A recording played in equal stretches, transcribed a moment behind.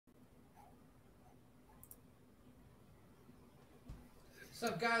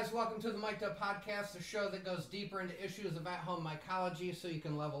What's up, guys? Welcome to the MycoGeeky Podcast, the show that goes deeper into issues of at-home mycology so you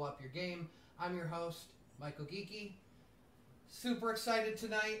can level up your game. I'm your host, MycoGeeky. Super excited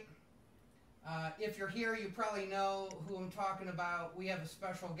tonight. If you're here, you probably know who I'm talking about. We have a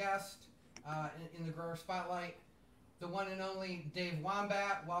special guest in the Grower Spotlight, the one and only Dave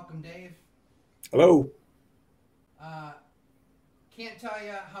Wombat. Welcome, Dave. Hello. Can't tell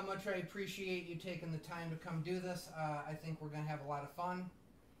you how much I appreciate you taking the time to come do this. I think we're going to have a lot of fun.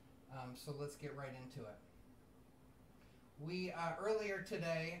 So let's get right into it. We, earlier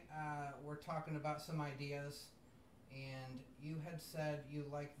today, were talking about some ideas, and you had said you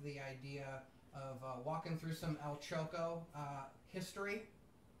liked the idea of walking through some El Choco history.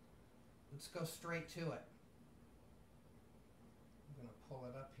 Let's go straight to it. I'm going to pull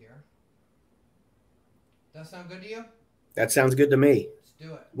it up here. Does that sound good to you? That sounds good to me. Let's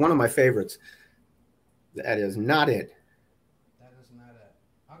do it. One of my favorites. That is not it. That is not it.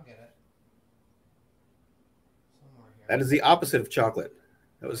 I'll get it. Somewhere here. That is the opposite of chocolate.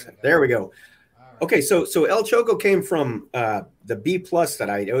 There we go. All right. Okay, so El Choco came from the B plus that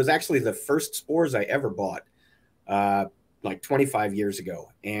it was actually the first spores I ever bought, like 25 years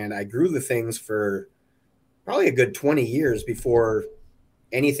ago, and I grew the things for probably a good 20 years before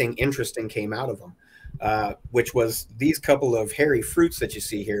anything interesting came out of them. Which was these couple of hairy fruits that you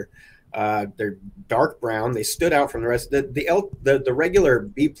see here. They're dark brown. They stood out from the rest. The regular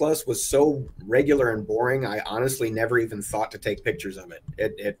B plus was so regular and boring. I honestly never even thought to take pictures of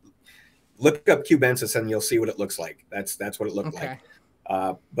it. Look up Cubensis and you'll see what it looks like. That's what it looked like.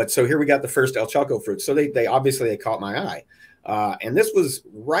 But so here we got the first El Choco fruit. So they obviously caught my eye. And this was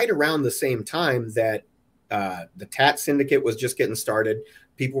right around the same time that the TAT Syndicate was just getting started.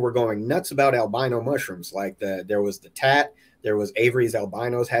 People were going nuts about albino mushrooms. Like there was the TAT, there was Avery's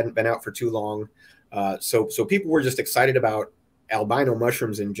albinos, hadn't been out for too long. So people were just excited about albino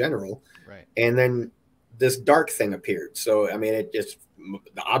mushrooms in general. Right. And then this dark thing appeared. So, I mean,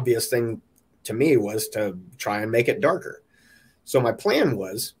 the obvious thing to me was to try and make it darker. So my plan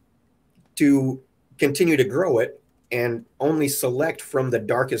was to continue to grow it and only select from the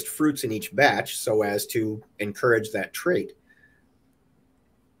darkest fruits in each batch so as to encourage that trait.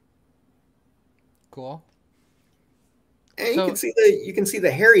 Cool. And you can see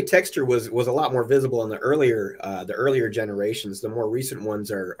the hairy texture was a lot more visible in the earlier generations. The more recent ones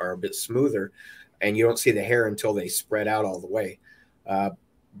are a bit smoother, and you don't see the hair until they spread out all the way.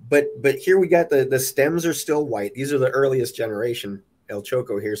 But here we got the stems are still white. These are the earliest generation El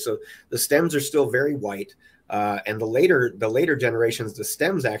Choco here, so the stems are still very white. And the later generations, the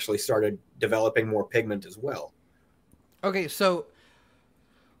stems actually started developing more pigment as well. Okay, so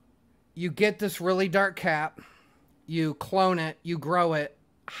you get this really dark cap, you clone it, you grow it.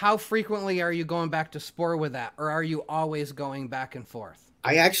 How frequently are you going back to spore with that, or are you always going back and forth?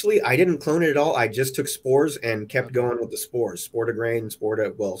 I didn't clone it at all. I just took spores and kept going with the spores. Spore to grain, spore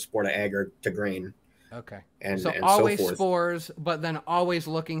to egg or to grain. Okay. And always so forth. Spores, but then always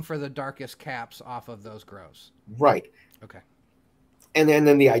looking for the darkest caps off of those grows. Right. Okay. And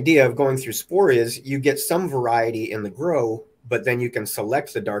then the idea of going through spore is you get some variety in the grow, but then you can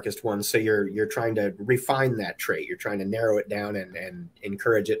select the darkest ones. So you're trying to refine that trait. You're trying to narrow it down and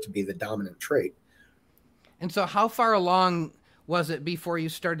encourage it to be the dominant trait. And so how far along was it before you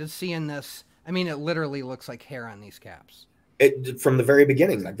started seeing this? I mean, it literally looks like hair on these caps. From the very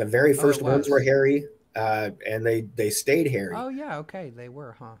beginning, like the very first ones were hairy, and they stayed hairy. Oh yeah, okay, they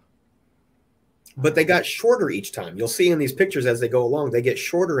were, huh? But they got shorter each time. You'll see in these pictures as they go along, they get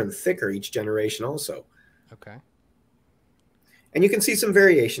shorter and thicker each generation also. Okay. And you can see some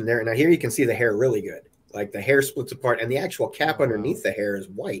variation there. Now here you can see the hair really good. Like the hair splits apart, and the actual cap underneath the hair is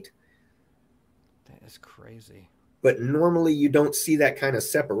white. That is crazy. But normally you don't see that kind of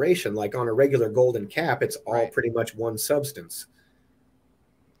separation. Like on a regular golden cap, it's all pretty much one substance.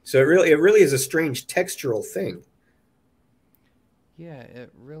 So it really is a strange textural thing. Yeah,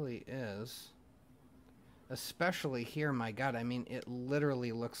 it really is. Especially here, my God. I mean, it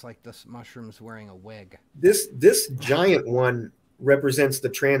literally looks like this mushroom's wearing a wig. This giant one represents the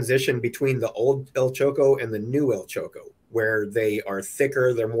transition between the old El Choco and the new El Choco, where they are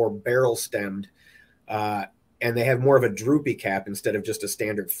thicker, they're more barrel stemmed, and they have more of a droopy cap instead of just a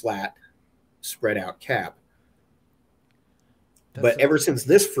standard flat spread out cap. But ever since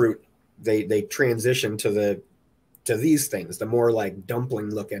this fruit, they transition to these things, the more like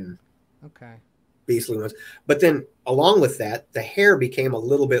dumpling looking beastly ones. But then along with that, the hair became a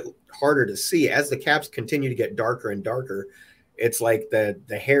little bit harder to see as the caps continue to get darker and darker. It's like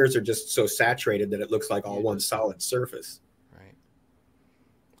the hairs are just so saturated that it looks like all one solid surface. Right.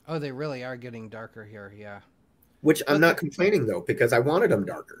 Oh, they really are getting darker here. Yeah. which I'm not complaining though, because I wanted them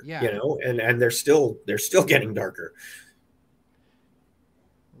darker, yeah, you know, and they're still getting darker.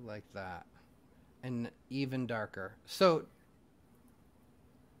 Like that. And even darker. So,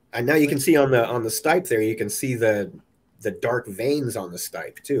 and now you can see on the stipe there, you can see the dark veins on the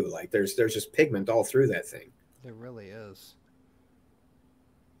stipe too. Like there's just pigment all through that thing. There really is.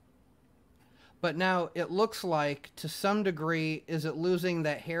 But now it looks like, to some degree, is it losing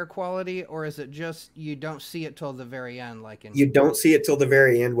that hair quality, or is it just you don't see it till the very end? Like you don't see it till the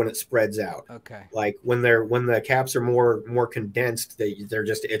very end when it spreads out. Okay. Like when the caps are more condensed,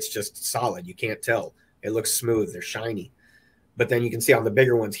 it's just solid. You can't tell. It looks smooth. They're shiny. But then you can see on the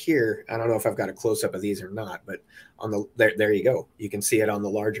bigger ones here. I don't know if I've got a close up of these or not, but on the there you go. You can see it on the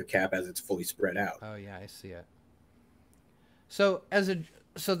larger cap as it's fully spread out. Oh yeah, I see it.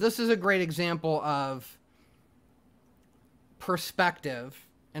 So this is a great example of perspective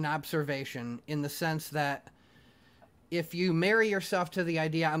and observation, in the sense that if you marry yourself to the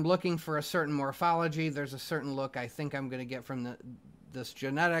idea, I'm looking for a certain morphology, there's a certain look I think I'm going to get from this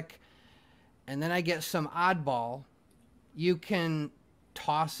genetic, and then I get some oddball, you can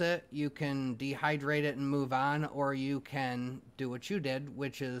toss it, you can dehydrate it and move on, or you can do what you did,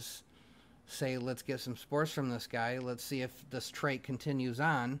 which is say, let's get some spores from this guy. Let's see if this trait continues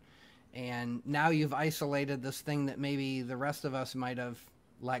on. And now you've isolated this thing that maybe the rest of us might have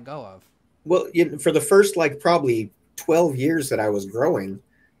let go of. Well, for the first, like, probably 12 years that I was growing,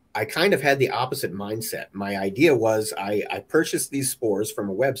 I kind of had the opposite mindset. My idea was I purchased these spores from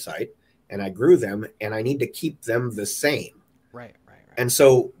a website and I grew them, and I need to keep them the same. Right. And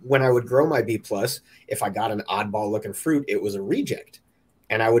so when I would grow my B+, if I got an oddball looking fruit, it was a reject.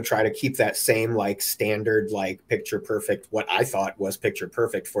 And I would try to keep that same, like, standard, like, picture perfect, what I thought was picture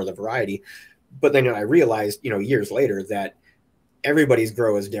perfect for the variety. But then I realized, years later, that everybody's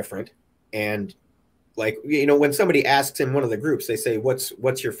grow is different. And, like, when somebody asks in one of the groups, they say, what's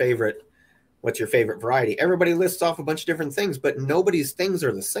your favorite variety? Everybody lists off a bunch of different things, but nobody's things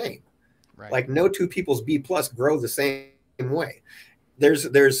are the same. Right. Like, no two people's B+ grow the same way.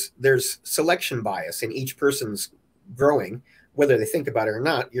 There's selection bias in each person's growing. Whether they think about it or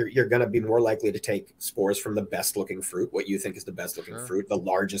not, you're going to be more likely to take spores from the best looking fruit, what you think is the best looking fruit, the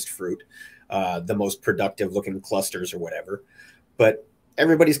largest fruit, the most productive looking clusters or whatever. But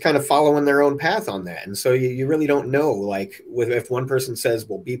everybody's kind of following their own path on that. And so you really don't know, like, if one person says,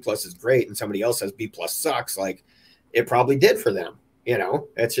 well, B+ is great, and somebody else says B+ sucks, like, it probably did for them.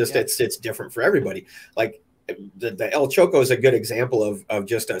 It's just, it's different for everybody. Like the El Choco is a good example of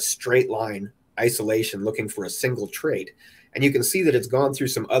just a straight line isolation looking for a single trait. And you can see that it's gone through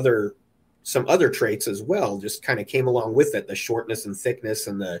some other traits as well, just kind of came along with it, the shortness and thickness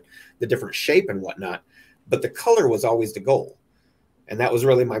and the different shape and whatnot. But the color was always the goal. And that was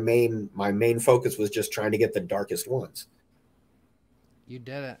really my main focus, was just trying to get the darkest ones. You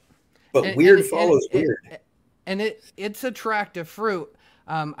did it. But weird follows weird. And it's attractive fruit.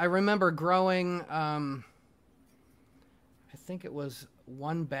 I remember growing, I think it was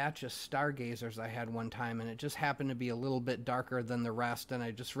one batch of stargazers I had one time, and it just happened to be a little bit darker than the rest. And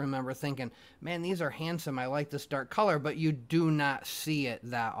I just remember thinking, man, these are handsome. I like this dark color, but you do not see it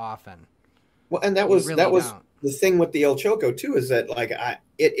that often. Well, and that was the thing with the El Choco too, is that, like,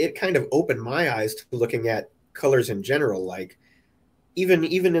 it kind of opened my eyes to looking at colors in general. Like even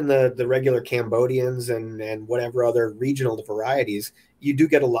in the regular Cambodians and whatever other regional varieties, you do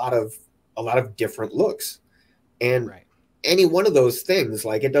get a lot of different looks. And right. Any one of those things,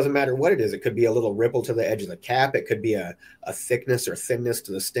 like, it doesn't matter what it is. It could be a little ripple to the edge of the cap. It could be a thickness or thinness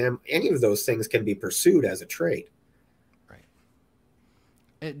to the stem. Any of those things can be pursued as a trait. Right.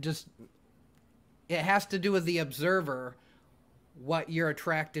 It has to do with the observer, what you're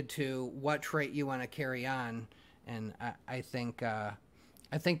attracted to, what trait you want to carry on. And I think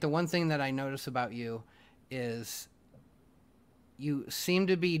the one thing that I notice about you is you seem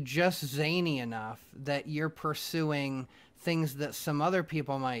to be just zany enough that you're pursuing things that some other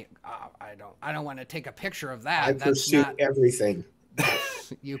people might, I don't want to take a picture of that. I pursue everything.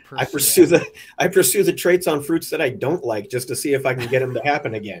 You I pursue the traits on fruits that I don't like, just to see if I can get them to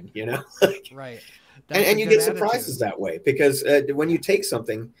happen again, Right. And you get surprises that way, because when you take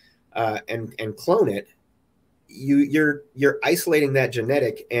something and clone it, you're isolating that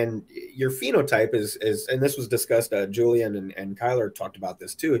genetic, and your phenotype is and this was discussed, Julian and Kyler talked about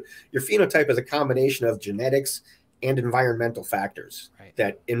this too. Your phenotype is a combination of genetics and environmental factors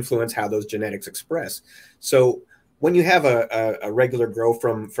that influence how those genetics express. So when you have a regular grow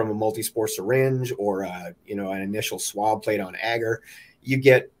from a multi-spore syringe, or an initial swab plate on agar, you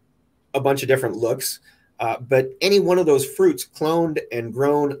get a bunch of different looks. But any one of those fruits cloned and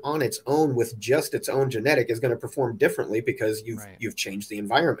grown on its own with just its own genetic is going to perform differently because you've changed the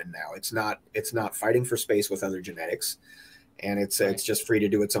environment now. It's not fighting for space with other genetics, and it's just free to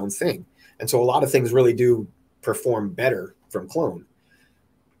do its own thing. And so a lot of things really do perform better from clone.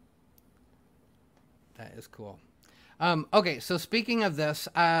 That is cool. Okay, so speaking of this,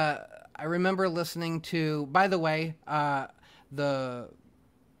 I remember listening to, by the way,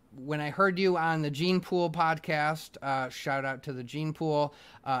 when I heard you on the Gene Pool podcast, shout out to the Gene Pool.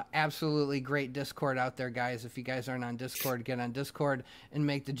 Absolutely great Discord out there, guys. If you guys aren't on Discord, get on Discord and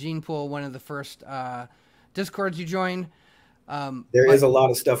make the Gene Pool one of the first Discords you join. There is a lot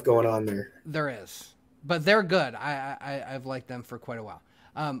of stuff going on there. There is, but they're good. I've liked them for quite a while.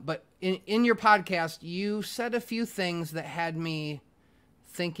 But in your podcast, you said a few things that had me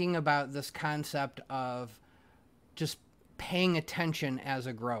thinking about this concept of just paying attention as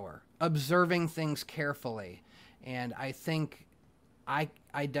a grower, observing things carefully. And I think I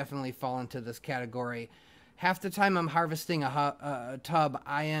definitely fall into this category. Half the time I'm harvesting a tub,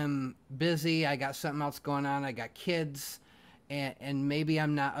 I am busy. I got something else going on. I got kids. And maybe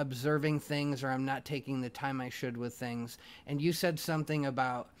I'm not observing things, or I'm not taking the time I should with things. And you said something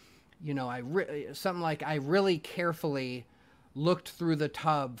about, you know, something like I really carefully looked through the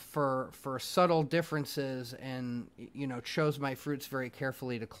tub for subtle differences, and, you know, chose my fruits very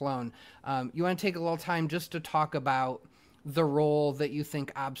carefully to clone. You want to take a little time just to talk about the role that you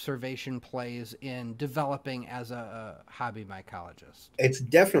think observation plays in developing as a hobby mycologist? It's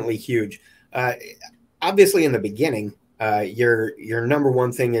definitely huge. Obviously, in the beginning, your number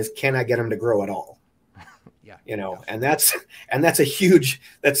one thing is, can I get them to grow at all? Yeah, you know, and that's that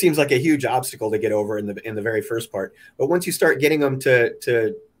seems like a huge obstacle to get over in the very first part. But once you start getting them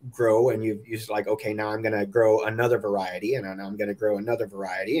to grow, and you're like, okay, now I'm going to grow another variety, and I'm going to grow another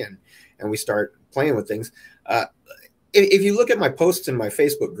variety, and we start playing with things. If you look at my posts in my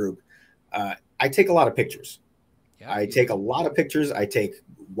Facebook group, I take a lot of pictures. Yeah, I take a lot of pictures. I take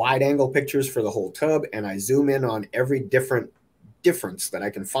wide angle pictures for the whole tub, and I zoom in on every difference that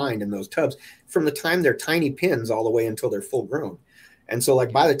I can find in those tubs from the time they're tiny pins all the way until they're full grown. And so,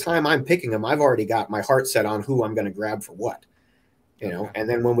 like, by the time I'm picking them, I've already got my heart set on who I'm going to grab for what, you know. And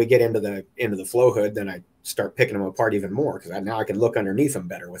then when we get into the flow hood, then I start picking them apart even more, because now I can look underneath them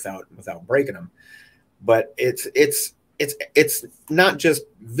better without breaking them. But it's not just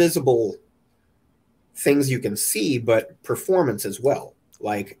visible things you can see, but performance as well.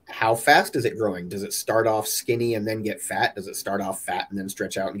 Like, how fast is it growing? Does it start off skinny and then get fat? Does it start off fat and then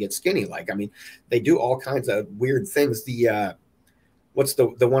stretch out and get skinny? Like, I mean, they do all kinds of weird things. The what's the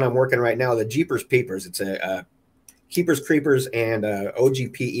one I'm working right now? The Jeepers Peepers. It's a Keepers Creepers and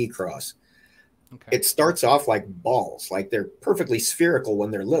OGPE cross. Okay. It starts off like balls, like they're perfectly spherical when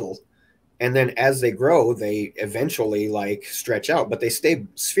they're little, and then as they grow, they eventually like stretch out, but they stay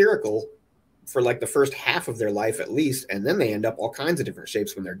spherical for like the first half of their life at least, and then they end up all kinds of different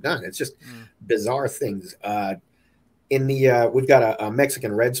shapes when they're done. It's just bizarre things. We've got a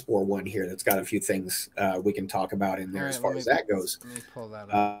Mexican Red-Spore one here that's got a few things we can talk about in there as far as that goes. Let me pull that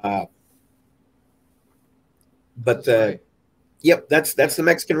up. Yep, that's the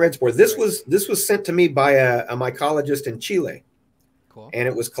Mexican Red-Spore. This was sent to me by a mycologist in Chile. Cool. And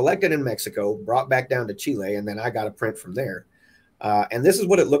it was collected in Mexico, brought back down to Chile, and then I got a print from there. And this is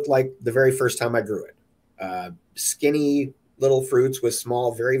what it looked like the very first time I grew it. Skinny little fruits with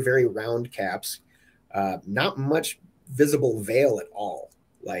small, very, very round caps. Not much visible veil at all.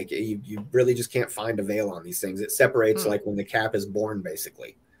 Like, you really just can't find a veil on these things. It separates like when the cap is born,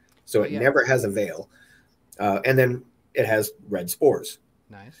 basically. So it never has a veil. And then it has red spores.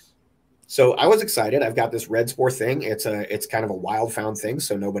 Nice. So I was excited. I've got this Red-Spore thing. It's kind of a wild found thing,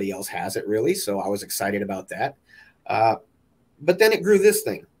 so nobody else has it really. So I was excited about that. But then it grew this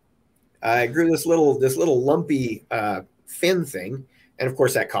thing. It grew this little lumpy fin thing, and of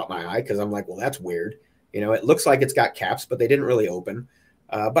course that caught my eye, because I'm like, well, that's weird. You know, it looks like it's got caps, but they didn't really open.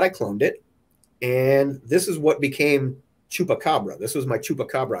 But I cloned it, and this is what became Chupacabra. This was my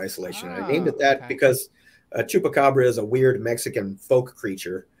Chupacabra isolation. I named it that because Chupacabra is a weird Mexican folk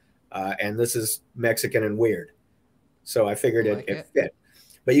creature, and this is Mexican and weird. So I figured it fit.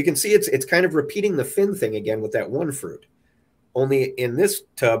 But you can see it's kind of repeating the fin thing again with that one fruit. Only in this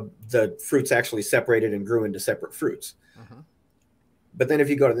tub, the fruits actually separated and grew into separate fruits. But then if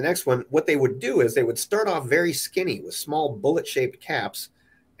you go to the next one, what they would do is they would start off very skinny with small bullet-shaped caps.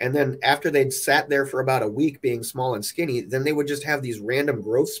 And then after they'd sat there for about a week being small and skinny, then they would just have these random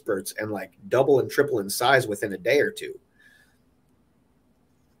growth spurts and like double and triple in size within a day or two.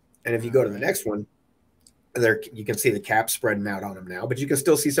 And if you go to the next one, There, you can see the cap spreading out on them now, but you can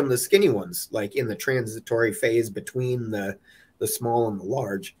still see some of the skinny ones, like in the transitory phase between the small and the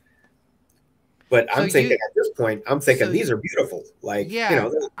large. But I'm thinking at this point, I'm thinking these are beautiful. Like, yeah,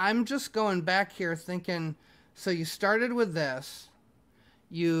 I'm just going back here thinking, so you started with this.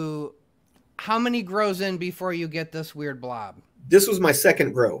 How many grows in before you get this weird blob? This was my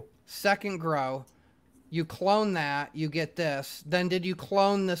second grow. Second grow. You clone that, you get this. Then did you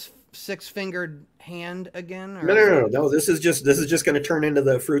clone this 6-fingered hand again? Or No. This is just going to turn into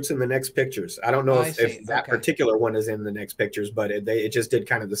the fruits in the next pictures. I don't know if that particular one is in the next pictures, but it just did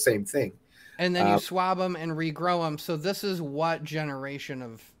kind of the same thing. And then you swab them and regrow them. So this is what generation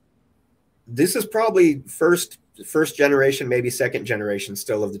of? This is probably first generation, maybe second generation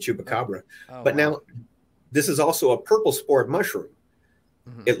still of the chupacabra. But now this is also a purple spored mushroom.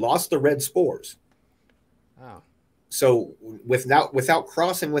 Mm-hmm. It lost the red spores. Oh. So without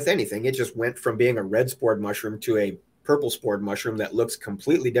crossing with anything, it just went from being a red spored mushroom to a purple spored mushroom that looks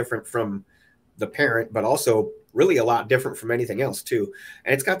completely different from the parent, but also really a lot different from anything else too.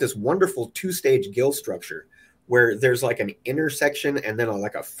 And it's got this wonderful 2-stage gill structure where there's like an inner section and then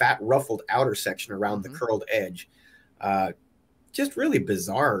like a fat ruffled outer section around the curled edge. Just really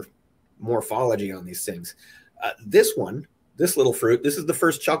bizarre morphology on these things. This little fruit, this is the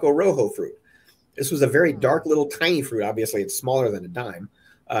first Choco Rojo fruit. This was a very dark little tiny fruit. Obviously it's smaller than a dime.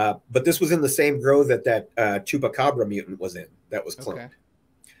 But this was in the same grow that chupacabra mutant was in, that was cloned. Okay.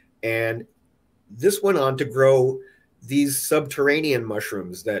 And this went on to grow these subterranean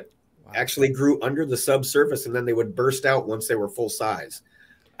mushrooms that actually grew under the subsurface, and then they would burst out once they were full size.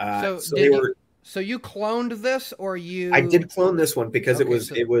 So you cloned this, or you? I did clone this one because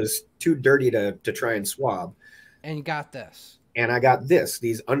it was too dirty to try and swab. And you got this. And I got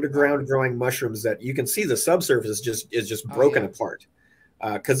these underground growing mushrooms that you can see the subsurface is just broken apart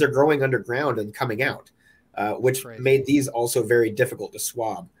because they're growing underground and coming out, which made these also very difficult to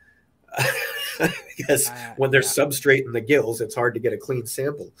swab. Because when there's substrate in the gills, it's hard to get a clean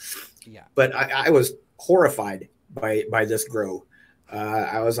sample. Yeah. But I was horrified by this grow.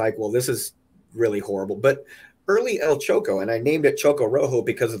 I was like, well, this is really horrible. But early El Choco, and I named it Choco Rojo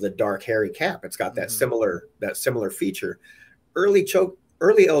because of the dark hairy cap. It's got that similar feature. Early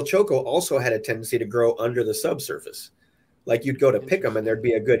El Choco also had a tendency to grow under the subsurface. Like you'd go to pick them and there'd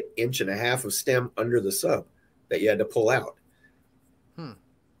be a good 1.5 inches of stem under the sub that you had to pull out.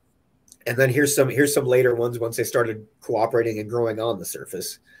 And then here's some later ones once they started cooperating and growing on the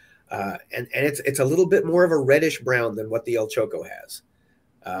surface. And it's a little bit more of a reddish brown than what the El Choco has,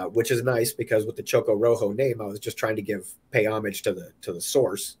 which is nice because with the Choco Rojo name, I was just trying to pay homage to the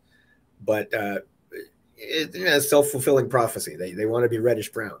source. But it's a self-fulfilling prophecy. They want to be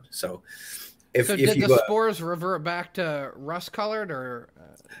reddish brown. So did the spores revert back to rust colored or?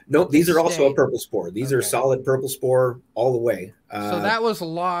 No, these are also a purple spore. These are solid purple spore all the way. So that was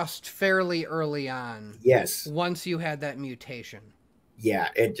lost fairly early on. Yes. Once you had that mutation. Yeah,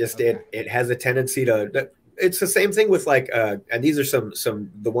 it has a tendency to. It's the same thing with like, and these are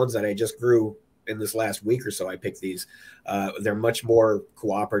some the ones that I just grew in this last week or so. I picked these. They're much more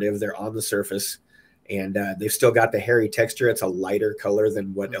cooperative. They're on the surface, and they've still got the hairy texture. It's a lighter color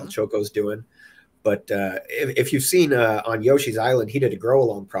than what El Choco's doing. But if you've seen on Yoshi's Island, he did a grow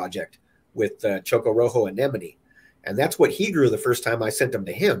along project with Choco Rojo anemone. And that's what he grew the first time I sent them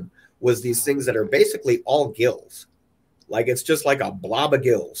to him, was these things that are basically all gills. Like it's just like a blob of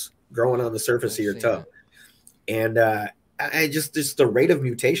gills growing on the surface of your tub. And I just the rate of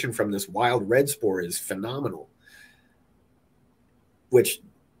mutation from this wild Red-Spore is phenomenal. Which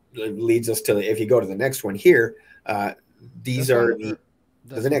leads us to, if you go to the next one here, these are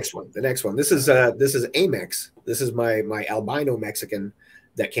the next one. This is Amex. This is my albino Mexican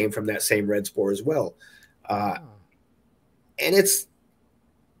that came from that same Red-Spore as well. And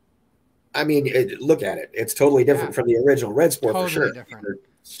look at it. It's totally different from the original Red-Spore for sure. They're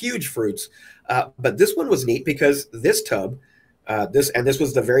huge fruits. But this one was neat because this tub, this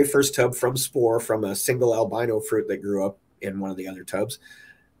was the very first tub from spore from a single albino fruit that grew up in one of the other tubs.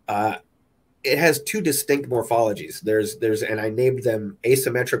 It has two distinct morphologies. And I named them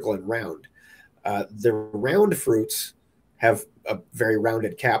asymmetrical and round. The round fruits have a very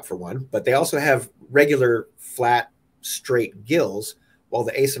rounded cap for one, but they also have regular flat, straight gills, while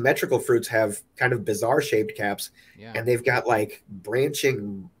the asymmetrical fruits have kind of bizarre shaped caps, and they've got like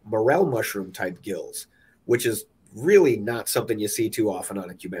branching morel mushroom type gills, which is really not something you see too often on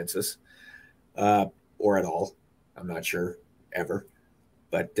a Cubensis, or at all. I'm not sure ever.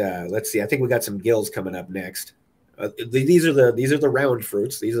 But let's see. I think we got some gills coming up next. These are the round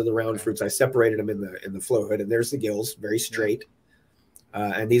fruits. These are the round fruits. I separated them in the flow hood, and there's the gills, very straight.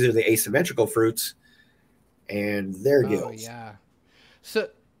 And these are the asymmetrical fruits. and their Oh gills. yeah.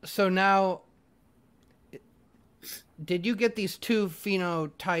 So now, did you get these two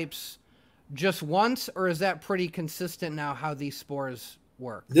phenotypes just once, or is that pretty consistent now how these spores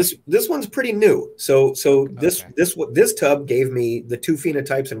work? This one's pretty new. So Okay. this tub gave me the two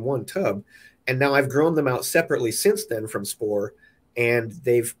phenotypes in one tub, and now I've grown them out separately since then from spore, and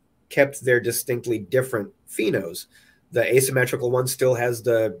they've kept their distinctly different phenos. The asymmetrical one still has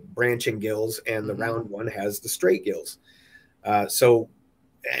the branching gills, and the round one has the straight gills.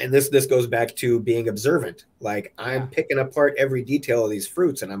 And this goes back to being observant. Like, I'm picking apart every detail of these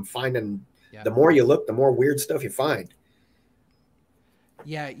fruits, and I'm finding the more you look, the more weird stuff you find.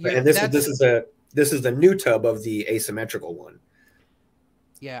 Yeah, and this is the new tub of the asymmetrical one.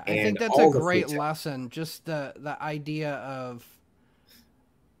 Yeah, I think that's a great lesson. Just the idea of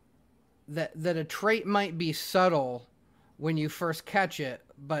that a trait might be subtle when you first catch it,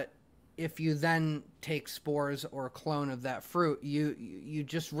 but if you then take spores or a clone of that fruit, you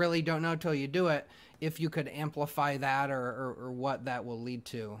just really don't know till you do it if you could amplify that or what that will lead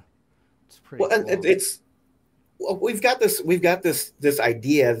to. It's pretty cool. Well, we've got this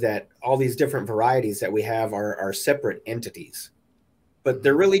idea that all these different varieties that we have are separate entities, but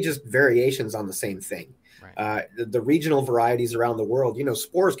they're really just variations on the same thing. Right. The regional varieties around the world,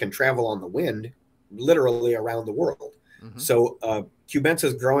 spores can travel on the wind literally around the world. So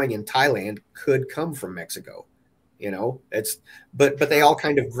Cubensis growing in Thailand could come from Mexico. But they all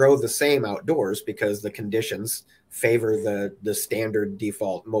kind of grow the same outdoors because the conditions favor the standard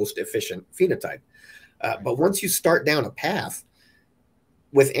default most efficient phenotype. But once you start down a path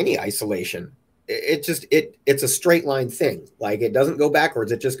with any isolation, it's a straight line thing. Like, it doesn't go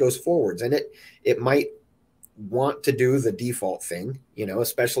backwards, it just goes forwards. And it might want to do the default thing,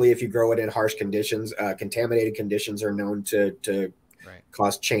 especially if you grow it in harsh conditions. Contaminated conditions are known to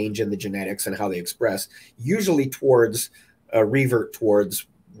cause change in the genetics and how they express, usually towards revert towards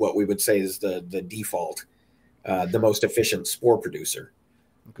what we would say is the default, the most efficient spore producer.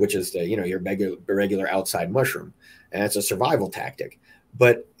 Which is your regular outside mushroom, and it's a survival tactic.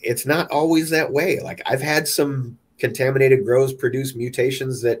 But it's not always that way. Like, I've had some contaminated grows produce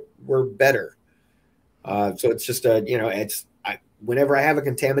mutations that were better. So it's just whenever I have a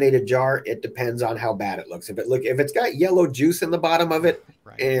contaminated jar, it depends on how bad it looks. If it's got yellow juice in the bottom of it,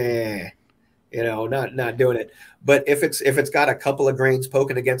 not doing it. But if it's got a couple of grains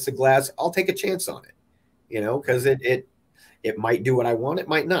poking against the glass, I'll take a chance on it. Because it might do what I want. It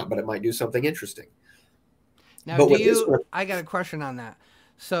might not, but it might do something interesting. Now, I got a question on that.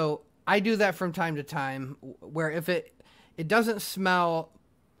 So I do that from time to time, where if it doesn't smell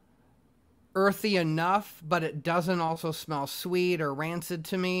earthy enough, but it doesn't also smell sweet or rancid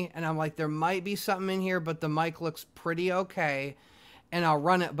to me, and I'm like, there might be something in here, but the mic looks pretty okay, and I'll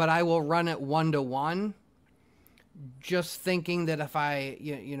run it, but I will run it 1-to-1. Just thinking that if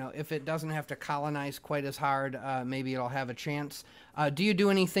if it doesn't have to colonize quite as hard, maybe it'll have a chance. Do you do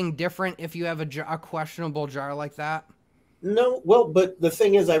anything different if you have a questionable jar like that? No, well, but the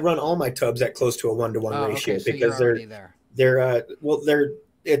thing is, I run all my tubs at close to a 1-to-1 ratio, so because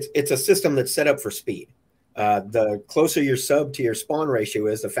it's a system that's set up for speed. The closer your sub to your spawn ratio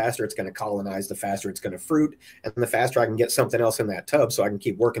is, the faster it's going to colonize, the faster it's going to fruit, and the faster I can get something else in that tub, so I can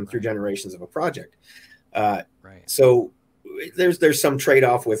keep working through generations of a project. So there's some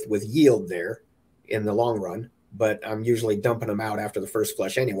trade-off with yield there in the long run, but I'm usually dumping them out after the first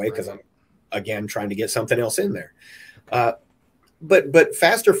flush anyway, because I'm again trying to get something else in there. But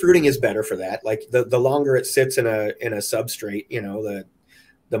faster fruiting is better for that. Like, the longer it sits in a substrate,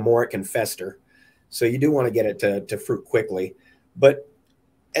 the more it can fester. So you do want to get it to fruit quickly. But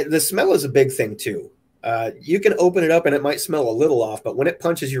the smell is a big thing too. You can open it up and it might smell a little off, but when it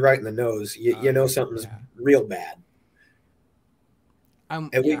punches you right in the nose, you know something's real bad.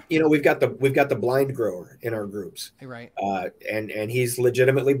 And we've got the blind grower in our groups, right? And he's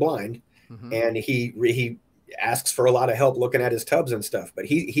legitimately blind, and he asks for a lot of help looking at his tubs and stuff. But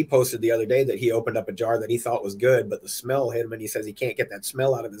he posted the other day that he opened up a jar that he thought was good, but the smell hit him, and he says he can't get that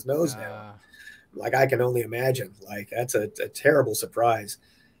smell out of his nose now. Like, I can only imagine. Like, that's a terrible surprise.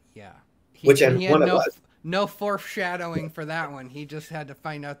 Yeah. He had no foreshadowing for that one. He just had to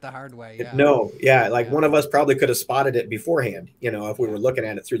find out the hard way. Yeah. No, yeah. Like, one of us probably could have spotted it beforehand, if we were looking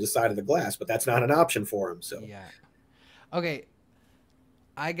at it through the side of the glass, but that's not an option for him. So, yeah. Okay.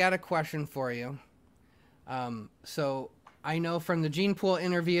 I got a question for you. So I know from the gene pool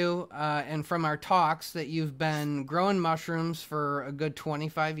interview and from our talks that you've been growing mushrooms for a good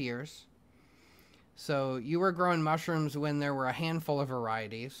 25 years. So you were growing mushrooms when there were a handful of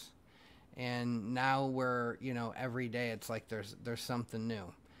varieties. And now we're, every day it's like there's something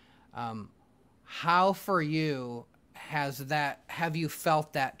new. How for you have you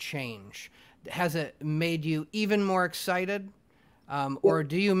felt that change? Has it made you even more excited? Or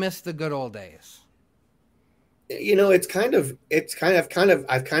do you miss the good old days? You know, I've kind of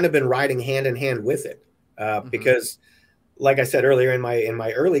been riding hand in hand with it, because like I said earlier, in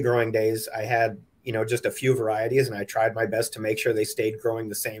my early growing days, I had, you know, just a few varieties, and I tried my best to make sure they stayed growing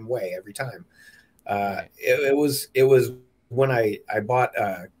the same way every time. It was when I bought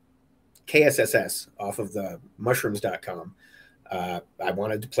KSSS off of the mushrooms.com. I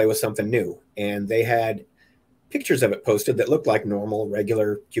wanted to play with something new, and they had pictures of it posted that looked like normal,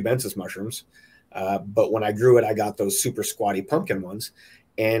 regular Cubensis mushrooms. But when I grew it, I got those super squatty pumpkin ones.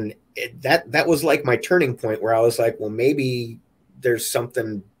 And that was like my turning point, where I was like, well, maybe there's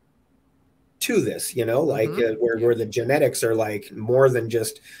something to this, you know, like where the genetics are like more than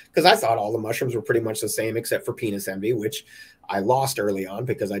just, because I thought all the mushrooms were pretty much the same except for penis envy, which I lost early on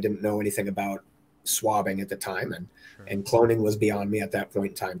because I didn't know anything about swabbing at the time, and cloning was beyond me at that point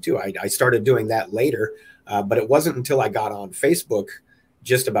in time too. I started doing that later, but it wasn't until I got on Facebook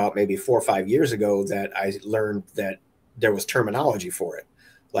just about maybe 4 or 5 years ago that I learned that there was terminology for it.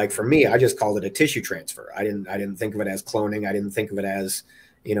 Like for me, I just called it a tissue transfer. I didn't think of it as cloning. I didn't think of it as,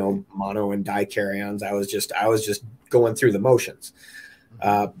 you know, mono and dicaryons. I was just going through the motions.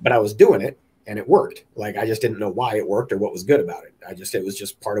 But I was doing it and it worked. Like I just didn't know why it worked or what was good about it. It was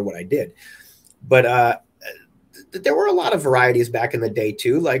just part of what I did. But there were a lot of varieties back in the day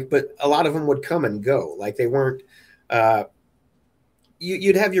too, but a lot of them would come and go. Like they weren't,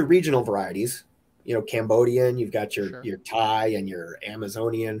 you'd have your regional varieties, you know, Cambodian, you've got your Thai and your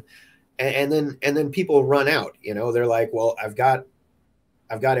Amazonian, and then people run out, you know, they're like, well, I've got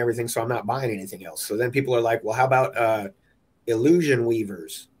everything, so I'm not buying anything else. So then people are like, well, how about illusion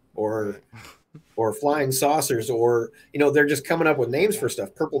weavers or flying saucers, or, you know, they're just coming up with names for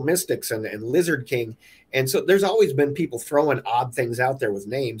stuff, purple mystics and lizard king. And so there's always been people throwing odd things out there with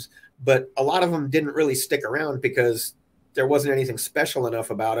names, but a lot of them didn't really stick around because there wasn't anything special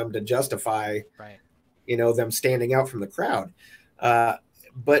enough about them to justify, you know, them standing out from the crowd.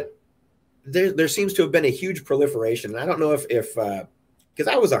 But there seems to have been a huge proliferation. And I don't know if because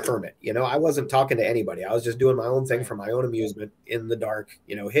I was a hermit, you know, I wasn't talking to anybody. I was just doing my own thing for my own amusement in the dark,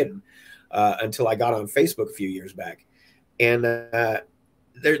 you know, hidden, until I got on Facebook a few years back. And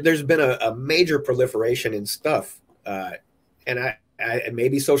there's been a major proliferation in stuff. And I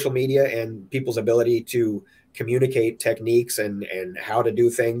maybe social media and people's ability to communicate techniques and how to do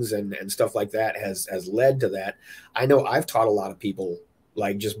things and stuff like that has led to that. I know I've taught a lot of people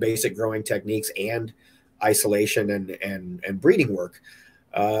like just basic growing techniques and isolation and breeding work.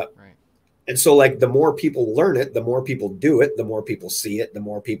 And so like the more people learn it, the more people do it, the more people see it, the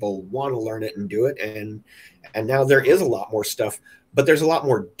more people want to learn it and do it. And now there is a lot more stuff, but there's a lot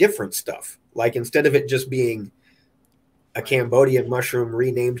more different stuff. Like instead of it just being a Cambodian mushroom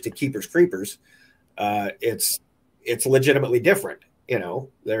renamed to Keeper's Creepers, it's legitimately different, you know.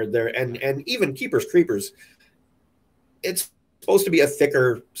 And even Keeper's Creepers, it's supposed to be a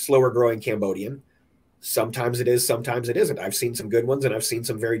thicker, slower growing Cambodian. Sometimes it is, sometimes it isn't. I've seen some good ones and I've seen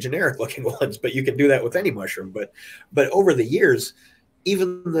some very generic looking ones, but you can do that with any mushroom. But over the years,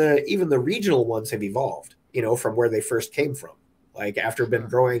 even the regional ones have evolved, you know, from where they first came from. Like after been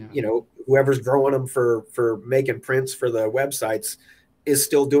growing, you know, whoever's growing them for making prints for the websites is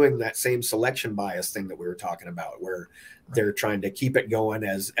still doing that same selection bias thing that we were talking about, where they're trying to keep it going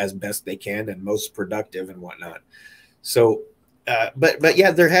as best they can and most productive and whatnot. So, but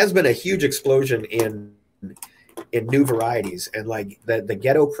yeah, there has been a huge explosion in new varieties, and like the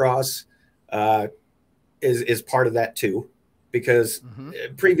ghetto cross is part of that too, because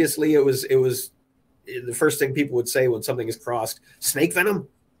previously it was the first thing people would say when something is crossed: snake venom.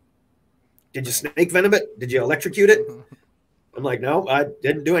 Did you snake venom it? Did you electrocute it? I'm like, no, I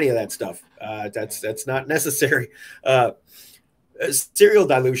didn't do any of that stuff. That's not necessary. Serial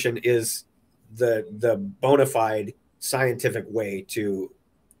dilution is the bona fide scientific way to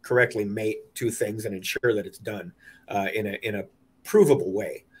correctly mate two things and ensure that it's done in a provable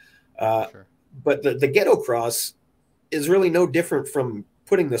way. But the ghetto cross is really no different from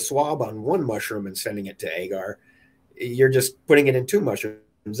putting the swab on one mushroom and sending it to agar. You're just putting it in two mushrooms.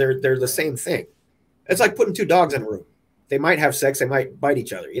 They're the same thing. It's like putting two dogs in a room. They might have sex. They might bite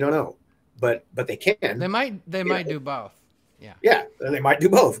each other. You don't know, but they can. They might do both. Yeah, they might do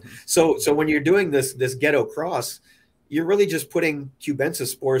both. So when you're doing this ghetto cross, you're really just putting Cubensis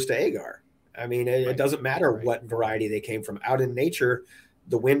spores to agar. I mean, it doesn't matter what variety they came from. Out in nature,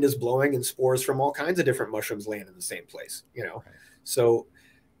 the wind is blowing and spores from all kinds of different mushrooms land in the same place. You know, so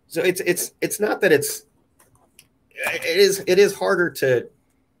it's not that it is harder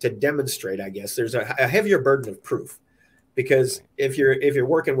to demonstrate, I guess, there's a heavier burden of proof. Because if you're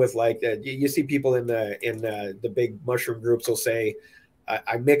working with like you see people in the big mushroom groups will say,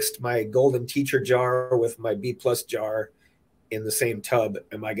 I mixed my golden teacher jar with my B+ jar in the same tub.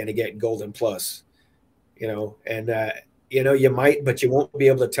 Am I going to get golden plus? You know, and you might, but you won't be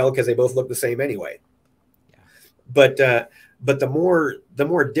able to tell because they both look the same anyway. Yeah. But the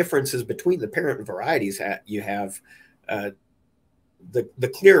more differences between the parent varieties you have,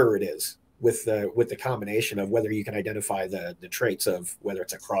 the clearer it is with the combination of whether you can identify the traits of whether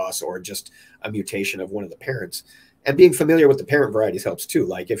it's a cross or just a mutation of one of the parents. And being familiar with the parent varieties helps too.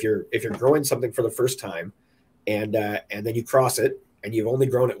 Like if you're growing something for the first time and then you cross it and you've only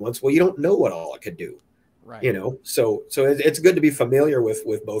grown it once, well, you don't know what all it could do. Right. You know, so it's good to be familiar with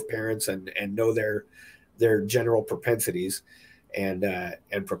both parents and know their general propensities and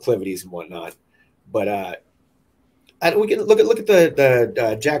proclivities and whatnot. But we can look at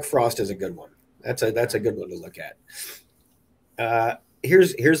the Jack Frost as a good one. That's a good one to look at.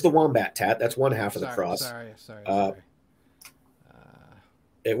 Here's the Wombat tat. That's one half of the cross. Sorry.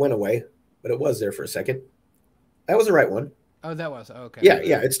 It went away, but it was there for a second. That was the right one. Oh, that was okay.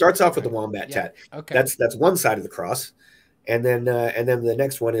 Yeah. It starts off with the Wombat tat. Okay. That's one side of the cross, and then the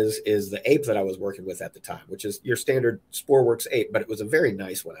next one is the ape that I was working with at the time, which is your standard Sporeworks ape, but it was a very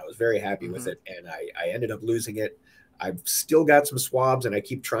nice one. I was very happy with it, and I ended up losing it. I've still got some swabs, and I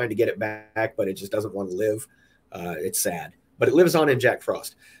keep trying to get it back, but it just doesn't want to live. It's sad, but it lives on in Jack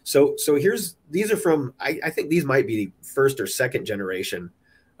Frost. So these are from, I think these might be first or second generation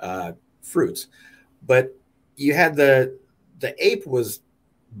fruits, but you had the ape was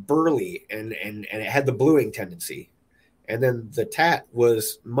burly and it had the bluing tendency, and then the tat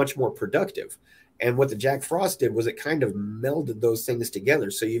was much more productive. And what the Jack Frost did was it kind of melded those things together.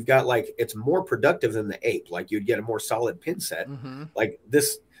 So you've got like, it's more productive than the ape. Like you'd get a more solid pin set. Like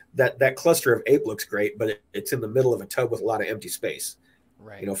this, that cluster of ape looks great, but it's in the middle of a tub with a lot of empty space.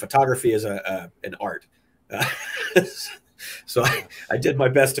 Right. You know, photography is an art. So I did my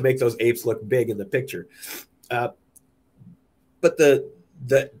best to make those apes look big in the picture. But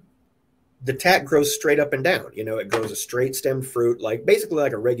the tat grows straight up and down. You know, it grows a straight stemmed fruit, like basically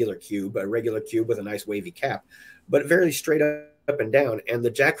like a regular cube with a nice wavy cap, but very straight up and down. And the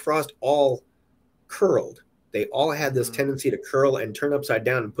Jack Frost all curled. They all had this tendency to curl and turn upside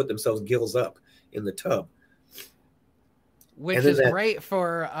down and put themselves gills up in the tub. Which is great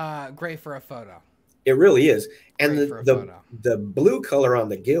for a photo. It really is. And the blue color on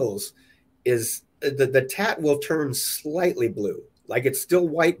the gills is the tat will turn slightly blue. Like it's still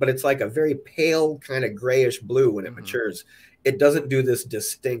white, but it's like a very pale kind of grayish blue when it matures. It doesn't do this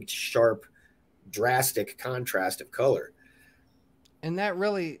distinct, sharp, drastic contrast of color. And that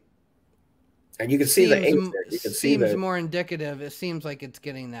really, and you can see the ape there. You can see seems more indicative. It seems like it's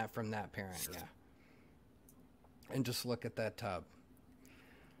getting that from that parent, yeah. And just look at that tub.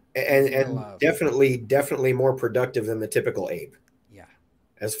 And definitely more productive than the typical ape. Yeah.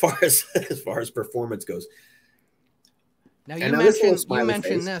 As far as performance goes. Now you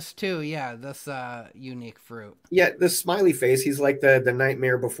mentioned this too, yeah. This unique fruit. Yeah, the smiley face. He's like the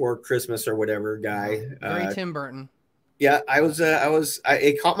Nightmare Before Christmas or whatever guy. Very Tim Burton. Yeah,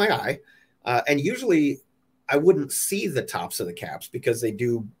 it caught my eye, and usually I wouldn't see the tops of the caps because they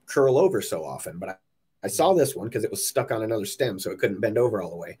do curl over so often. But I saw this one because it was stuck on another stem, so it couldn't bend over all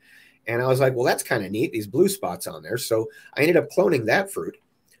the way. And I was like, well, that's kind of neat. These blue spots on there. So I ended up cloning that fruit,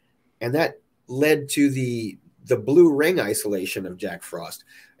 and that led to the blue ring isolation of Jack Frost.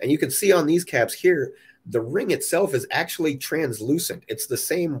 And you can see on these caps here, the ring itself is actually translucent. It's the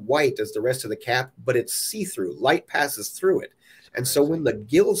same white as the rest of the cap, but it's see-through. Light passes through it. And so when the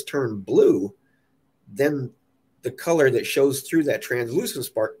gills turn blue, then the color that shows through that translucent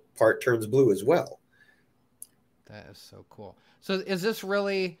part turns blue as well. That is so cool. So is this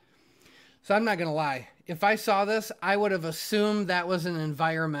really... So I'm not going to lie. If I saw this, I would have assumed that was an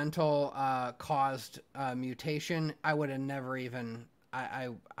environmental caused mutation. I would have never even, I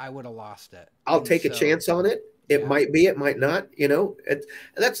would have lost it. I'll take a chance on it. It might be, it might not, you know.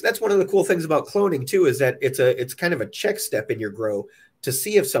 That's one of the cool things about cloning too, is that it's kind of a check step in your grow to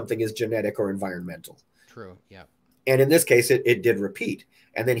see if something is genetic or environmental. True, yeah. And in this case, it did repeat.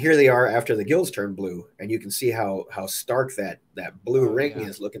 And then here they are after the gills turn blue, and you can see how stark that blue ring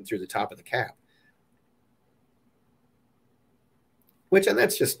is looking through the top of the cap. And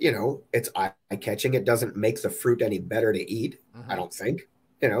that's just, you know, it's eye-catching. It doesn't make the fruit any better to eat, I don't think.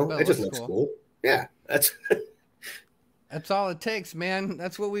 You know, it just looks cool. Yeah, that's all it takes, man.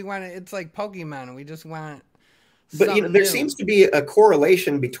 That's what we want. It's like Pokemon. We just want. But you know, there seems to be a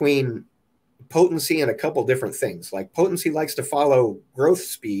correlation between potency and a couple different things. Like potency likes to follow growth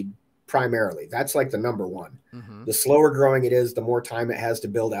speed primarily. That's like the number one. The slower growing it is, the more time it has to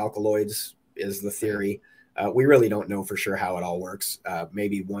build alkaloids is the theory. We really don't know for sure how it all works.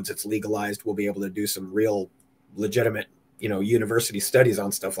 Maybe once it's legalized, we'll be able to do some real legitimate, university studies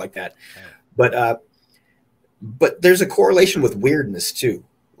on stuff like that. But there's a correlation with weirdness too.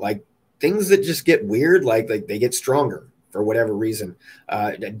 Like things that just get weird, like they get stronger for whatever reason.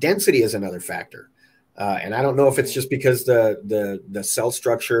 Density is another factor. And I don't know if it's just because the cell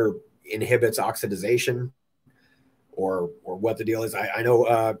structure inhibits oxidization or what the deal is. I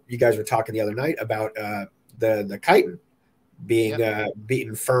know you guys were talking the other night about the chitin being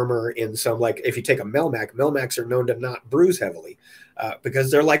beaten firmer in some, like if you take a Melmacs are known to not bruise heavily because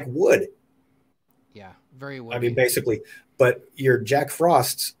they're like wood. Yeah, very woody. I mean, basically, but your Jack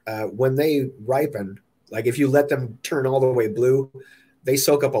Frosts, when they ripen, like if you let them turn all the way blue, they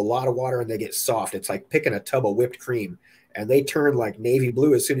soak up a lot of water and they get soft. It's like picking a tub of whipped cream, and they turn like navy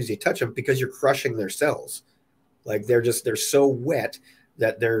blue as soon as you touch them because you're crushing their cells. Like they're so wet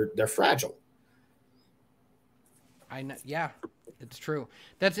that they're fragile. I know. Yeah, it's true.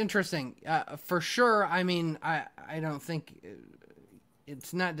 That's interesting. For sure. I mean, I don't think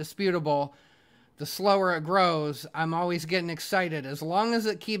it's not disputable. The slower it grows, I'm always getting excited. As long as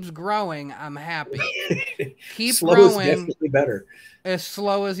it keeps growing, I'm happy. Keep slow growing. Is definitely better. As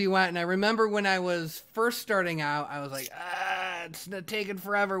slow as you want. And I remember when I was first starting out, I was like, it's taking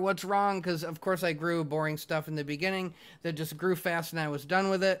forever. What's wrong? Because, of course, I grew boring stuff in the beginning that just grew fast and I was done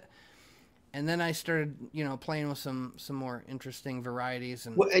with it. And then I started, playing with some more interesting varieties.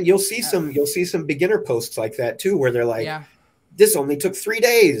 And you'll see some beginner posts like that too, where they're like, this only took 3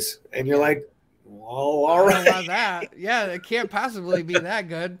 days. And you're like, well, all right. About that. Yeah, it can't possibly be that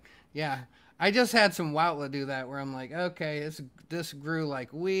good. Yeah. I just had some Woutla do that where I'm like, okay, this grew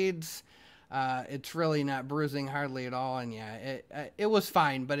like weeds. It's really not bruising hardly at all. And it was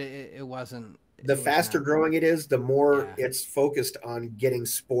fine, but it wasn't. The faster growing it is, the more it's focused on getting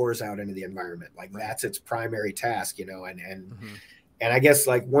spores out into the environment. Like that's its primary task, and I guess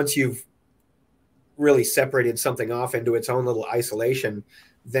like once you've really separated something off into its own little isolation,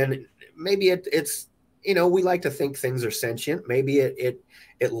 then maybe it's we like to think things are sentient. Maybe it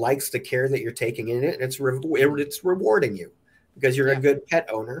likes the care that you're taking in it, and it's rewarding you because you're a good pet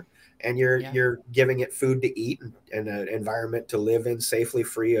owner and you're giving it food to eat and an environment to live in safely,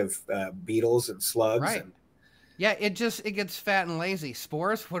 free of beetles and slugs. Right. Yeah, it gets fat and lazy.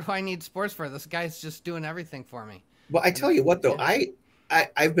 Spores? What do I need spores for? This guy's just doing everything for me. Well, I tell you what though,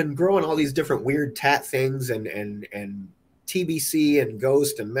 I've been growing all these different weird TAT things and TBC and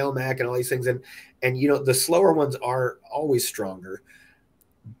Ghost and Melmac and all these things. And the slower ones are always stronger.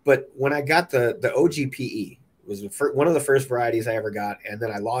 But when I got the OGPE, was one of the first varieties I ever got. And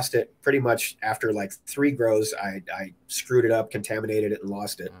then I lost it pretty much after like 3 grows. I screwed it up, contaminated it and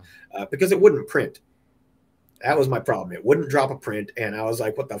lost it because it wouldn't print. That was my problem. It wouldn't drop a print. And I was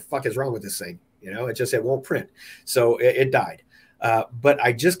like, what the fuck is wrong with this thing? It won't print. So it died. But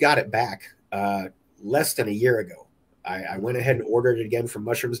I just got it back less than a year ago. I went ahead and ordered it again from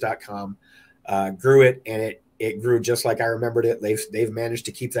mushrooms.com, grew it, and it grew just like I remembered it. They've managed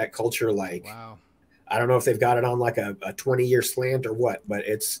to keep that culture like, wow. I don't know if they've got it on like a 20-year slant or what, but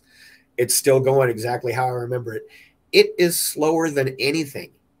it's still going exactly how I remember it. It is slower than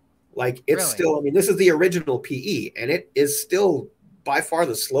anything. Like it's still, I mean, this is the original PE, and it is still by far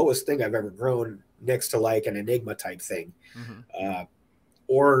the slowest thing I've ever grown next to like an Enigma type thing.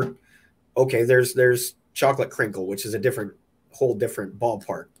 There's chocolate Crinkle, which is a whole different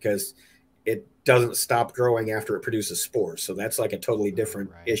ballpark because it doesn't stop growing after it produces spores. So that's like a totally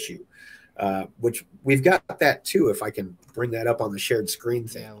different issue, which we've got that too. If I can bring that up on the shared screen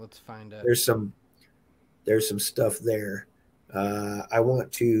thing. Yeah, let's find it. There's some stuff there. I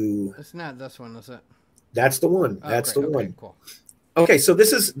want to. It's not this one, is it? That's the one. That's the one. Cool. Okay, so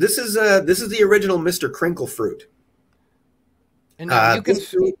this is the original Mr. Crinkle fruit. And now you can.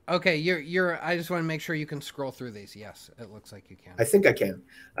 Okay, you're. I just want to make sure you can scroll through these. Yes, it looks like you can. I think I can.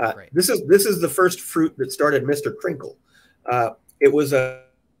 This is the first fruit that started Mr. Crinkle. It was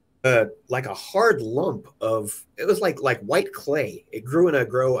like a hard lump of. It was like white clay. It grew in a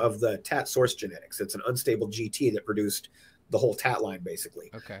grow of the TAT source genetics. It's an unstable GT that produced the whole TAT line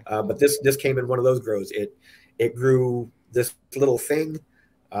basically. Okay. But this came in one of those grows. It grew this little thing.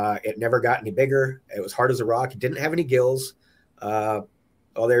 It never got any bigger. It was hard as a rock. It didn't have any gills.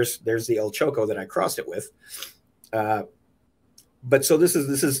 There's the El Choco that I crossed it with. But so this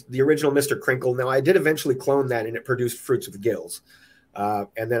is the original Mr. Crinkle. Now I did eventually clone that, and it produced fruits with gills.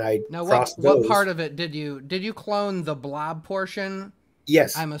 And then I crossed those. What part of it did you clone? The blob portion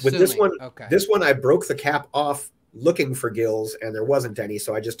Yes. I'm With this assuming. one, Okay. this one I broke the cap off looking for gills, and there wasn't any,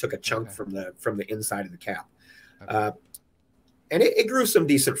 so I just took a chunk Okay. from the inside of the cap. Okay. And it grew some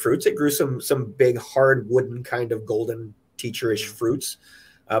decent fruits. It grew some big, hard, wooden kind of golden teacherish fruits,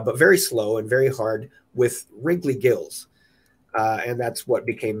 but very slow and very hard with wrinkly gills. And that's what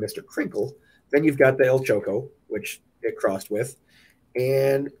became Mr. Crinkle. Then you've got the El Choco, which it crossed with.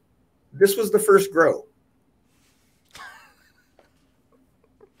 And this was the first grow.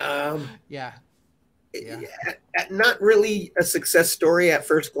 Yeah. Not really a success story at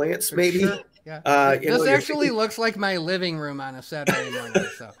first glance, maybe. Sure. Yeah. This actually looks like my living room on a Saturday morning.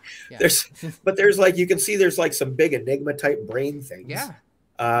 So, yeah. There's like, you can see there's like some big enigma type brain things.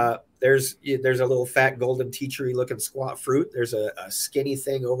 Yeah. There's a little fat golden teachery looking squat fruit. There's a skinny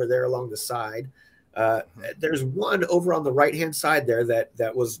thing over there along the side. There's one over on the right hand side there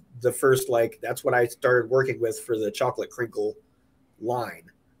that was the first, like, that's what I started working with for the chocolate crinkle line,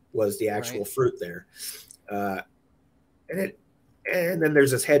 was the actual fruit there. And then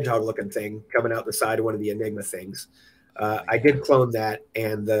there's this hedgehog looking thing coming out the side of one of the enigma things. I did clone that,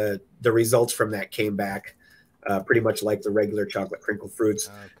 and the results from that came back pretty much like the regular chocolate crinkle fruits.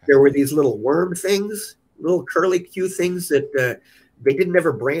 Okay. There were these little worm things, little curly Q things that they didn't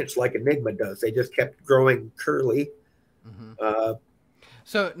ever branch like enigma does. They just kept growing curly.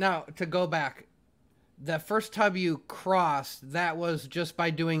 So now to go back, the first tub you crossed, that was just by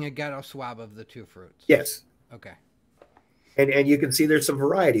doing a ghetto swab of the two fruits. Yes. Okay. And you can see there's some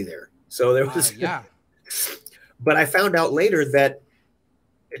variety there. So there was yeah. But I found out later that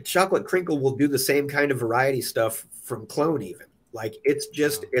chocolate crinkle will do the same kind of variety stuff from clone even. Like, it's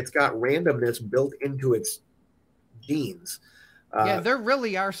just it's got randomness built into its genes. Yeah, there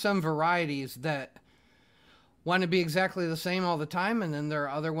really are some varieties that want to be exactly the same all the time, and then there are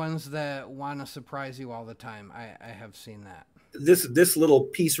other ones that want to surprise you all the time. I have seen that. This little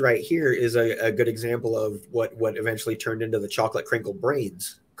piece right here is a good example of what eventually turned into the chocolate crinkle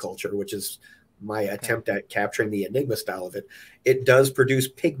brains culture, which is my attempt at capturing the enigma style of it. It does produce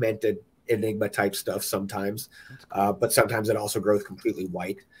pigmented enigma type stuff sometimes, but sometimes it also grows completely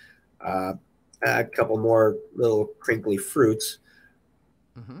white. A couple more little crinkly fruits.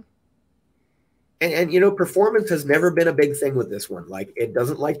 And you know, performance has never been a big thing with this one. Like, it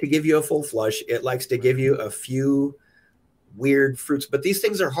doesn't like to give you a full flush. It likes to give you a few weird fruits, but these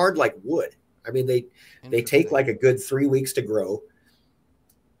things are hard like wood. I mean, they take like a good 3 weeks to grow,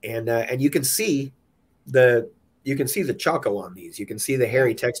 and you can see the Choco on these. You can see the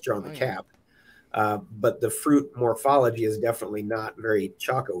hairy texture on the cap, but the fruit morphology is definitely not very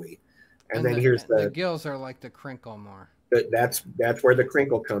Choco-y. And then here's the gills are like the crinkle more. That's where the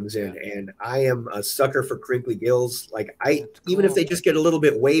crinkle comes in, and I am a sucker for crinkly gills. Like, even if they just get a little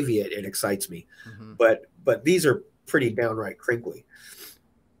bit wavy, it excites me. But these are pretty downright crinkly,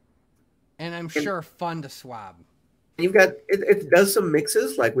 and I'm sure fun to swab. You've got it does some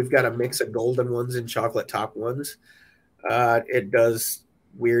mixes. Like, we've got a mix of golden ones and chocolate top ones. It does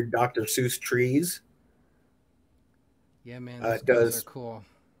weird Dr. Seuss trees. Yeah, man, those are cool.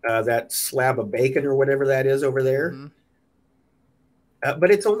 That slab of bacon or whatever that is over there.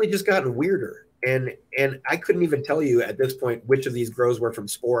 But it's only just gotten weirder, and I couldn't even tell you at this point which of these grows were from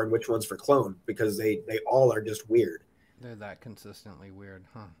spore and which ones for clone, because they all are just weird. They're that consistently weird,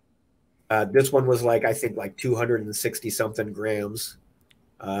 huh? This one was like, I think, like 260 something grams.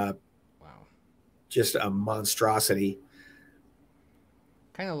 Wow. Just a monstrosity.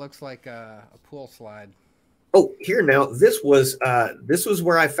 Kind of looks like a pool slide. Oh, here now, this was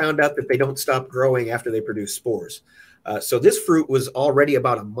where I found out that they don't stop growing after they produce spores. So this fruit was already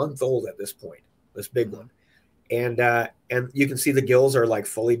about a month old at this point, this big one. And you can see the gills are like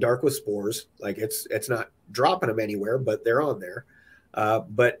fully dark with spores. Like, it's not dropping them anywhere, but they're on there.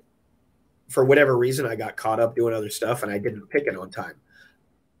 But for whatever reason, I got caught up doing other stuff and I didn't pick it on time.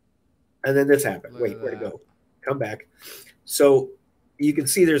 And then this happened. Wait, where'd it go? Come back. So you can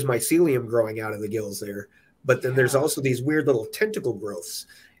see there's mycelium growing out of the gills there, but then there's also these weird little tentacle growths.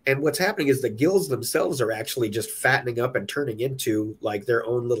 And what's happening is the gills themselves are actually just fattening up and turning into like their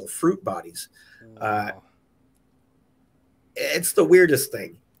own little fruit bodies. Wow. It's the weirdest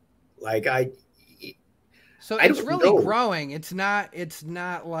thing. Like, so it's really growing. It's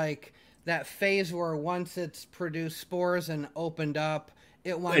not like that phase where once it's produced spores and opened up,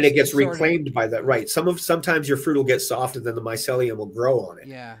 and it gets reclaimed by that. Right. Sometimes your fruit will get soft and then the mycelium will grow on it.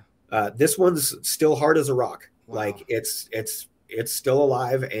 Yeah. This one's still hard as a rock. Wow. Like, it's still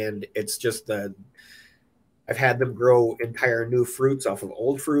alive, and it's just I've had them grow entire new fruits off of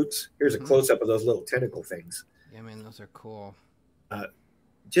old fruits. Here's a close up of those little tentacle things. Yeah, man, those are cool.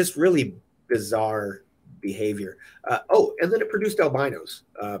 Just really bizarre behavior. Oh, and then it produced albinos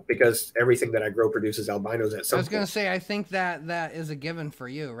because everything that I grow produces albinos at some point. I was going to say, I think that is a given for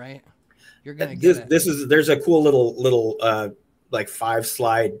you, right? You're going to get it. There's a cool little like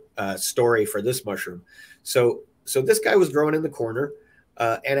 5-slide story for this mushroom. So this guy was growing in the corner,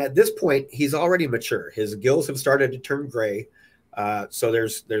 and at this point he's already mature. His gills have started to turn gray. So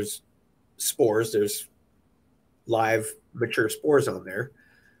there's spores, there's live mature spores on there.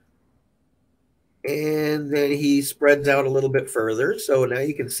 And then he spreads out a little bit further. So now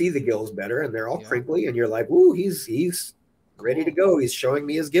you can see the gills better, and they're all crinkly, and you're like, ooh, he's ready to go. He's showing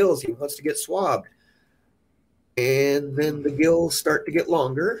me his gills. He wants to get swabbed. And then the gills start to get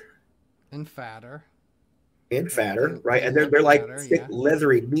longer. And fatter. Right? And they're like thick,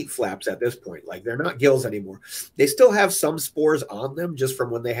 leathery meat flaps at this point. Like, they're not gills anymore. They still have some spores on them just from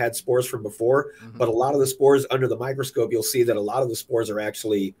when they had spores from before. But a lot of the spores under the microscope, you'll see that a lot of the spores are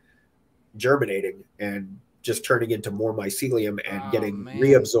actually germinating and just turning into more mycelium and getting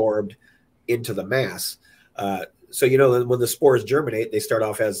reabsorbed into the mass. So, you know, when the spores germinate, they start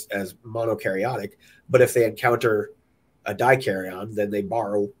off as monokaryotic, but if they encounter a dikaryon, then they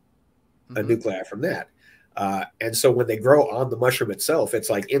borrow a nuclei from that. And so when they grow on the mushroom itself, it's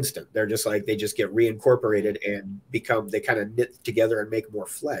like instant. They're just like, they just get reincorporated and they kind of knit together and make more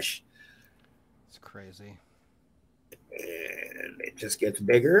flesh. It's crazy. And it just gets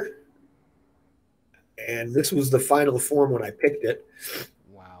bigger. And this was the final form when I picked it.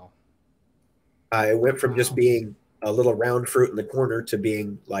 Wow. I went from just being a little round fruit in the corner to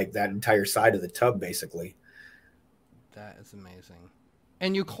being like that entire side of the tub, basically. That is amazing.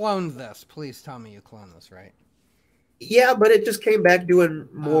 And you cloned this. Please tell me you cloned this, right? Yeah, but it just came back doing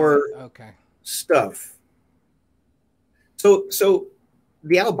more stuff. So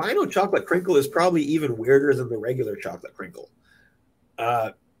the albino chocolate crinkle is probably even weirder than the regular chocolate crinkle.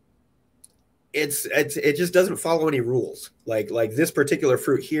 It just doesn't follow any rules. Like this particular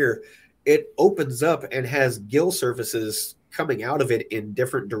fruit here, it opens up and has gill surfaces coming out of it in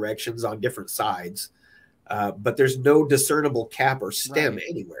different directions on different sides. But there's no discernible cap or stem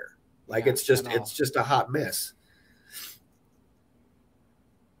anywhere. Like it's just a hot mess.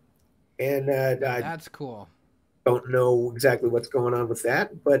 And that's cool. Don't know exactly what's going on with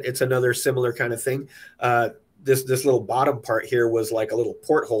that, but it's another similar kind of thing. This little bottom part here was like a little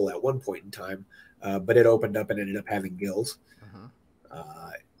porthole at one point in time, but it opened up and ended up having gills.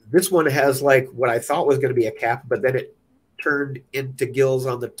 This one has like what I thought was going to be a cap, but then it turned into gills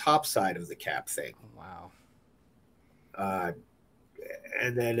on the top side of the cap thing. Wow.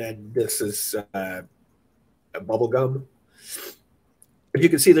 And then this is a bubble gum. But you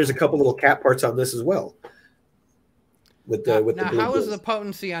can see there's a couple little cap parts on this as well. Now, how is the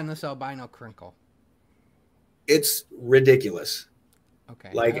potency on this albino crinkle? It's ridiculous.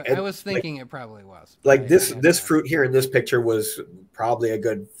 Okay, like I was thinking it probably was. Like this fruit here in this picture was probably a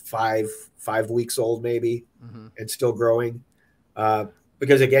good five weeks old, maybe, and still growing.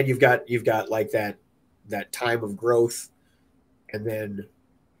 Because again, you've got like that time of growth, and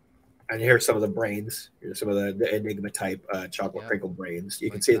here's some of the brains. Here's some of the Enigma type chocolate crinkle brains. You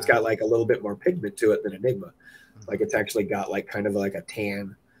can see it's got like a little bit more pigment to it than Enigma. Like it's actually got like kind of like a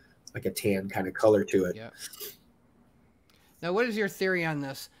tan kind of color to it. Yeah. Now, what is your theory on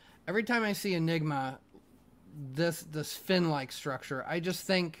this? Every time I see Enigma, this fin-like structure, I just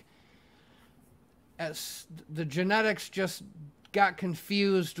think as the genetics just got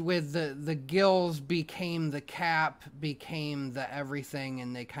confused with the gills became the cap, became the everything,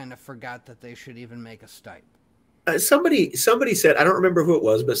 and they kind of forgot that they should even make a stipe. Somebody said, I don't remember who it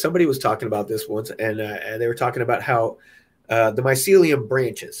was, but somebody was talking about this once, and they were talking about how the mycelium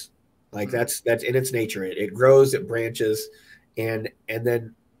branches. Like that's in its nature. It grows, it branches, and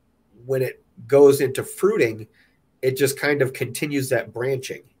then when it goes into fruiting, it just kind of continues that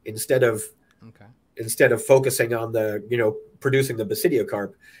branching instead of focusing on the producing the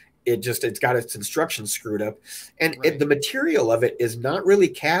basidiocarp. It's got its instructions screwed up, and the material of it is not really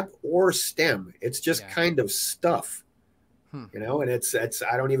cap or stem. It's just kind of stuff, and it's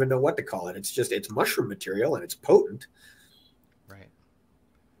I don't even know what to call it. It's mushroom material, and it's potent. Right.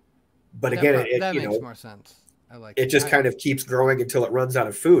 But again, that makes more sense. I like it. Just kind of keeps growing until it runs out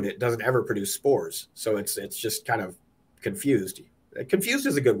of food. It doesn't ever produce spores, so it's just kind of confused. Confused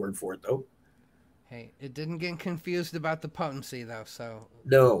is a good word for it, though. Hey, it didn't get confused about the potency, though. So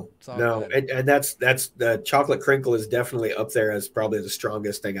no, and that's the chocolate crinkle is definitely up there as probably the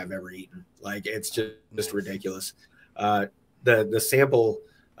strongest thing I've ever eaten. Like it's just ridiculous. The sample,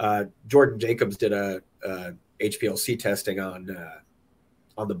 Jordan Jacobs did a HPLC testing on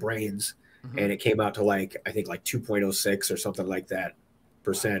the brains, and it came out to I think 2.06 or something like that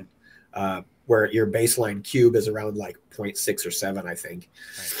 %. where your baseline cube is around like 0.6 or 7, I think.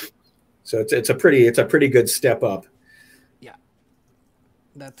 Right. So it's a pretty good step up. Yeah,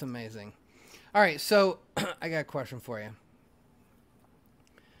 that's amazing. All right, so I got a question for you.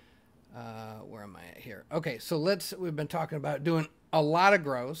 Where am I at here? Okay, so we've been talking about doing a lot of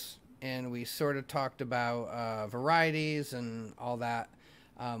grows, and we sort of talked about varieties and all that.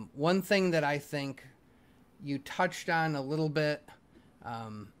 One thing that I think you touched on a little bit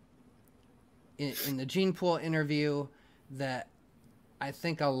in the gene pool interview that I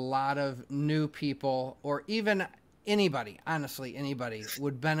think a lot of new people, or even anybody, honestly, anybody,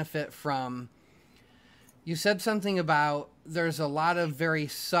 would benefit from. You said something about there's a lot of very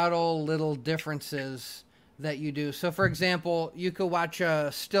subtle little differences that you do. So, for example, you could watch a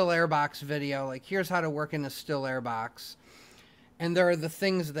still air box video, like here's how to work in a still air box. And there are the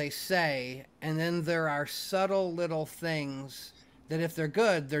things they say, and then there are subtle little things that if they're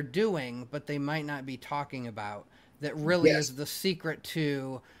good, they're doing, but they might not be talking about, that really is the secret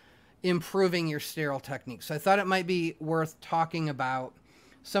to improving your sterile technique. So I thought it might be worth talking about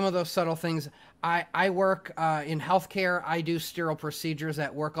some of those subtle things. I work in healthcare. I do sterile procedures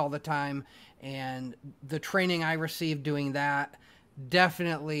at work all the time, and the training I received doing that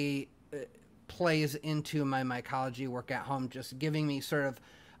definitely plays into my mycology work at home, just giving me sort of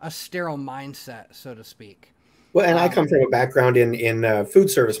a sterile mindset, so to speak. Well, and I come from a background in food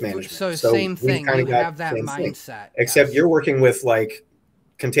service management. So same thing. You have that mindset. Except you're working with like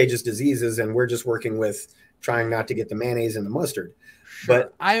contagious diseases, and we're just working with trying not to get the mayonnaise and the mustard.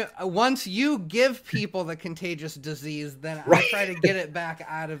 Sure. But once you give people the contagious disease, then I try to get it back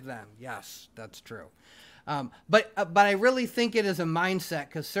out of them. Yes, that's true. But I really think it is a mindset,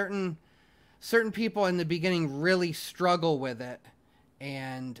 because certain people in the beginning really struggle with it,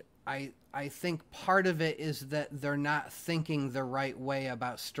 and I think part of it is that they're not thinking the right way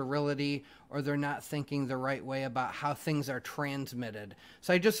about sterility, or they're not thinking the right way about how things are transmitted.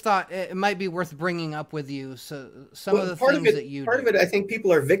 So I just thought it might be worth bringing up with you. So some of the things that you do. Part of it, I think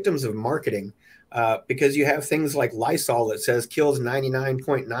people are victims of marketing, because you have things like Lysol that says kills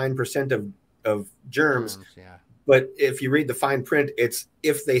 99.9% of germs. Yeah. But if you read the fine print, it's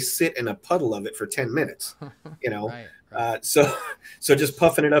if they sit in a puddle of it for 10 minutes, you know. Right. So just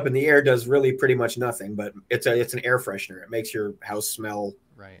puffing it up in the air does really pretty much nothing, but it's an air freshener. It makes your house smell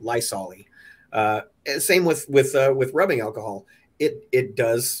Lysol-y. Same with rubbing alcohol. It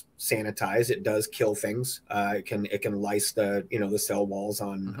does sanitize. It does kill things. It can lyse the cell walls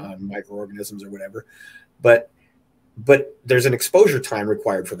on microorganisms or whatever. But there's an exposure time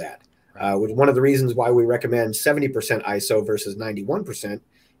required for that. Which one of the reasons why we recommend 70% ISO versus 91%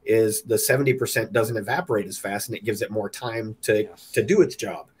 is the 70% doesn't evaporate as fast, and it gives it more time to do its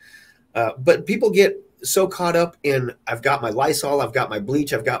job. But people get so caught up in, I've got my Lysol, I've got my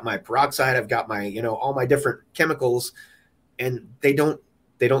bleach, I've got my peroxide, I've got my, all my different chemicals, and they don't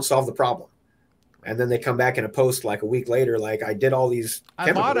solve the problem. And then they come back in a post like a week later, like, I did all these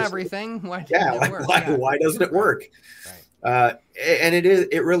chemicals. I bought everything. Why didn't it work? Why doesn't it work? Right. And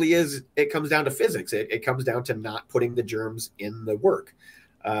it really is, it comes down to physics. It comes down to not putting the germs in the work.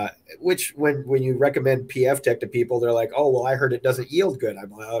 Which when you recommend PF Tech to people, they're like, oh, well, I heard it doesn't yield good.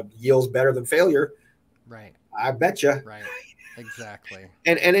 I'm yields better than failure. Right. I bet you. Right. Exactly.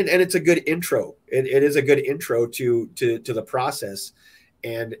 And it's a good intro. It is a good intro to the process,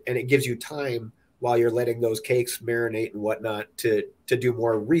 and it gives you time while you're letting those cakes marinate and whatnot to do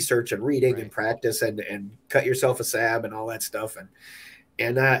more research and reading and practice and cut yourself a sab and all that stuff.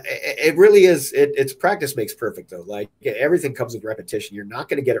 And it really is, it's practice makes perfect, though. Like, everything comes with repetition. You're not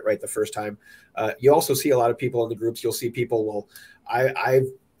going to get it right the first time. You also see a lot of people in the groups. You'll see people, well,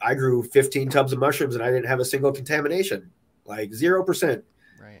 I grew 15 tubs of mushrooms and I didn't have a single contamination, like 0%.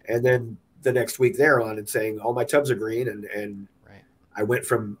 Right. And then the next week they're on and saying all my tubs are green, and I went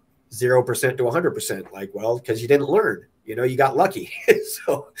from 0% to 100%. Like, well, because you didn't learn. You got lucky.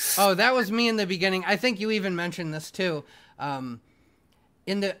 Oh, that was me in the beginning. I think you even mentioned this too. So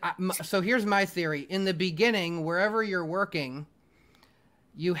here's my theory. In the beginning, wherever you're working,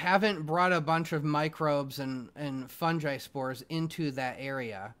 you haven't brought a bunch of microbes and fungi spores into that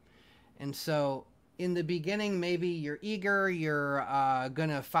area. And so in the beginning, maybe you're eager, you're going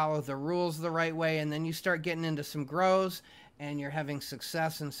to follow the rules the right way, and then you start getting into some grows, and you're having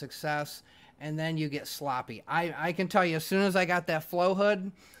success, and then you get sloppy. I can tell you, as soon as I got that flow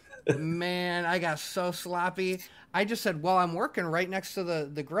hood, man, I got so sloppy. I just said, well, I'm working right next to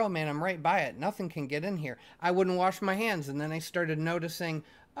the grow, man. I'm right by it. Nothing can get in here. I wouldn't wash my hands. And then I started noticing,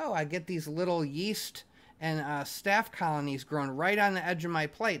 oh, I get these little yeast and staph colonies growing right on the edge of my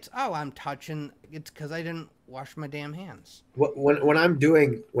plates. Oh, I'm touching. It's because I didn't wash my damn hands. When I'm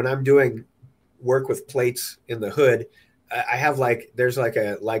doing work with plates in the hood, I have there's an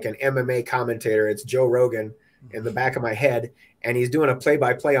MMA commentator. It's Joe Rogan in the back of my head, and he's doing a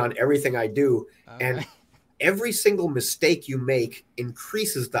play-by-play on everything I do. Okay. And every single mistake you make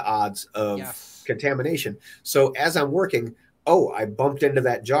increases the odds of contamination. So as I'm working, I bumped into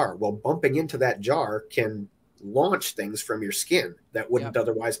that jar. Well, bumping into that jar can launch things from your skin that wouldn't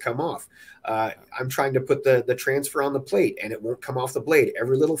otherwise come off. I'm trying to put the transfer on the plate and it won't come off the blade.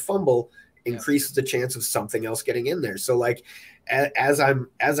 Every little fumble increases the chance of something else getting in there. So like as I'm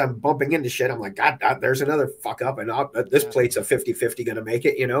bumping into shit, I'm like, God, there's another fuck up, and this plate's a 50-50 going to make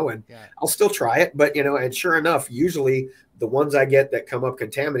it, and I'll still try it. But, and sure enough, usually the ones I get that come up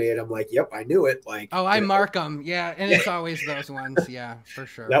contaminated, I'm like, yep, I knew it. Like, I mark them. Yeah. And it's always those ones. Yeah, for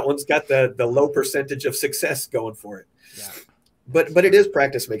sure. That one's got the low percentage of success going for it. Yeah. But it is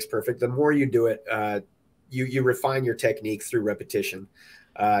practice makes perfect. The more you do it, you refine your technique through repetition,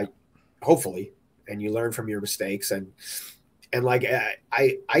 hopefully, and you learn from your mistakes. And like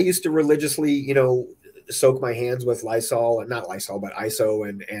I used to religiously, soak my hands with Lysol, not Lysol, but ISO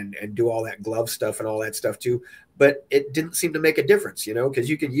and do all that glove stuff and all that stuff too. But it didn't seem to make a difference, because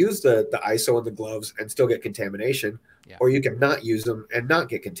you can use the ISO and the gloves and still get contamination, or you can not use them and not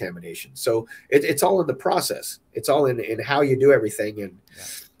get contamination. So it's all in the process. It's all in how you do everything. And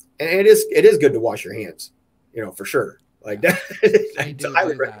it is good to wash your hands, for sure. Like that. I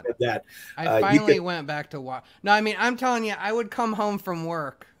would recommend that. I finally went back to wash. No, I mean, I'm telling you, I would come home from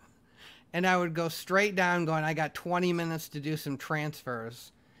work and I would go straight down going, I got 20 minutes to do some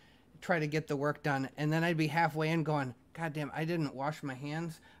transfers, try to get the work done. And then I'd be halfway in going, God damn, I didn't wash my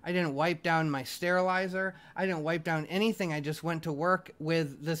hands. I didn't wipe down my sterilizer. I didn't wipe down anything. I just went to work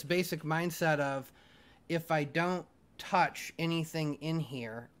with this basic mindset of, if I don't touch anything in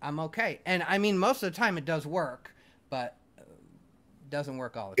here, I'm okay. And I mean, most of the time it does work, but it doesn't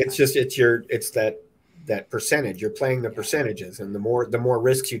work all the time. It's that percentage. You're playing the percentages, and the more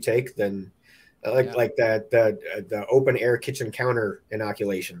risks you take, then like the open air kitchen counter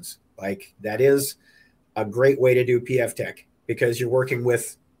inoculations, like that is a great way to do PF Tech, because you're working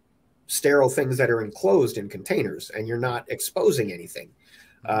with sterile things that are enclosed in containers and you're not exposing anything.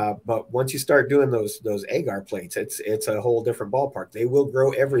 But once you start doing those agar plates, it's a whole different ballpark. They will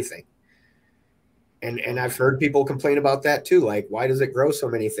grow everything. And I've heard people complain about that too. Like, why does it grow so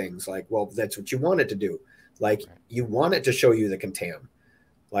many things? Like, well, that's what you want it to do. Like, you want it to show you the contam.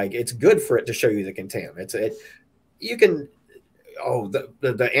 Like, it's good for it to show you the contam.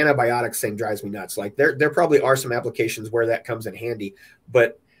 The antibiotics thing drives me nuts. Like, there probably are some applications where that comes in handy,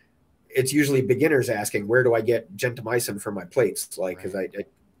 but it's usually beginners asking, where do I get gentamicin for my plates? Like, because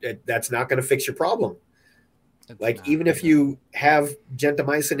that's not going to fix your problem. Even if you have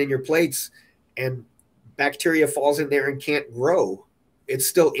gentamicin in your plates and bacteria falls in there and can't grow, it's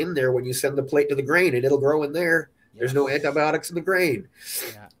still in there when you send the plate to the grain, and it'll grow in there. There's no antibiotics in the grain.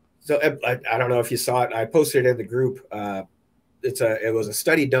 So I don't know if you saw it. I posted it in the group. It was a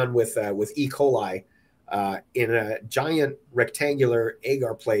study done with E. coli in a giant rectangular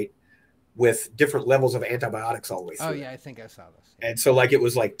agar plate with different levels of antibiotics all the way through. Oh yeah, I think I saw this. And so like it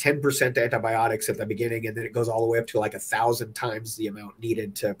was like 10% antibiotics at the beginning, and then it goes all the way up to like 1,000 times the amount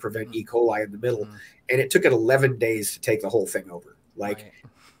needed to prevent E. coli in the middle. And it took it 11 days to take the whole thing over,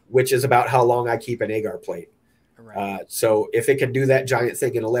 which is about how long I keep an agar plate. So if it can do that giant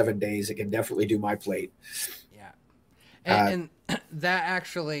thing in 11 days, it can definitely do my plate. Yeah. And that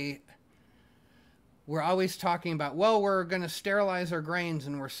actually, we're always talking about, well, we're going to sterilize our grains,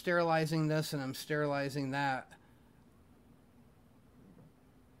 and we're sterilizing this, and I'm sterilizing that.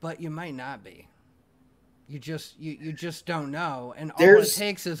 But you might not be. You just don't know. And all it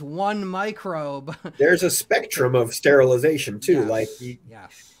takes is one microbe. There's a spectrum of sterilization too. What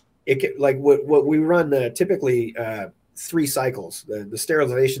we run typically 3 cycles. The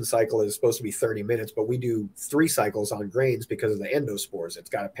sterilization cycle is supposed to be 30 minutes, but we do 3 cycles on grains because of the endospores. It's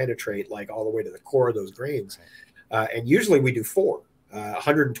got to penetrate like all the way to the core of those grains. And usually we do 4.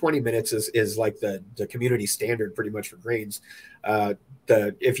 120 minutes is like the community standard pretty much for grains.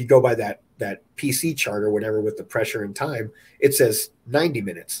 If you go by that PC chart or whatever with the pressure and time, it says 90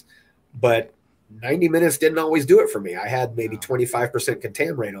 minutes, but 90 minutes didn't always do it for me. I had maybe 25%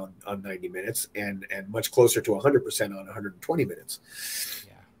 contam rate on 90 minutes and much closer to 100% on 120 minutes.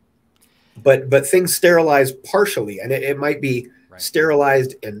 But things sterilize partially, and it might be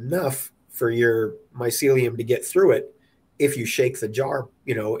sterilized enough for your mycelium to get through it if you shake the jar,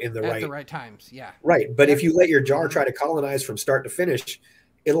 in the right times. Right. But if you let your jar try to colonize from start to finish,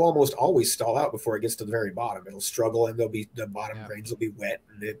 it'll almost always stall out before it gets to the very bottom. It'll struggle, and the bottom grains will be wet,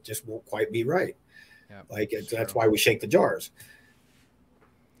 and it just won't quite be right. That's why we shake the jars.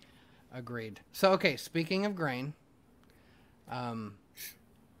 Agreed. So, okay, speaking of grain, my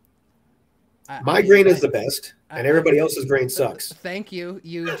grain is the best, and everybody else's grain sucks. Thank you.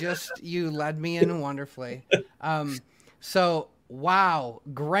 You led me in wonderfully. So, wow,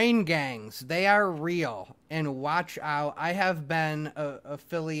 grain gangs, they are real. And watch out. I have been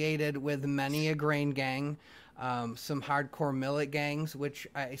affiliated with many a grain gang. Some hardcore millet gangs, which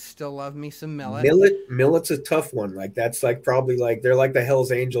I still love me some millet. Millet's a tough one. Like that's like probably like they're like the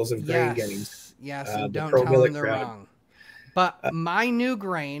Hell's Angels of grain gangs. Yes, and don't tell them they're wrong. But my new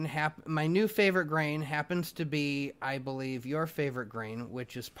favorite grain happens to be, I believe, your favorite grain,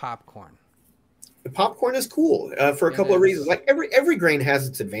 which is popcorn. The popcorn is cool for a couple of reasons. Like every grain has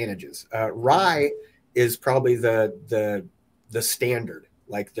its advantages. Rye is probably the standard,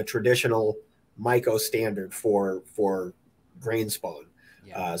 like the traditional myco standard for grain spawn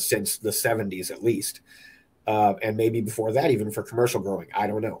since the 70s at least, and maybe before that even for commercial growing. I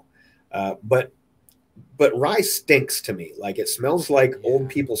don't know, but rye stinks to me. Like it smells like old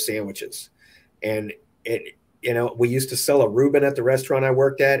people sandwiches, and we used to sell a Reuben at the restaurant I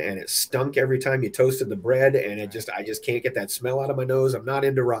worked at, and it stunk every time you toasted the bread, and I just can't get that smell out of my nose. I'm not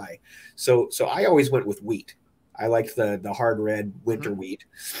into rye, so I always went with wheat. I like the hard red winter wheat.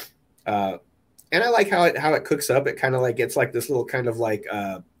 And I like how it cooks up. It kind of like it's like this little kind of like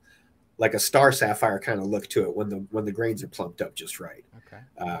a star sapphire kind of look to it when the grains are plumped up just right. Okay.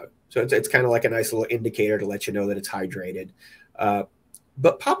 So it's kind of like a nice little indicator to let you know that it's hydrated.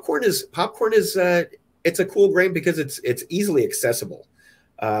 But popcorn is it's a cool grain because it's easily accessible.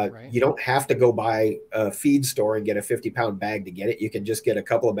 You don't have to go buy a feed store and get a 50-pound bag to get it. You can just get a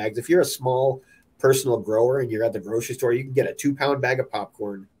couple of bags. If you're a small personal grower and you're at the grocery store, you can get a 2-pound bag of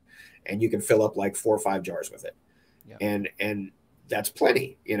popcorn, and you can fill up like 4 or 5 jars with it. Yep. And that's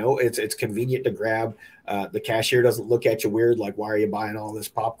plenty. It's convenient to grab. The cashier doesn't look at you weird, like, why are you buying all this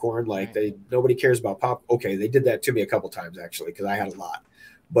popcorn? Like nobody cares about pop. Okay. They did that to me a couple times actually, cause I had a lot,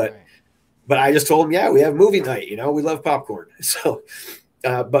 but I just told them, yeah, we have movie night, we love popcorn. So,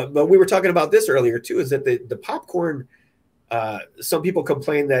 but we were talking about this earlier too, is that the popcorn, some people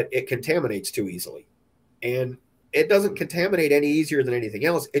complain that it contaminates too easily, and it doesn't contaminate any easier than anything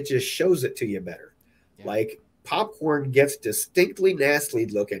else. It just shows it to you better. Yeah. Like popcorn gets distinctly nasty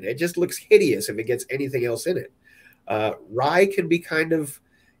looking. It just looks hideous if it gets anything else in it. Rye can be kind of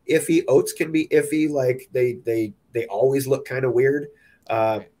iffy. Oats can be iffy. Like they always look kind of weird.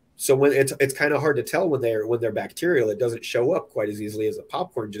 So when it's kind of hard to tell when they're bacterial, it doesn't show up quite as easily as the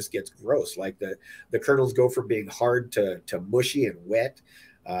popcorn just gets gross. Like the kernels go from being hard to mushy and wet.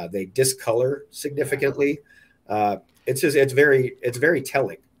 They discolor significantly. It's very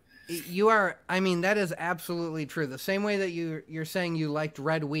telling. That is absolutely true. The same way that you're saying you liked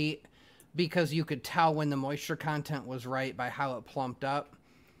red wheat because you could tell when the moisture content was right by how it plumped up.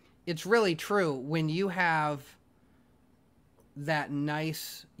 It's really true when you have that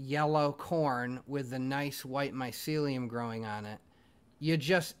nice yellow corn with the nice white mycelium growing on it. It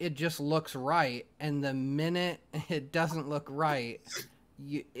just looks right, and the minute it doesn't look right,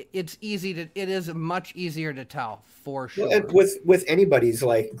 it is much easier to tell for sure. Well, and with anybody's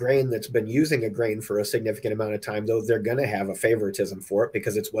like grain that's been using a grain for a significant amount of time, though, they're going to have a favoritism for it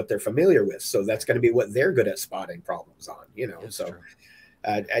because it's what they're familiar with. So that's going to be what they're good at spotting problems on, It's so true.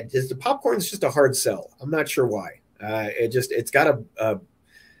 The popcorn is just a hard sell. I'm not sure why. It's got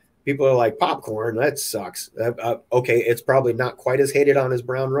people are like, popcorn, that sucks. Okay, it's probably not quite as hated on as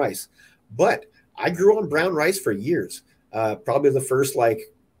brown rice, but I grew on brown rice for years. Probably the first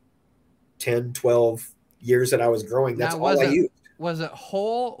like 10, 12 years that I was growing. That's all I used. Was it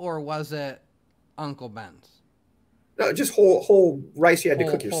whole or was it Uncle Ben's? No, just whole rice you had to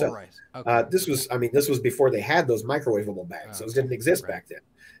cook yourself. Whole rice. Okay. This was before they had those microwavable bags. Those didn't exist back then.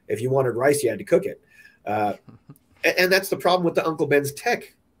 If you wanted rice, you had to cook it. And that's the problem with the Uncle Ben's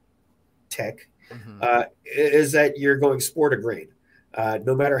tech, is that you're going spore to grain.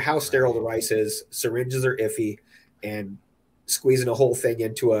 No matter how sterile the rice is, syringes are iffy, and squeezing a whole thing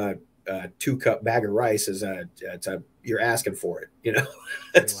into a 2-cup bag of rice you're asking for it.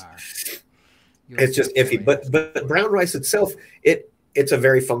 It's just iffy. But brown rice itself, it's a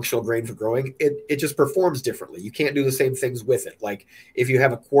very functional grain for growing. It just performs differently. You can't do the same things with it. Like if you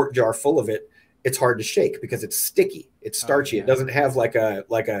have a quart jar full of it, it's hard to shake because it's sticky. It's starchy. It doesn't have like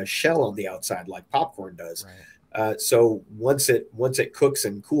a shell on the outside like popcorn does. Right. So once it cooks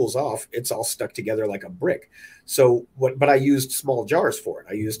and cools off, it's all stuck together like a brick. So but I used small jars for it.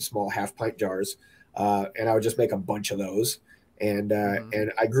 I used small 1/2-pint jars, and I would just make a bunch of those. And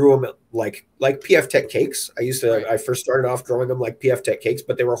I grew them like PF Tech cakes. I first started off growing them like PF Tech cakes,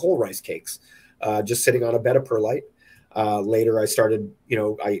 but they were whole rice cakes, just sitting on a bed of perlite. Later I started,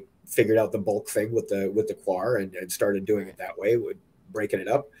 figured out the bulk thing with the coir and started doing it that way, with breaking it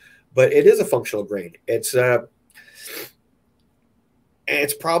up. But it is a functional grain. It's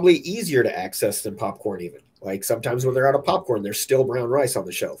probably easier to access than popcorn even. Like sometimes when they're out of popcorn, there's still brown rice on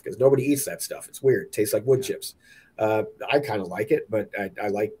the shelf because nobody eats that stuff. It's weird. It tastes like wood chips. I kind of like it, but I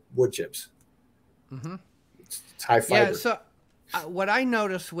like wood chips. Mm-hmm. It's high fiber. Yeah, so what I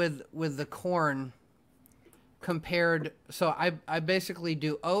noticed with the corn compared, so I basically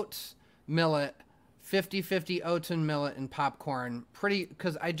do oats, millet, 50-50 oats and millet and popcorn,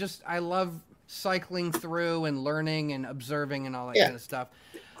 because I love cycling through and learning and observing and all that kind of stuff.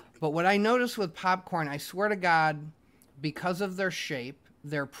 But what I noticed with popcorn, I swear to God, because of their shape,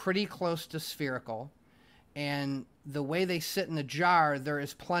 they're pretty close to spherical. And the way they sit in the jar, there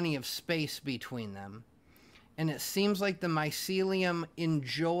is plenty of space between them. And it seems like the mycelium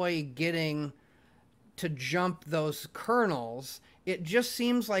enjoy getting to jump those kernels. It just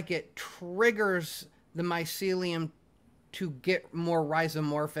seems like it triggers the mycelium to get more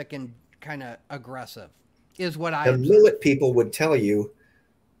rhizomorphic and kind of aggressive, is what I observed. The millet people would tell you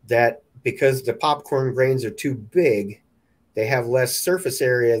that because the popcorn grains are too big, they have less surface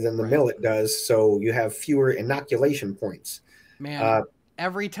area than the millet does, so you have fewer inoculation points. Man,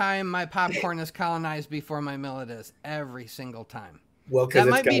 every time my popcorn is colonized before my millet is, every single time. Well, because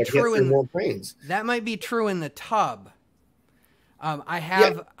that might be true in more grains. That might be true in the tub.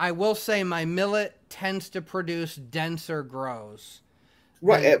 I will say my millet tends to produce denser grows.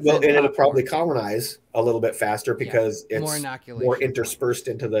 Right. Well, and it'll probably colonize a little bit faster because it's more interspersed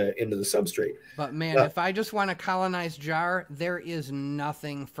into the substrate. But man, if I just want a colonized jar, there is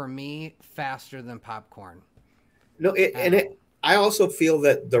nothing for me faster than popcorn. No, I also feel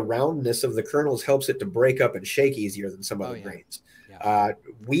that the roundness of the kernels helps it to break up and shake easier than some other grains. Yeah.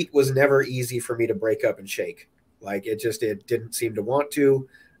 Wheat was never easy for me to break up and shake. Like it didn't seem to want to.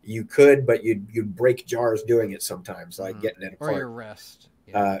 You could, but you'd break jars doing it sometimes, like getting it apart. Or your wrist.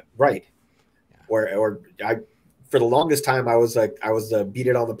 Right. Yeah. Or for the longest time, I was the beat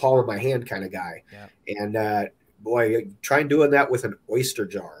it on the palm of my hand kind of guy. Yeah. And boy, try doing that with an oyster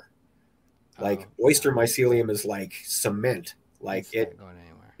jar. Like oyster mycelium is like cement. Like it's not going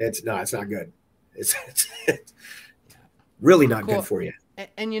anywhere. It's not good. It's really not good for you.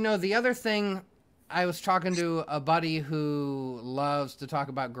 And the other thing, I was talking to a buddy who loves to talk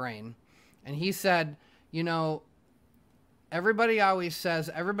about grain, and he said,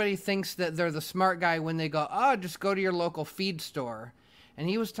 everybody thinks that they're the smart guy when they go, just go to your local feed store. And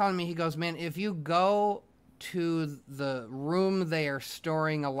he was telling me, he goes, man, if you go to the room they are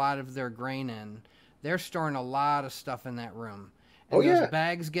storing a lot of their grain in, they're storing a lot of stuff in that room. And those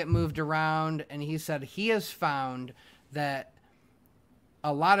bags get moved around. And he said he has found that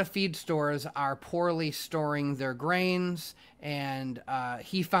a lot of feed stores are poorly storing their grains, and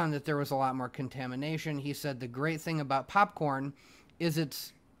he found that there was a lot more contamination. He said the great thing about popcorn is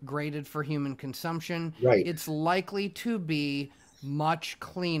it's graded for human consumption. Right. It's likely to be much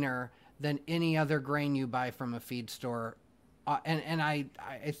cleaner than any other grain you buy from a feed store. And I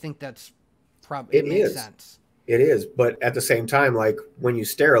think that's probably, it makes sense. It is, but at the same time, like when you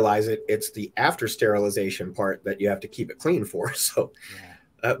sterilize it, it's the after sterilization part that you have to keep it clean for. So,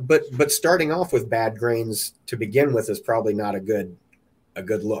 but starting off with bad grains to begin with is probably not a good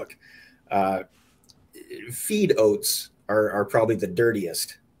look. Feed oats are probably the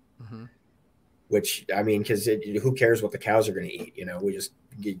dirtiest, which I mean, because who cares what the cows are going to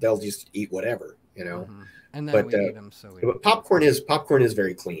eat? They'll just eat whatever, And then we eat them. But popcorn is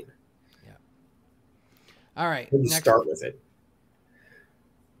very clean. All right. Start with it.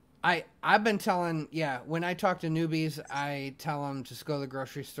 I've been telling, when I talk to newbies, I tell them just go to the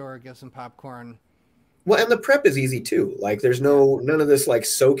grocery store, get some popcorn. Well, and the prep is easy too. Like there's none of this like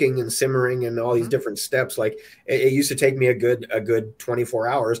soaking and simmering and all these different steps. Like it used to take me a good 24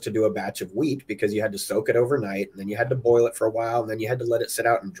 hours to do a batch of wheat because you had to soak it overnight and then you had to boil it for a while and then you had to let it sit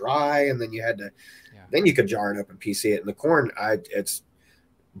out and dry and then you had to, then you could jar it up and PC it. And the corn, it's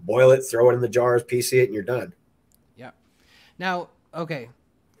boil it, throw it in the jars, PC it, and you're done. Yeah. Now, okay.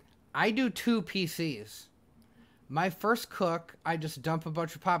 I do 2 PCs. My first cook, I just dump a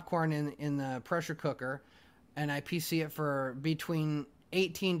bunch of popcorn in the pressure cooker, and I PC it for between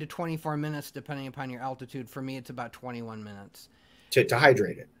 18 to 24 minutes, depending upon your altitude. For me, it's about 21 minutes. To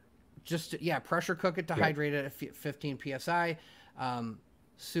hydrate it. Just, pressure cook it to hydrate it at 15 PSI.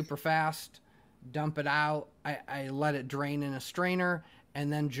 Super fast. Dump it out. I let it drain in a strainer,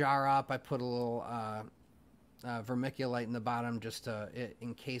 and then jar up. I put a little vermiculite in the bottom just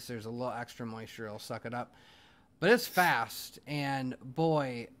in case there's a little extra moisture, it'll suck it up. But it's fast, and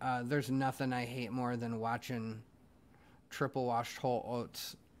boy, there's nothing I hate more than watching triple washed whole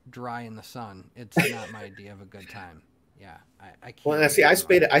oats dry in the sun, it's not my idea of a good time. Yeah, I can't. Well, see, I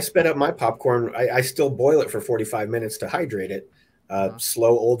sped up my popcorn. I still boil it for 45 minutes to hydrate it.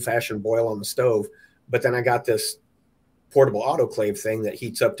 Slow, old-fashioned boil on the stove. But then I got this portable autoclave thing that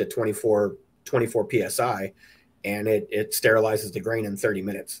heats up to 24 PSI, and it sterilizes the grain in 30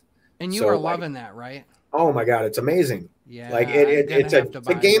 minutes. And you are loving that, right? Oh my God, it's amazing. Yeah, like it's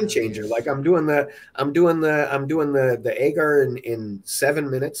a game changer. Like I'm doing the agar in 7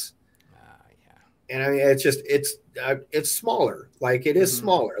 minutes. Yeah. And I mean, it's smaller. Like it is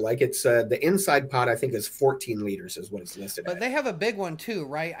smaller. Like it's the inside pot, I think, is 14 liters is what it's listed at. But they have a big one too,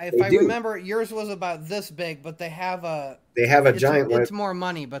 right? If I remember, yours was about this big, but they have a giant one. It's more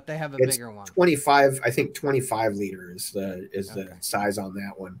money, but they have a bigger one. 25, I think 25 liter is the size on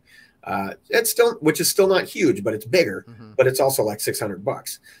that one. It's still, which is still not huge, but it's bigger, but it's also like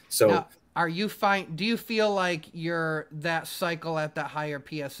 $600. So now, are you fine? Do you feel like that cycle at that higher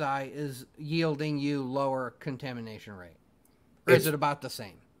PSI is yielding you lower contamination rate, or is it about the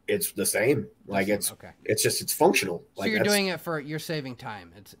same? It's the same. Like it's functional. So you're doing it you're saving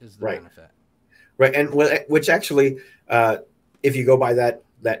time. Is the benefit. Right. And which actually, if you go by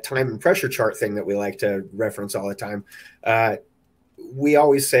that time and pressure chart thing that we like to reference all the time, we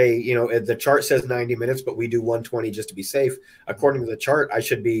always say, the chart says 90 minutes, but we do 120 just to be safe. According to the chart, I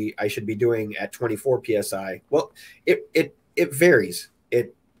should be doing at 24 PSI. Well, it varies.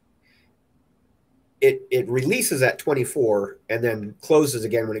 It releases at 24 and then closes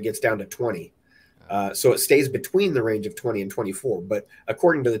again when it gets down to 20. So it stays between the range of 20 and 24. But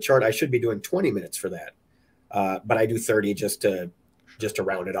according to the chart, I should be doing 20 minutes for that. But I do 30 just to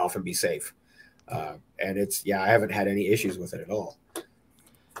round it off and be safe. And I haven't had any issues with it at all.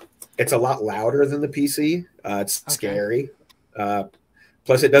 It's a lot louder than the PC. It's scary.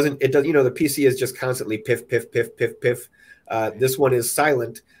 Plus it does, the PC is just constantly piff, piff, piff, piff, piff. This one is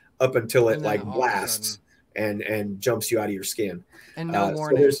silent up until it like blasts and jumps you out of your skin. And no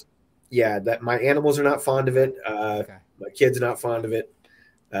warning. So that my animals are not fond of it. My kid's not fond of it.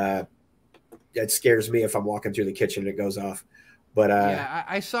 It scares me if I'm walking through the kitchen and it goes off. But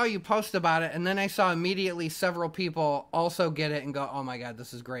I saw you post about it, and then I saw immediately several people also get it and go, "Oh my God,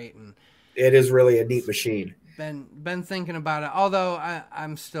 this is great!" And it is really a neat machine. Been thinking about it, although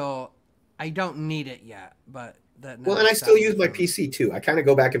I don't need it yet. But and I still use my PC too. I kind of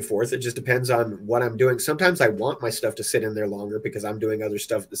go back and forth. It just depends on what I'm doing. Sometimes I want my stuff to sit in there longer because I'm doing other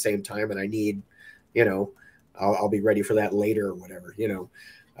stuff at the same time, and I need, I'll be ready for that later or whatever,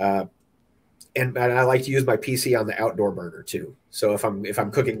 And I like to use my PC on the outdoor burner too. So if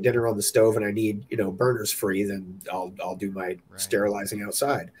I'm cooking dinner on the stove and I need burners free, then I'll do my sterilizing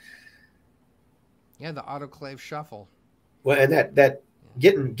outside. Yeah, the autoclave shuffle. Well, and that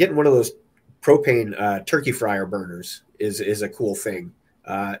getting one of those propane turkey fryer burners is a cool thing.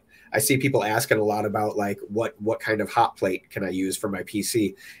 I see people asking a lot about like what kind of hot plate can I use for my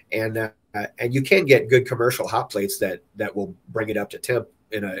PC, and you can get good commercial hot plates that will bring it up to temp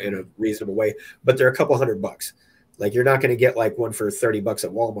in a reasonable way, but they're a couple $100. Like you're not going to get like one for $30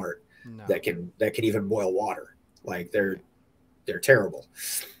 at Walmart that can even boil water. Like they're terrible.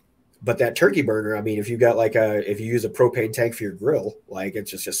 But that turkey burner, I mean, if you use a propane tank for your grill, like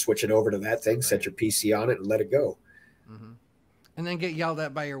it's just switch it over to that thing, set your PC on it, and let it go. And then get yelled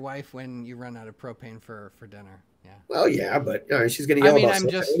at by your wife when you run out of propane for dinner. Yeah. Well, yeah, but she's going to yell about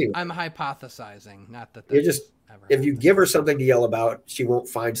something anyway. I'm hypothesizing, not that. If you give her something to yell about, she won't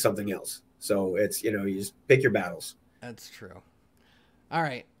find something else. So it's you just pick your battles. That's true. All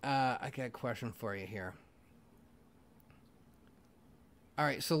right, I got a question for you here. All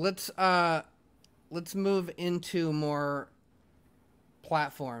right, so let's move into more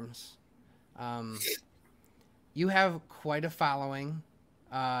platforms. You have quite a following.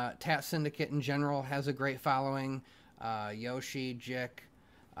 TAT Syndicate in general has a great following. Yoshi, Jick,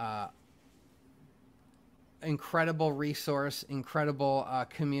 incredible resource, incredible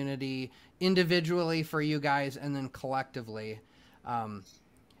community, individually for you guys and then collectively.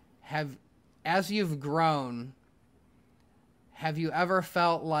 As you've grown, have you ever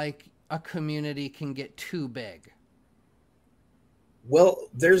felt like a community can get too big? Well,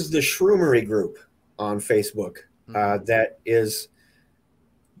 there's the Shroomery group on Facebook that is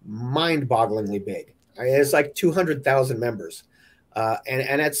mind-bogglingly big. It's like 200,000 members.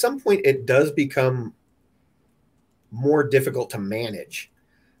 And at some point, it does become more difficult to manage.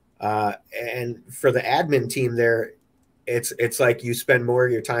 And for the admin team there, it's like you spend more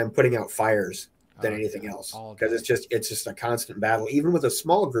of your time putting out fires than anything else, because it's just a constant battle. Even with a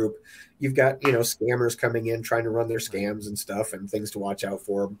small group, you've got scammers coming in trying to run their scams and stuff, and things to watch out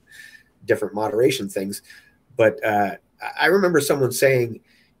for, different moderation things. But I remember someone saying,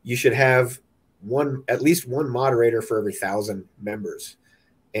 you should have at least one moderator for every 1,000 members.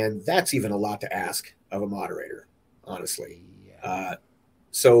 And that's even a lot to ask of a moderator, honestly. Yeah.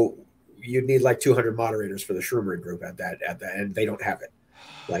 So you'd need like 200 moderators for the shroomery group at that, and they don't have it.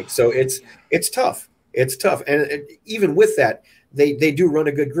 Like, so it's tough. It's tough. And even with that, they do run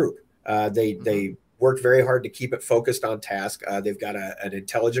a good group. They work very hard to keep it focused on task. They've got an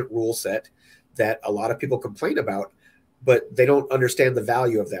intelligent rule set that a lot of people complain about, but they don't understand the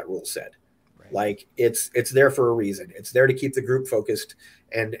value of that rule set. Right. Like it's there for a reason. It's there to keep the group focused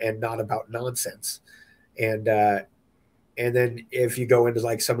and not about nonsense. And then if you go into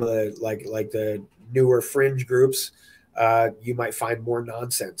like some of the like the newer fringe groups, you might find more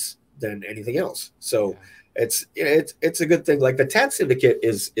nonsense than anything else. So it's a good thing. Like the TAT Syndicate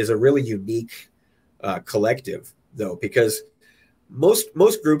is a really unique collective though, because most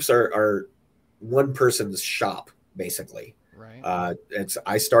groups are one person's shop basically. Right.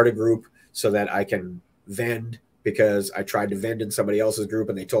 I start a group so that I can vend because I tried to vend in somebody else's group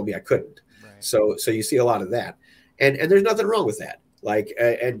and they told me I couldn't. Right. So you see a lot of that, and there's nothing wrong with that. Like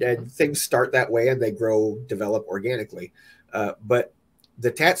and things start that way and they develop organically. But the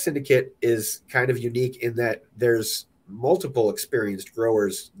TAT Syndicate is kind of unique in that there's multiple experienced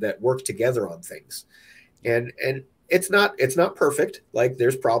growers that work together on things, and it's not perfect. Like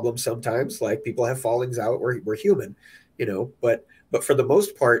there's problems sometimes. Like people have fallings out. We're human, but for the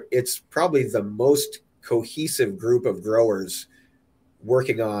most part, it's probably the most cohesive group of growers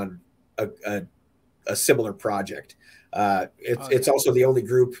working on a similar project. It's also the only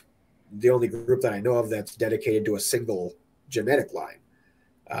group that I know of that's dedicated to a single genetic line,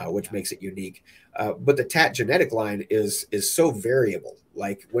 which makes it unique. But the TAT genetic line is so variable.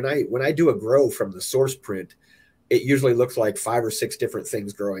 Like when I do a grow from the source print, it usually looks like 5 or 6 different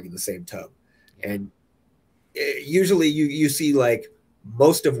things growing in the same tub, and usually you see like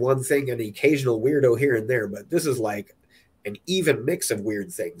most of one thing and an occasional weirdo here and there, but this is like an even mix of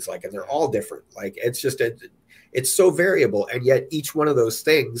weird things, like, and they're all different. Like it's just it's so variable, and yet each one of those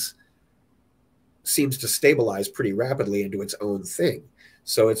things seems to stabilize pretty rapidly into its own thing.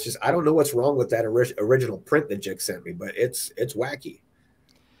 So it's just, I don't know what's wrong with that original print that Jick sent me, but it's wacky.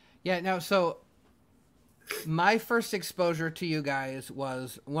 Yeah. Now, so my first exposure to you guys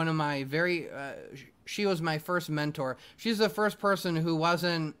was one of my she was my first mentor. She's the first person who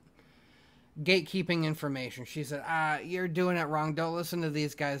wasn't gatekeeping information. She said, you're doing it wrong. Don't listen to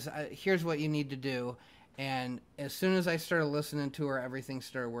these guys. Here's what you need to do. And as soon as I started listening to her, everything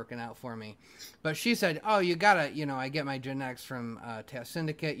started working out for me. But she said, oh, you gotta, I get my genetics from TAT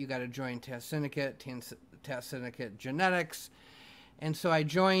Syndicate. You gotta join TAT Syndicate, TAT Syndicate Genetics. And so I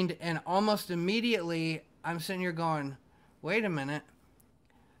joined, and almost immediately I'm sitting here going, wait a minute.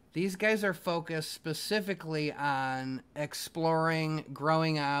 These guys are focused specifically on exploring,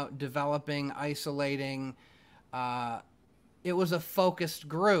 growing out, developing, isolating. It was a focused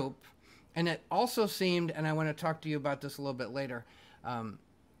group. And it also seemed, and I want to talk to you about this a little bit later,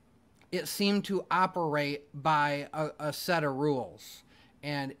 it seemed to operate by a set of rules.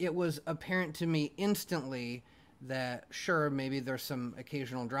 And it was apparent to me instantly that, sure, maybe there's some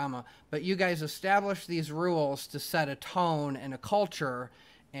occasional drama, but you guys established these rules to set a tone and a culture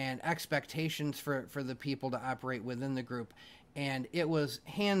and expectations for the people to operate within the group. And it was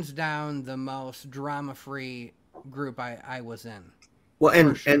hands down the most drama-free group I was in. Well,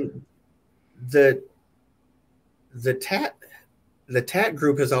 and the TAT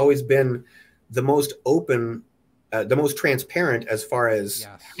group has always been the most open, the most transparent as far as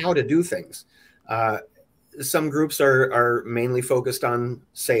how to do things. Some groups are mainly focused on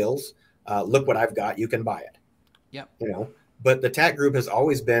sales. Look what I've got, you can buy it. Yep. But the TAT group has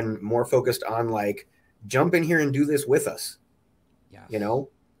always been more focused on like, jump in here and do this with us. Yes.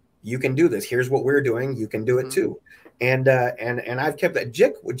 You can do this. Here's what we're doing. You can do it too. And I've kept that.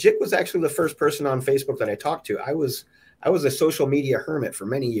 Jick was actually the first person on Facebook that I talked to. I was a social media hermit for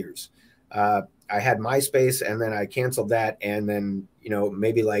many years. I had MySpace, and then I canceled that. And then,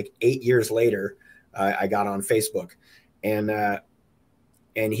 maybe like 8 years later, I got on Facebook, and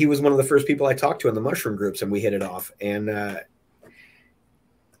he was one of the first people I talked to in the mushroom groups, and we hit it off. And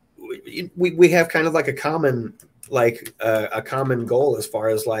we have kind of like a common goal as far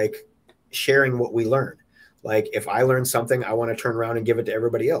as like sharing what we learn. Like if I learn something, I want to turn around and give it to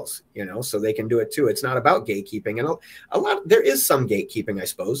everybody else, so they can do it too. It's not about gatekeeping, and there is some gatekeeping, I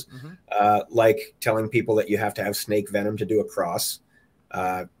suppose, like telling people that you have to have snake venom to do a cross,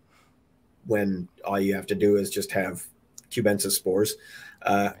 when all you have to do is just have Cubensis spores.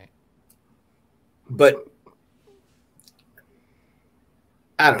 But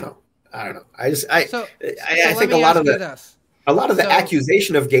I don't know. I think a lot of the. A lot of the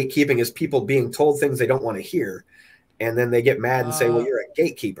accusation of gatekeeping is people being told things they don't want to hear. And then they get mad and say, well, you're a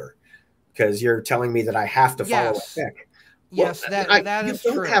gatekeeper because you're telling me that I have to follow a tech. Yes, well, that is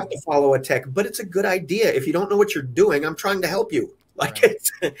true. You don't have to follow a tech, but it's a good idea. If you don't know what you're doing, I'm trying to help you. Like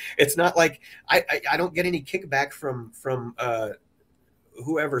it's not like I don't get any kickback from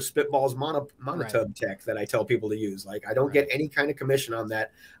whoever spitballs monotub tech that I tell people to use. Like I don't get any kind of commission on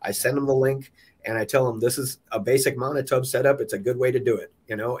that. I send them the link and I tell them this is a basic monotub setup. It's a good way to do it,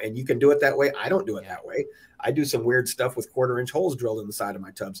 you know, and you can do it that way. I don't do it that way. I do some weird stuff with 1/4-inch holes drilled in the side of my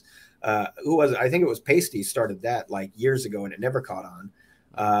tubs. Who was it? I think it was Pasty started that like years ago and it never caught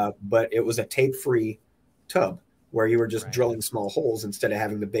on. But it was a tape-free tub where you were just drilling small holes instead of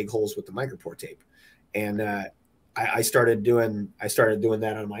having the big holes with the micropore tape. And I started doing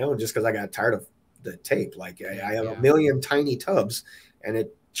that on my own just because I got tired of the tape. Like I have a million tiny tubs, and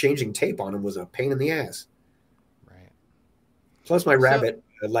changing tape on them was a pain in the ass. Right. Plus, my rabbit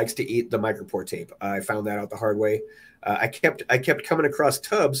likes to eat the micropore tape. I found that out the hard way. I kept coming across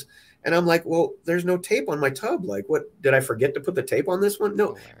tubs, and I'm like, well, there's no tape on my tub. Like, what did I forget to put the tape on this one?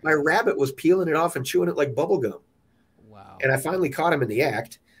 No, my rabbit was peeling it off and chewing it like bubble gum. Wow. And I finally caught him in the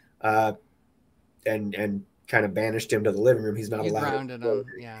act, and kind of banished him to the living room. He's not allowed. Grounded him.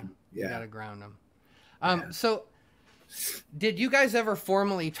 Yeah. You gotta ground him. So did you guys ever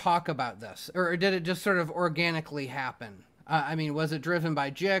formally talk about this, or did it just sort of organically happen? I mean, was it driven by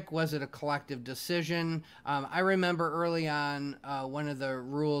Jick? Was it a collective decision? I remember early on, one of the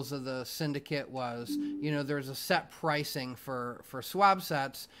rules of the syndicate was, you know, there's a set pricing for swab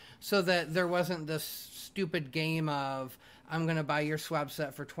sets so that there wasn't this stupid game of, I'm going to buy your swab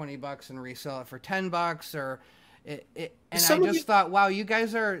set for $20 and resell it for $10 or and I just thought, wow, you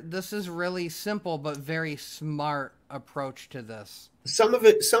guys this is really simple, but very smart approach to this. Some of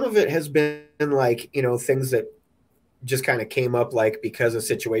it has been like, you know, things that just kind of came up like because a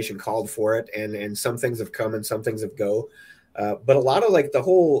situation called for it, and some things have come and some things have go. But a lot of like the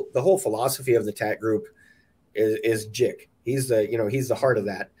whole philosophy of the TAT group is Jick. He's the heart of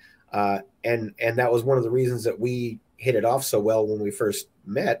that. And that was one of the reasons that we hit it off so well when we first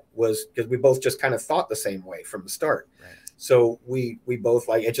met, was because we both just kind of thought the same way from the start. Right. So we both,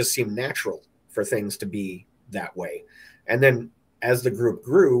 like, it just seemed natural for things to be that way. And then as the group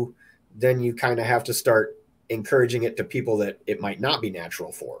grew, then you kind of have to start encouraging it to people that it might not be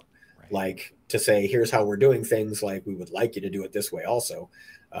natural for. Right. Like to say, here's how we're doing things. Like, we would like you to do it this way also.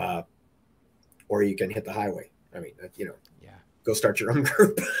 Or you can hit the highway. I mean, you know, go start your own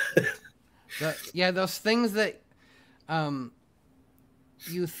group. Those things that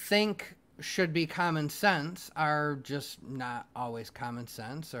you think should be common sense are just not always common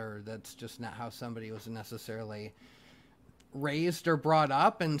sense, or that's just not how somebody was necessarily raised or brought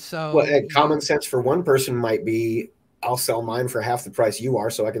up. And so common sense for one person might be, I'll sell mine for half the price you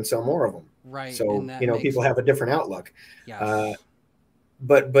are so I can sell more of them. Right. So, you know, people have a different outlook. Yes.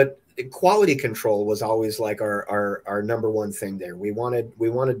 But quality control was always like our number one thing there. We wanted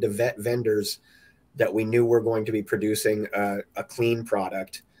to vet vendors that we knew were going to be producing a clean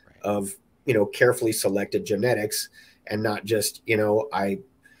product of, you know, carefully selected genetics, and not just, you know, I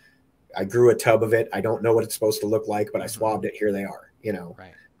grew a tub of it. I don't know what it's supposed to look like, but I swabbed it. Here they are, you know.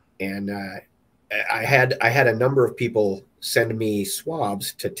 Right. And I had a number of people send me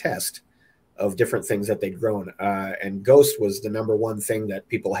swabs to test of different things that they'd grown. And Ghost was the number one thing that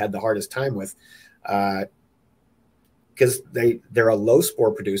people had the hardest time with, because they're a low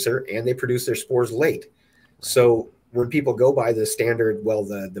spore producer and they produce their spores late. Right. So when people go by the standard, well,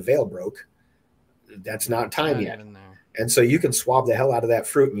 the veil broke, that's not time yet. And so you can swab the hell out of that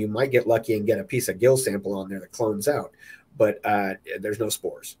fruit and you might get lucky and get a piece of gill sample on there that clones out, but there's no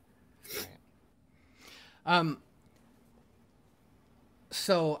spores. Right.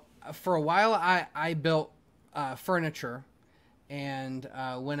 So for a while I built furniture. And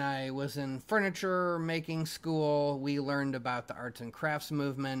when I was in furniture making school, we learned about the arts and crafts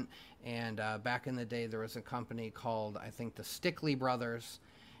movement. And back in the day, there was a company called, I think, the Stickley Brothers.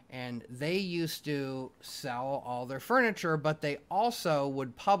 And they used to sell all their furniture, but they also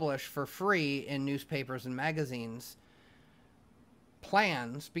would publish for free in newspapers and magazines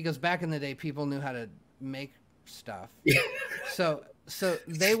plans, because back in the day, people knew how to make stuff. So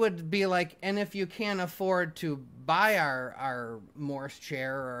they would be like, and if you can't afford to buy our Morse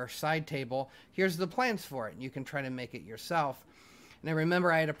chair or our side table, here's the plans for it. And you can try to make it yourself. And I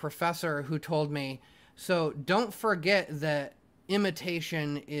remember I had a professor who told me, so don't forget that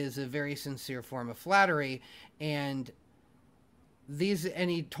imitation is a very sincere form of flattery. And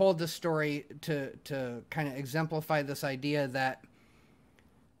he told the story to kind of exemplify this idea that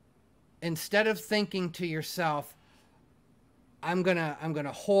instead of thinking to yourself, I'm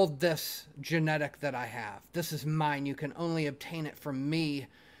gonna hold this genetic that I have. This is mine. You can only obtain it from me.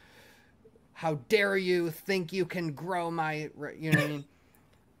 How dare you think you can grow my, you know what I mean?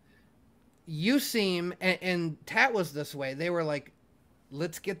 You seem, and TAT was this way. They were like,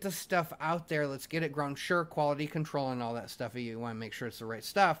 let's get this stuff out there. Let's get it grown. Sure, quality control and all that stuff. You want to make sure it's the right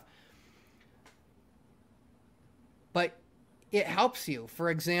stuff. But it helps you.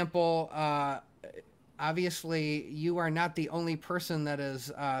 For example, obviously, you are not the only person that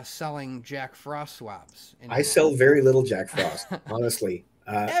is selling Jack Frost swabs anymore. I sell very little Jack Frost, honestly.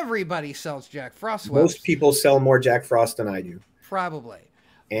 Everybody sells Jack Frost swabs. Most people sell more Jack Frost than I do. Probably.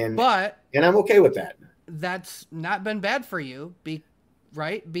 And I'm okay with that. That's not been bad for you,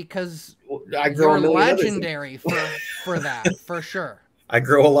 right? Because I grow you're legendary for that, for sure. I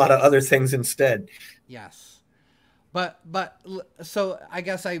grow a lot of other things instead. Yes. But so I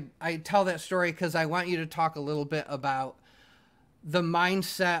guess I tell that story because I want you to talk a little bit about the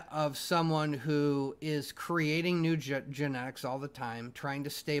mindset of someone who is creating new genetics all the time, trying to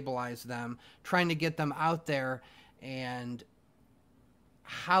stabilize them, trying to get them out there, and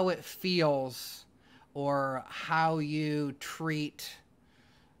how it feels, or how you treat,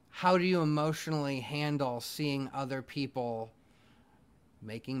 how do you emotionally handle seeing other people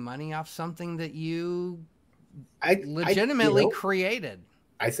making money off something that you legitimately created?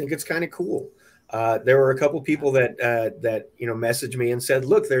 I think it's kind of cool. There were a couple people that messaged me and said,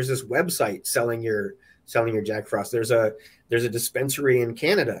 "Look, there's this website selling your Jack Frost. There's a dispensary in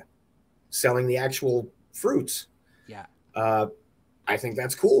Canada selling the actual fruits." Yeah. I think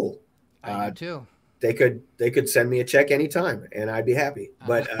that's cool. I do too. They could send me a check anytime and I'd be happy.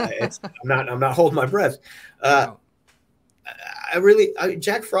 But I'm not holding my breath. No.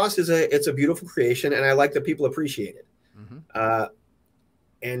 Jack Frost it's a beautiful creation, and I like that people appreciate it. Mm-hmm.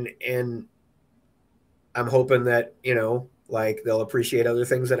 And I'm hoping that, they'll appreciate other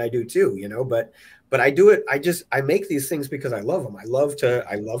things that I do too, but I do it. I make these things because I love them. I love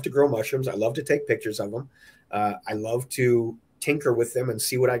to grow mushrooms. I love to take pictures of them. I love to tinker with them and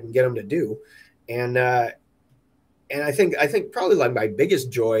see what I can get them to do. And I think probably like my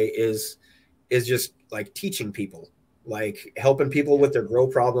biggest joy is just like teaching people, like helping people with their grow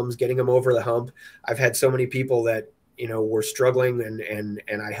problems, getting them over the hump. I've had so many people that, were struggling and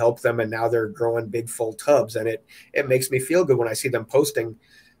I helped them, and now they're growing big full tubs, and it makes me feel good when I see them posting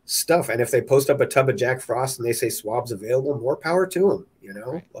stuff. And if they post up a tub of Jack Frost and they say Swab's available, more power to them,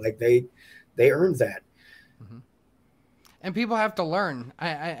 right. Like they earned that. Mm-hmm. And people have to learn.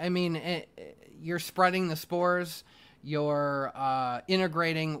 I mean, you're spreading the spores, you're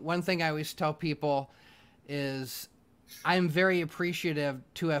integrating. One thing I always tell people is I'm very appreciative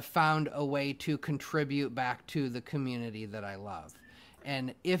to have found a way to contribute back to the community that I love.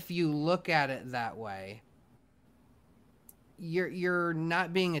 And if you look at it that way, you're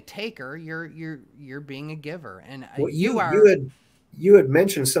not being a taker, you're being a giver. And you had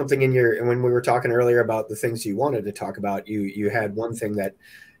mentioned something when we were talking earlier about the things you wanted to talk about. You had one thing that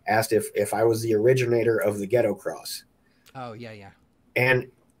asked if I was the originator of the ghetto cross. Oh yeah.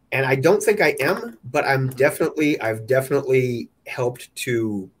 And I don't think I am, but I've definitely helped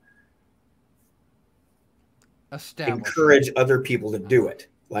to encourage other people to do it.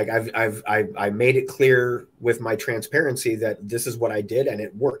 Like I made it clear with my transparency that this is what I did and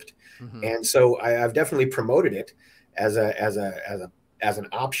it worked. Mm-hmm. And so I've definitely promoted it as an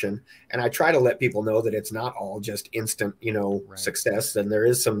option. And I try to let people know that it's not all just instant, right. success. And there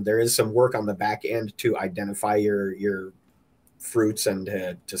is some work on the back end to identify your fruits and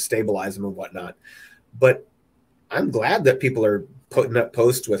to stabilize them and whatnot. But I'm glad that people are putting up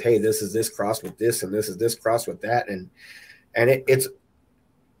posts with, hey, this is this cross with this, and this is this cross with that. And it's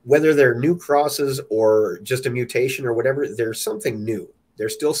whether they're new crosses or just a mutation or whatever, there's something new.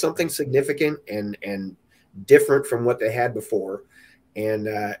 There's still something significant and different from what they had before. And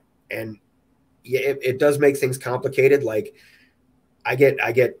yeah, it does make things complicated. Like I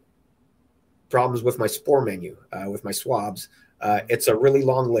get problems with my spore menu, with my swabs. It's a really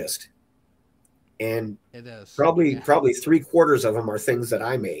long list, and it is probably 3/4 of them are things that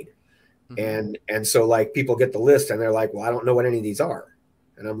I made. Mm-hmm. And so like people get the list and they're like, well, I don't know what any of these are.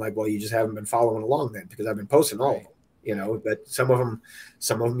 And I'm like, well, you just haven't been following along then, because I've been posting all of them, but some of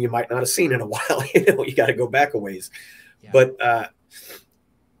them you might not have seen in a while, you got to go back a ways. Yeah. But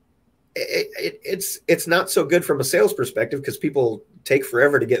it's not so good from a sales perspective, because people take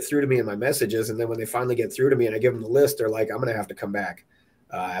forever to get through to me in my messages. And then when they finally get through to me and I give them the list, they're like, I'm going to have to come back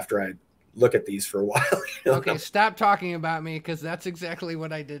after I look at these for a while. Okay, stop talking about me, because that's exactly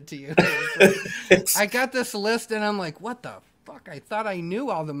what I did to you. I got this list and I'm like, what the fuck, I thought I knew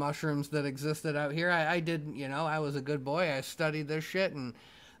all the mushrooms that existed out here. I didn't, you know, I was a good boy. I studied this shit, and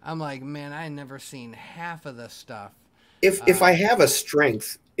I'm like, man, I never seen half of this stuff. If I have a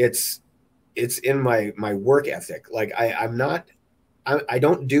strength, it's in my work ethic. Like I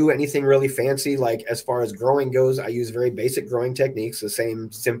don't do anything really fancy. Like as far as growing goes, I use very basic growing techniques, the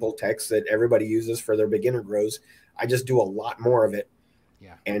same simple techs that everybody uses for their beginner grows. I just do a lot more of it.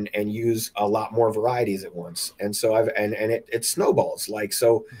 Yeah. And use a lot more varieties at once. And so it snowballs. Like,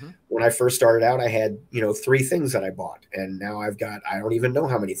 so when I first started out, I had, you know, 3 things that I bought, and now I don't even know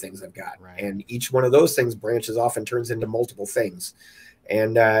how many things I've got. Right. And each one of those things branches off and turns into multiple things.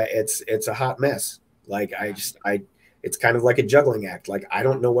 And it's a hot mess. Like it's kind of like a juggling act. Like I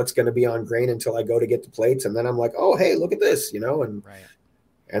don't know what's going to be on grain until I go to get the plates. And then I'm like, oh, hey, look at this, you know,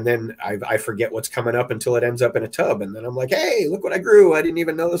 and then I forget what's coming up until it ends up in a tub. And then I'm like, hey, look what I grew. I didn't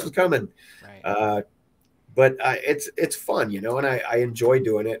even know this was coming. Right. But it's fun, you know, and I enjoy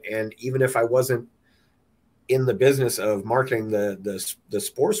doing it. And even if I wasn't in the business of marketing the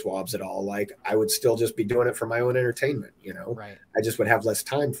spore swabs at all, like I would still just be doing it for my own entertainment, you know. Right. I just would have less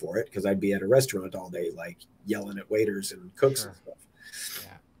time for it because I'd be at a restaurant all day, like yelling at waiters and cooks and stuff.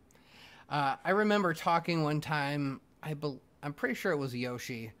 Yeah. I remember talking one time, I'm pretty sure it was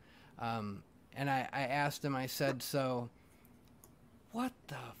Yoshi. And I asked him, I said, so what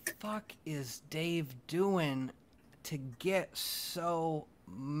the fuck is Dave doing to get so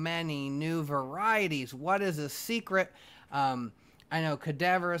many new varieties? What is a secret? I know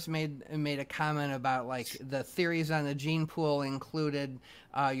Cadaverous made a comment about like the theories on the gene pool included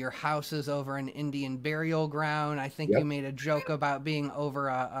your houses over an Indian burial ground. I think you made a joke about being over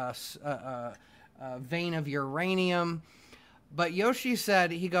a vein of uranium. But Yoshi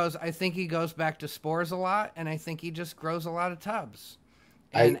said, I think he goes back to spores a lot, and I think he just grows a lot of tubs.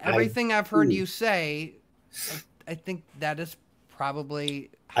 And everything I've heard you say, I think that is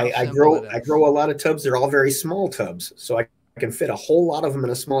probably how I grow a lot of tubs. They're all very small tubs, so I can fit a whole lot of them in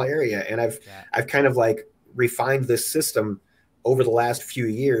a small area. And I've kind of like refined this system over the last few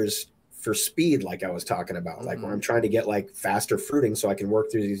years for speed, like I was talking about, like where I'm trying to get like faster fruiting so I can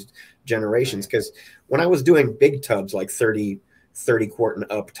work through these generations. Because when I was doing big tubs, like 30 quart and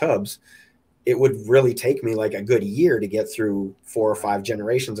up tubs, it would really take me like a good year to get through 4 or 5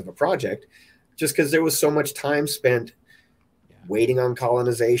 generations of a project, just because there was so much time spent waiting on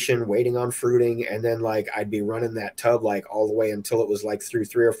colonization, waiting on fruiting. And then like I'd be running that tub like all the way until it was like through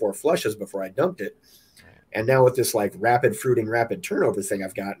 3 or 4 flushes before I dumped it. And now with this like rapid fruiting, rapid turnover thing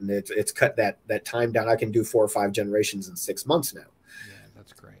I've gotten, it's cut that time down. I can do 4 or 5 generations in 6 months now. Yeah,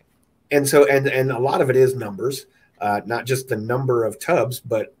 that's great. And so, and a lot of it is numbers, not just the number of tubs,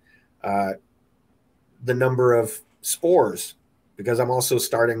 but the number of spores, because I'm also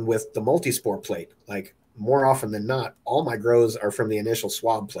starting with the multi-spore plate. Like more often than not, all my grows are from the initial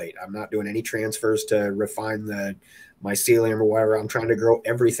swab plate. I'm not doing any transfers to refine the mycelium or whatever. I'm trying to grow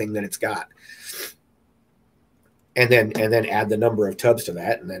everything that it's got. And then add the number of tubs to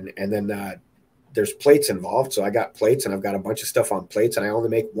that. And then there's plates involved. So I got plates and I've got a bunch of stuff on plates, and I only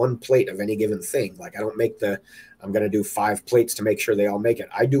make 1 plate of any given thing. Like I don't make I'm going to do 5 plates to make sure they all make it.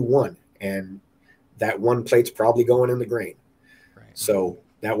 I do 1, and that 1 plate's probably going in the grain. Right. So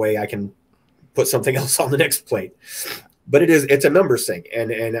that way I can put something else on the next plate. But it's a numbers thing.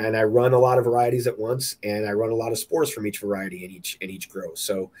 And I run a lot of varieties at once, and I run a lot of spores from each variety in each grow.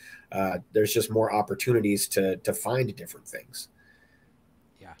 So there's just more opportunities to find different things.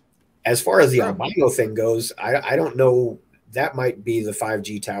 Yeah. As far as the albino thing goes, I don't know. That might be the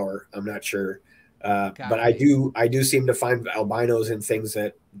 5G tower. I'm not sure. But I do seem to find albinos in things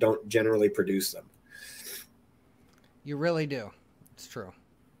that don't generally produce them. You really do. It's true.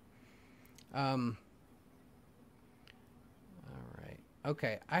 All right.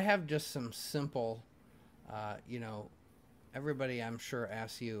 Okay. I have just some simple, everybody I'm sure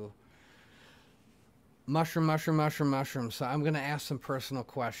asks you mushroom. So I'm going to ask some personal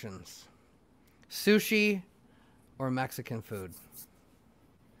questions. Sushi or Mexican food?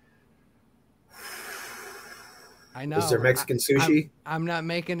 I know. Is there Mexican sushi? I'm not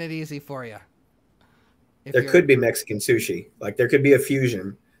making it easy for you. There could be Mexican sushi. Like there could be a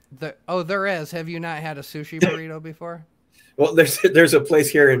fusion. There is. Have you not had a sushi burrito before? Well, there's a place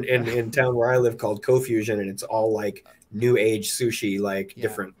here in town where I live called Co-Fusion, and it's all like new age sushi, like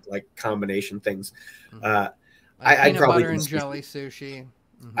different like combination things. I probably butter and jelly sushi.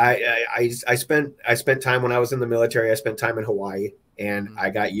 I spent time when I was in the military. I spent time in Hawaii, and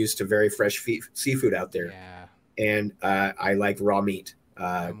I got used to very fresh seafood out there. Yeah. And I like raw meat.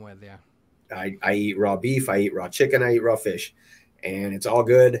 I'm with you. I eat raw beef. I eat raw chicken. I eat raw fish, and it's all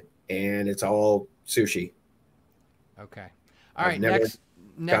good. And it's all sushi. Okay. All I've right, never next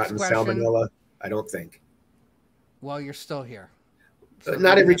gotten question. salmonella, I don't think. Well, you're still here. So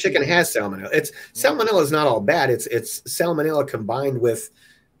Not every chicken has salmonella. Salmonella is not all bad. It's salmonella combined with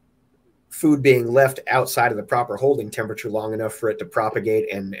food being left outside of the proper holding temperature long enough for it to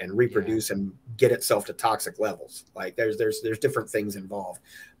propagate and reproduce and get itself to toxic levels. Like there's different things involved.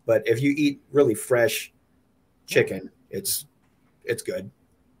 But if you eat really fresh chicken, it's good.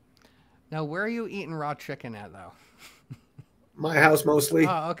 Now, where are you eating raw chicken at, though? My house mostly.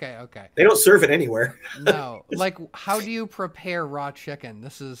 Oh, okay. They don't serve it anywhere. No. Like, how do you prepare raw chicken?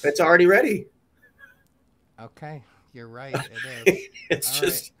 It's already ready. Okay. You're right. It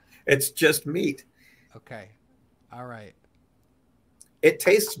is. It's just meat. Okay. All right. It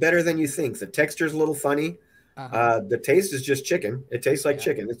tastes better than you think. The texture's a little funny. The taste is just chicken. It tastes like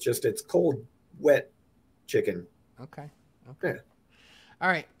chicken. It's cold, wet chicken. Okay. Yeah. All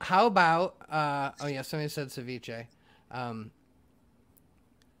right. How about, somebody said ceviche.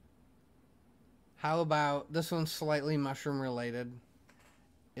 How about, this one's slightly mushroom related.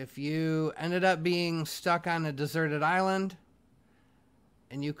 If you ended up being stuck on a deserted island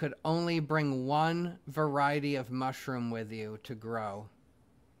and you could only bring one variety of mushroom with you to grow,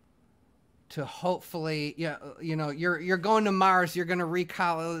 to hopefully, you're going to Mars, you're going to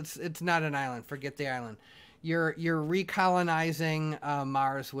recolonize, it's not an island, forget the island. You're recolonizing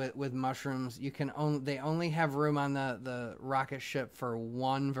Mars with mushrooms. They only have room on the rocket ship for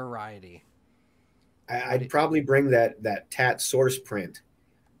one variety. I'd probably bring that TAT source print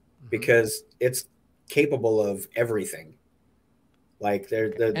because it's capable of everything. Like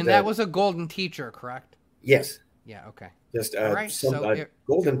that was a golden teacher, correct? Yes. Yeah. Okay. Just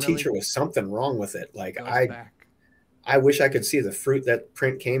golden teacher was something wrong with it. Like I wish I could see the fruit that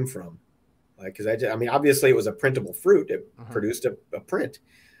print came from. Like, because I mean, obviously it was a printable fruit. It produced a print,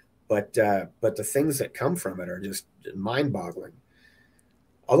 but the things that come from it are just mind-boggling.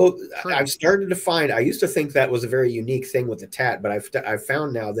 Although I've started to find, I used to think that was a very unique thing with the TAT, but I've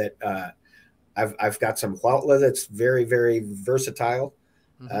found now that I've got some Huautla that's very, very versatile.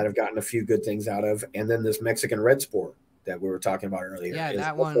 I've gotten a few good things out of, and then this Mexican Red-Spore that we were talking about earlier. Yeah,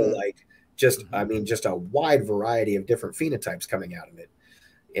 that one. Like just a wide variety of different phenotypes coming out of it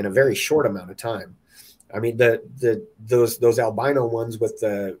in a very short amount of time. I mean, those albino ones with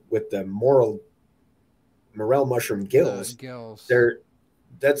the morel mushroom gills.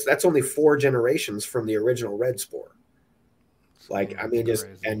 That's only 4 generations from the original Red-Spore. Like, I mean, just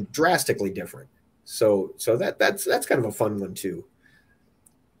crazy. And drastically different. So that's kind of a fun one too.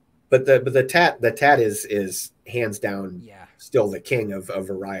 But the TAT is hands down still the king of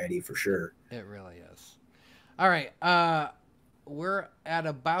variety for sure. It really is. All right. We're at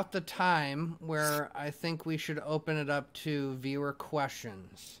about the time where I think we should open it up to viewer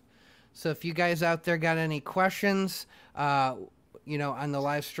questions. So if you guys out there got any questions, on the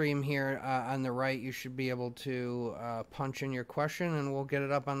live stream here on the right, you should be able to punch in your question and we'll get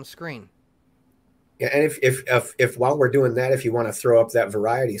it up on the screen. Yeah, and if while we're doing that, if you want to throw up that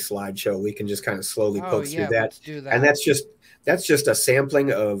variety slideshow, we can just kind of slowly poke through that. Let's do that. And that's just a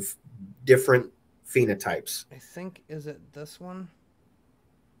sampling of different phenotypes. I think, is it this one?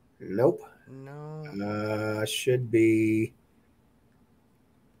 Nope. No. Should be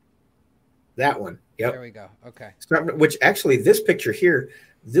that one. Yep. There we go. Okay. Which actually, this picture here,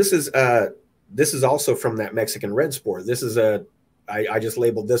 this is also from that Mexican Red-Spore. This is I just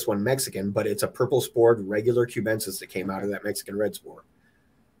labeled this one Mexican, but it's a purple spored regular Cubensis that came out of that Mexican Red-Spore.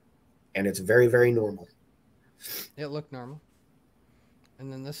 And it's very, very normal. It looked normal.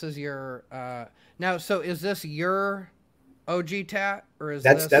 And then this is your now. So is this your OG TAT or is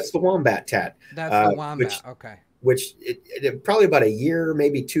that's the Wombat TAT? That's the Wombat. Okay. Which it probably about a year,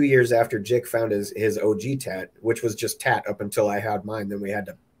 maybe 2 years after Jick found his OG TAT, which was just TAT up until I had mine. Then we had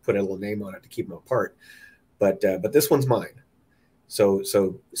to put a little name on it to keep them apart. But this one's mine. So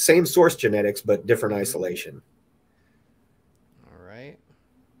same source genetics, but different isolation. All right.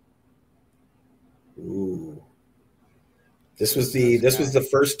 Ooh. This was the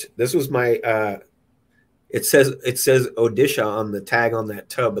first. This was my. It says Odisha on the tag on that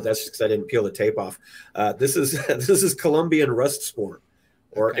tub, but that's just because I didn't peel the tape off. This is Colombian rust spore,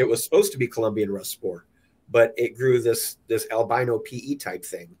 or it was supposed to be Colombian rust spore, but it grew this albino PE type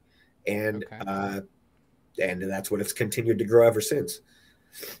thing, and that's what it's continued to grow ever since.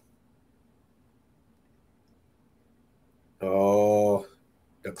 Oh,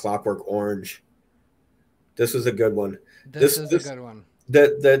 the clockwork orange. This was a good one. This is a good one.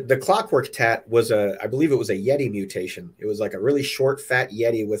 The clockwork TAT was I believe it was a Yeti mutation. It was like a really short, fat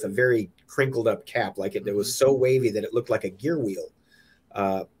Yeti with a very crinkled up cap. Like it was so wavy that it looked like a gear wheel.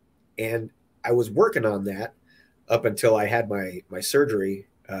 And I was working on that up until I had my surgery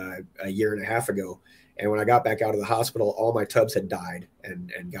a year and a half ago. And when I got back out of the hospital, all my tubs had died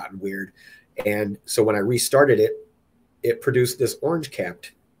and gotten weird. And so when I restarted it, it produced this orange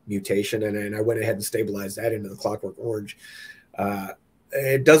capped mutation. And I went ahead and stabilized that into the clockwork orange.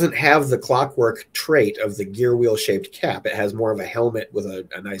 It doesn't have the clockwork trait of the gear wheel shaped cap. It has more of a helmet with a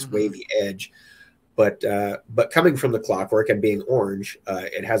nice wavy edge. But coming from the clockwork and being orange,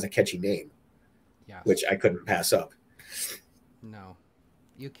 it has a catchy name, which I couldn't pass up. No,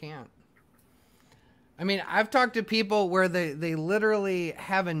 you can't. I mean, I've talked to people where they literally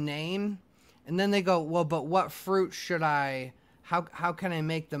have a name and then they go, well, but what fruit should how can I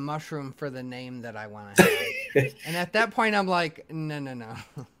make the mushroom for the name that I want to have? And at that point, I'm like, no.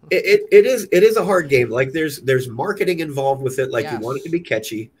 It is a hard game. Like there's marketing involved with it. Like you want it to be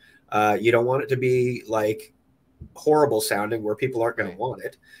catchy. You don't want it to be like horrible sounding where people aren't going to want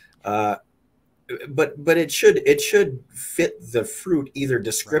it. But it should fit the fruit either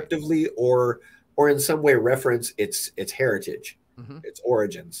descriptively or in some way reference its heritage, its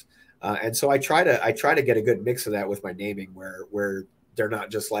origins. And so I try to get a good mix of that with my naming where they're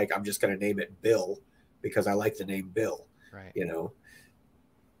not just like, I'm just going to name it Bill because I like the name Bill, you know?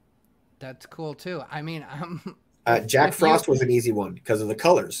 That's cool too. I mean, Jack Frost was an easy one because of the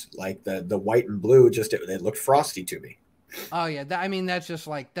colors, like the white and blue, just it looked frosty to me. Oh yeah. I mean, that's just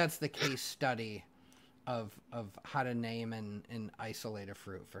like, that's the case study of how to name and isolate a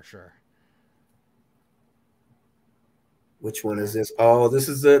fruit for sure. Which one is this? Oh, this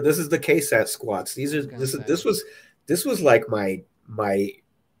is the KSAT squats. This was like my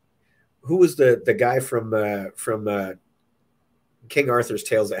who was the guy from King Arthur's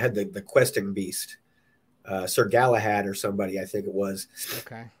Tales that had the questing beast, Sir Galahad or somebody, I think it was.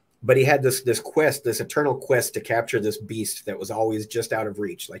 Okay. But he had this quest, this eternal quest to capture this beast that was always just out of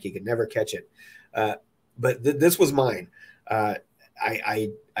reach, like he could never catch it. But this was mine. I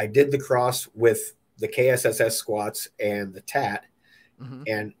did the cross with the KSSS squats and the TAT,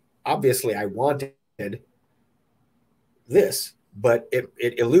 and obviously I wanted this, but it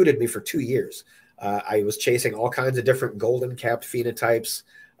eluded me for 2 years. I was chasing all kinds of different golden capped phenotypes.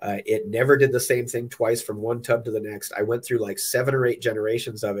 It never did the same thing twice from one tub to the next. I went through like 7 or 8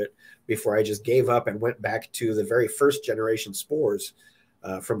 generations of it before I just gave up and went back to the very first generation spores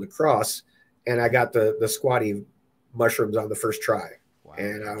from the cross, and I got the squatty mushrooms on the first try. Wow.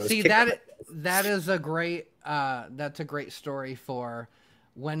 And I was that is a great that's a great story for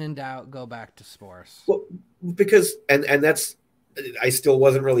when in doubt, go back to spores. Well, because and that's, I still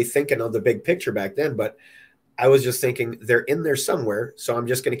wasn't really thinking of the big picture back then, but I was just thinking they're in there somewhere, so I'm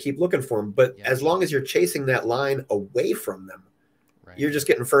just going to keep looking for them. But as long as you're chasing that line away from them, you're just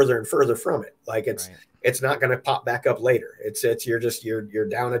getting further and further from it. Like it's not going to pop back up later. You're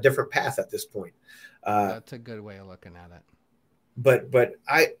down a different path at this point. That's a good way of looking at it. But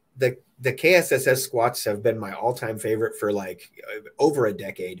the KSSS squats have been my all-time favorite for like over a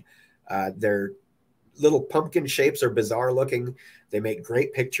decade. Their little pumpkin shapes are bizarre looking. They make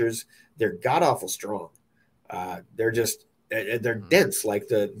great pictures. They're god-awful strong. They're dense. Like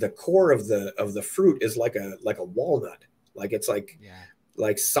the core of the fruit is like a walnut. Like it's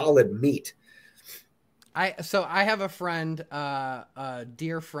like solid meat. So I have a friend, a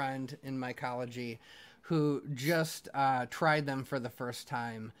dear friend in mycology, who just tried them for the first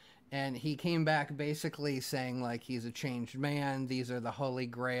time, and he came back basically saying like he's a changed man. These are the holy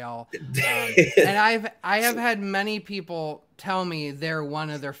grail. And I have had many people tell me they're one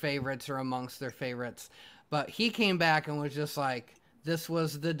of their favorites or amongst their favorites, but he came back and was just like, this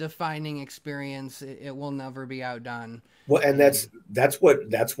was the defining experience. It will never be outdone. Well, and that's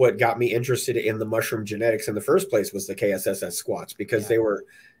what got me interested in the mushroom genetics in the first place, was the KSSS squats, because they were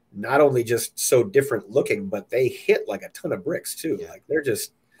not only just so different looking, but they hit like a ton of bricks too. Like they're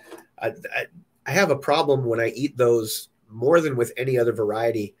just, I have a problem when I eat those more than with any other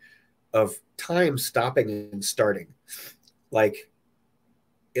variety of time stopping and starting. Like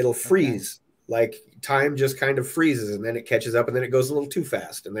it'll freeze. Like time just kind of freezes and then it catches up and then it goes a little too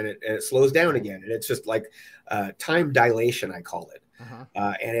fast and then it slows down again. And it's just like time dilation, I call it.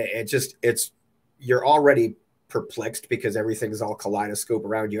 And you're already perplexed because everything's all kaleidoscope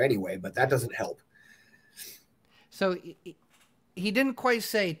around you anyway, but that doesn't help. So he didn't quite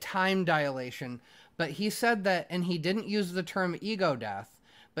say time dilation, but he said that, and he didn't use the term ego death,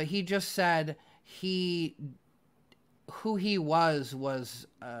 but he just said who he was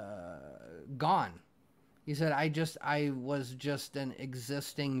gone. He said, I was just an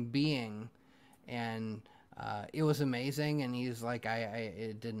existing being, and it was amazing. And he's like,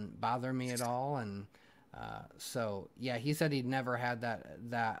 it didn't bother me at all. And So yeah, he said he'd never had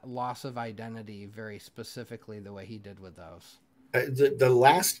that loss of identity very specifically the way he did with those. The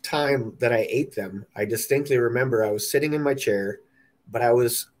last time that I ate them, I distinctly remember I was sitting in my chair, but I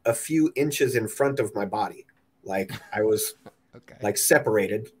was a few inches in front of my body. Like I was Okay. like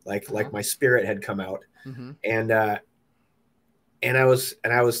separated, like my spirit had come out. Mm-hmm. And I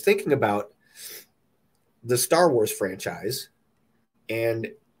was thinking about the Star Wars franchise, and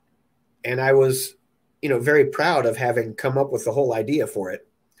I was, very proud of having come up with the whole idea for it.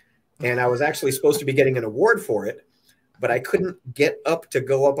 And I was actually supposed to be getting an award for it, but I couldn't get up to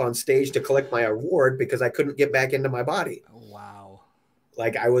go up on stage to collect my award because I couldn't get back into my body. Wow.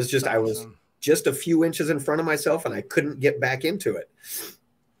 Like I was That's awesome. was just a few inches in front of myself and I couldn't get back into it.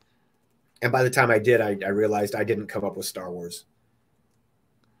 And by the time I did, I realized I didn't come up with Star Wars.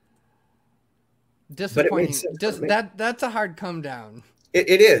 Disappointing. That's a hard come down.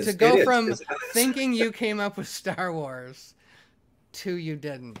 It is. To go from thinking you came up with Star Wars to you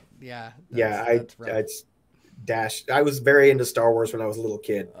didn't. Yeah. I was very into Star Wars when I was a little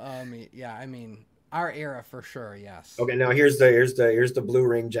kid. I mean, our era for sure. Yes. Okay, now here's the blue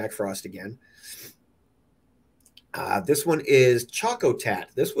ring Jack Frost again. This one is Choco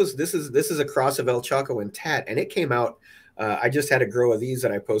TAT. This is a cross of El Choco and TAT, and it came out. I just had a grow of these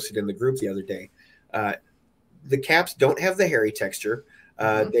that I posted in the group the other day. The caps don't have the hairy texture.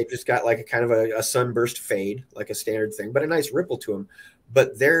 They've just got like a kind of a sunburst fade, like a standard thing, but a nice ripple to them.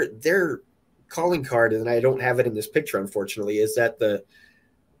 But their calling card, and I don't have it in this picture, unfortunately, is that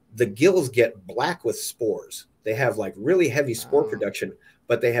the gills get black with spores. They have like really heavy spore production,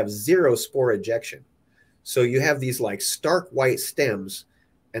 but they have zero spore ejection. So you have these like stark white stems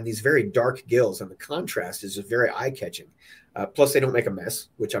and these very dark gills, and the contrast is just very eye-catching. Plus, they don't make a mess,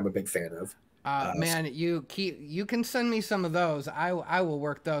 which I'm a big fan of. Man, you can send me some of those. I will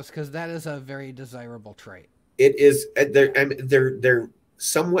work those because that is a very desirable trait. It is. They're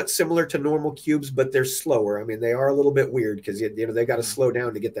somewhat similar to normal cubes, but they're slower. I mean, they are a little bit weird because they got to slow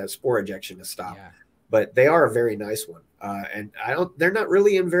down to get that spore ejection to stop. Yeah. But they are a very nice one, and they're not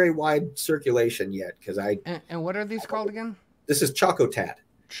really in very wide circulation yet because And what are these called again? This is Choco TAT.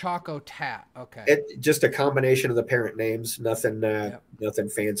 Choco TAT. Okay. Just a combination of the parent names. Nothing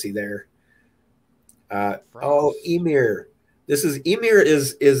fancy there. Emir. Emir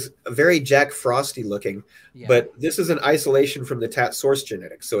is very Jack Frosty looking, but this is an isolation from the TAT source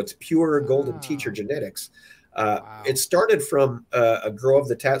genetics. So it's pure golden teacher genetics. It started from a grow of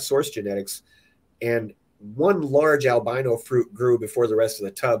the TAT source genetics, and one large albino fruit grew before the rest of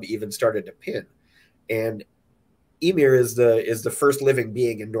the tub even started to pin. And Emir is the first living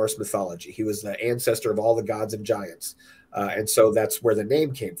being in Norse mythology. He was the ancestor of all the gods and giants. And so that's where the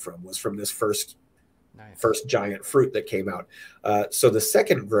name came from, was from this first giant fruit that came out. So the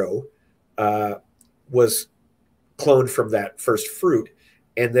second grow was cloned from that first fruit,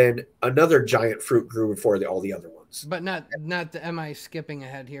 and then another giant fruit grew before all the other ones. But not am I skipping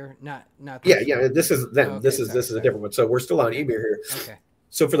ahead here? Not yeah. This is them. Okay, this is a different one. So we're still on Emir here. Okay.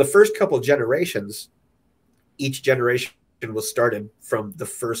 So for the first couple generations, each generation was started from the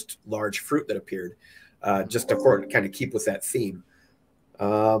first large fruit that appeared, just to kind of keep with that theme.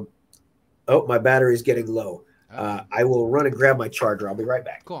 Oh, my battery's getting low. I will run and grab my charger. I'll be right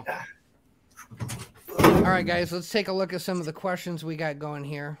back. Cool. All right, guys, let's take a look at some of the questions we got going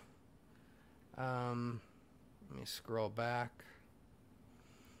here. Let me scroll back.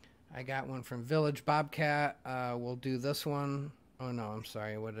 I got one from Village Bobcat. We'll do this one. Oh, no, I'm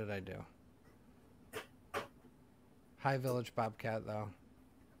sorry. What did I do? Hi, Village Bobcat, though.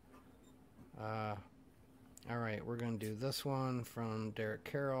 All right, we're going to do this one from Derek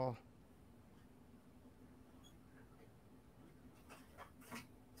Carroll.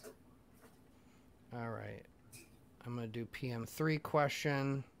 All right. I'm going to do PM3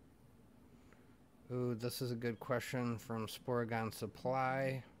 question. Ooh, this is a good question from Sporagon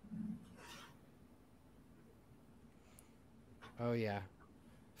Supply. Oh, yeah.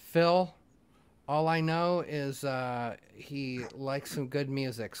 Phil, all I know is he likes some good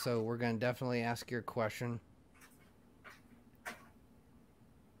music, so we're going to definitely ask your question.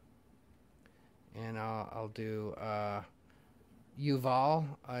 And I'll do Yuval.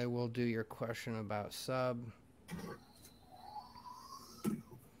 I will do your question about sub.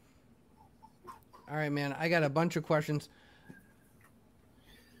 All right, man. I got a bunch of questions.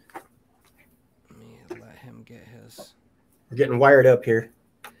 Let me let him get his. We're getting wired up here.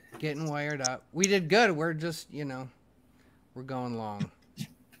 Getting wired up. We did good. We're just, we're going long.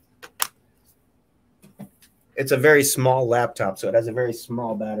 It's a very small laptop, so it has a very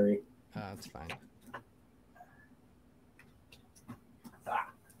small battery. That's fine.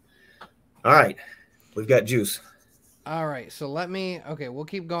 All right. We've got juice. All right, so okay, we'll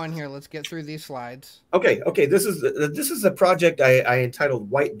keep going here. Let's get through these slides. Okay. This is a project I entitled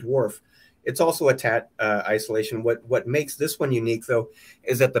White Dwarf. It's also a TAT isolation. What makes this one unique, though,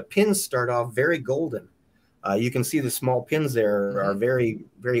 is that the pins start off very golden. You can see the small pins there are very,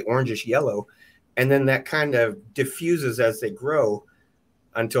 very orangish yellow, and then that kind of diffuses as they grow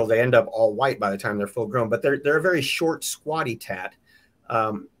until they end up all white by the time they're full grown. But they're a very short, squatty TAT.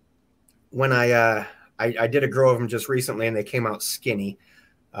 When I did a grow of them just recently, and they came out skinny.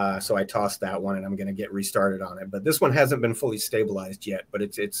 So I tossed that one, and I'm going to get restarted on it. But this one hasn't been fully stabilized yet. But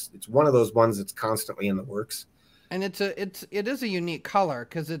it's one of those ones that's constantly in the works. And it is a unique color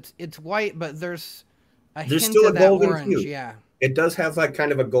because it's white, but there's There's hint still of a that golden orange. hue. Yeah. It does have like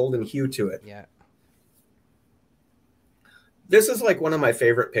kind of a golden hue to it. Yeah. This is like one of my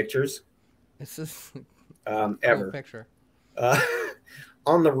favorite pictures. This is ever. cool picture.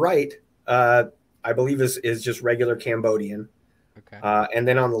 On the right, I believe is just regular Cambodian. Okay. And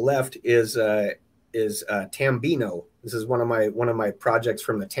then on the left is Tambino. This is one of my projects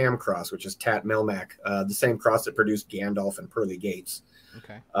from the Tam cross, which is TAT Melmac, the same cross that produced Gandalf and Pearly Gates.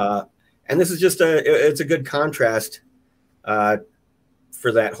 Okay. And this is just it's a good contrast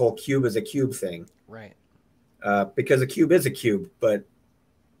for that whole cube as a cube thing. Right. Because a cube is a cube, but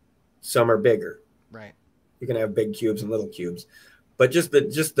some are bigger. Right. You can have big cubes and little cubes, but just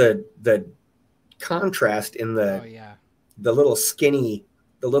the contrast in the little skinny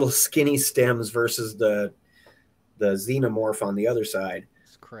stems versus the xenomorph on the other side.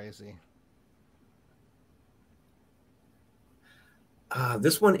 It's crazy.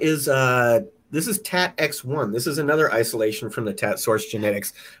 This one is this is TAT X1. This is another isolation from the TAT source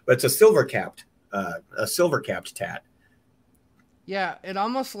genetics, but it's a silver capped TAT. Yeah, it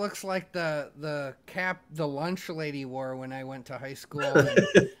almost looks like the cap the lunch lady wore when I went to high school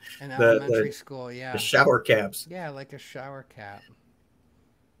and elementary school. Yeah, the shower caps. Yeah, like a shower cap.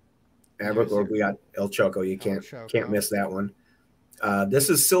 Yeah, we got El Choco. You can't miss that one. This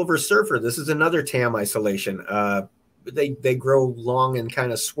is Silver Surfer. This is another TAM isolation. They grow long and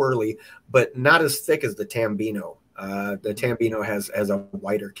kind of swirly, but not as thick as the Tambino. The Tambino has a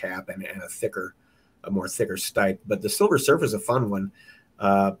wider cap and a more thicker stipe. But the Silver Surfer is a fun one.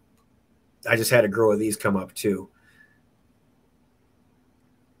 I just had a grow of these come up too.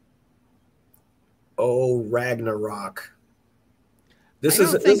 Oh, Ragnarok. I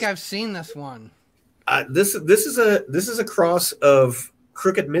don't think I've seen this one. This is a cross of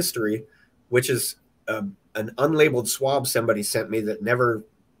Crooked Mystery, which is an unlabeled swab somebody sent me that never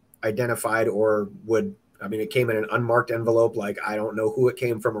identified or would. I mean, it came in an unmarked envelope. Like, I don't know who it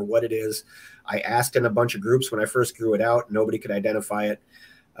came from or what it is. I asked in a bunch of groups when I first grew it out. Nobody could identify it.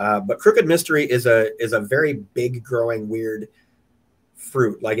 But Crooked Mystery is a very big growing weird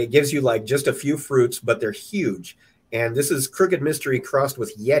fruit. Like, it gives you like just a few fruits, but they're huge. And this is Crooked Mystery crossed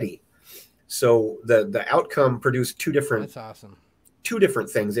with Yeti. So the outcome produced That's awesome. Two different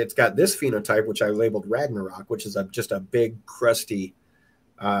things. It's got this phenotype, which I labeled Ragnarok, which is just a big, crusty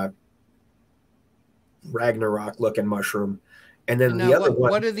Ragnarok looking mushroom. And then the other one.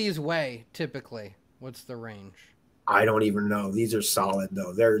 What do these weigh typically? What's the range? I don't even know. These are solid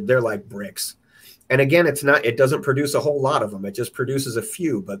though. They're like bricks. And again, it doesn't produce a whole lot of them. It just produces a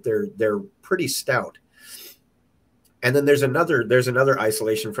few, but they're pretty stout. And then there's another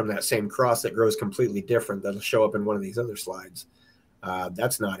isolation from that same cross that grows completely different. That'll show up in one of these other slides.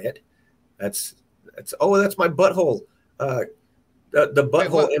 That's not it. That's my butthole. The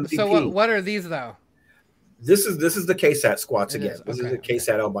butthole MVP. So what are these though? This is the KSAT squats again. This is the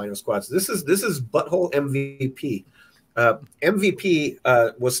KSAT albino squats. This is butthole MVP.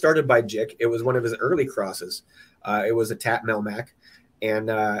 MVP was started by Jick. It was one of his early crosses. It was a TAT Melmac,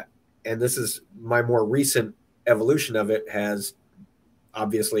 and this is my more recent evolution of it. Has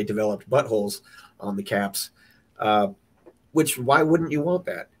obviously developed buttholes on the caps. Which, why wouldn't you want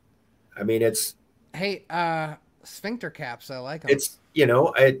that? I mean, it's sphincter caps. I like them. It's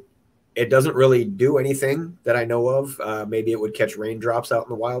it doesn't really do anything that I know of. Maybe it would catch raindrops out in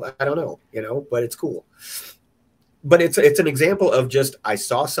the wild. I don't know, but it's cool. But it's an example of just I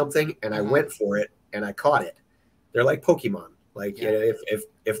saw something and I went for it and I caught it. They're like Pokemon. Like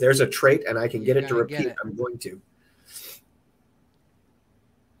if there's a trait and I can get it to repeat, I'm going to.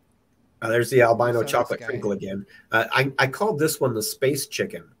 There's the albino chocolate crinkle again. I called this one the space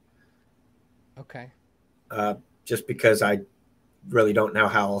chicken. Okay. Just because I really don't know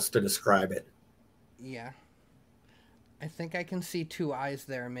how else to describe it. Yeah. I think I can see two eyes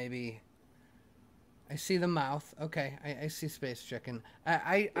there, maybe. I see the mouth. Okay, I see space chicken.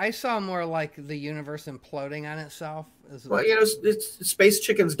 I saw more like the universe imploding on itself. Well, space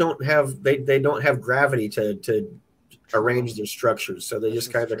chickens don't have they don't have gravity to arrange their structures, so they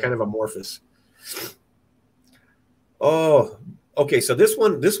just they're kind of amorphous. Oh, okay. So this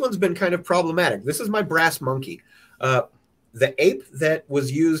one's been kind of problematic. This is my brass monkey. The ape that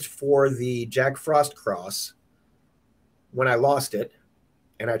was used for the Jack Frost cross, when I lost it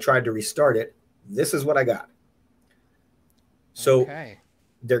and I tried to restart it, this is what I got. So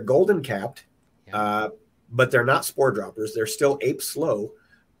they're golden capped, but they're not spore droppers. They're still ape slow,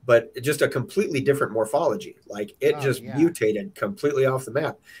 but just a completely different morphology. Like it just mutated completely off the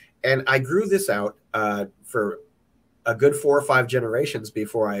map. And I grew this out for a good 4 or 5 generations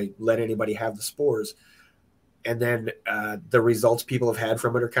before I let anybody have the spores. And then the results people have had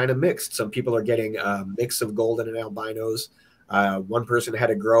from it are kind of mixed. Some people are getting a mix of golden and albinos. One person had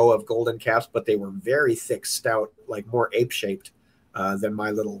a grow of golden caps, but they were very thick, stout, like more ape-shaped than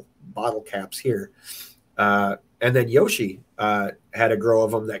my little bottle caps here. And then Yoshi had a grow of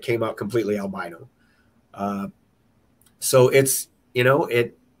them that came out completely albino. So it's,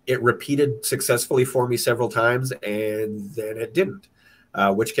 it repeated successfully for me several times, and then it didn't,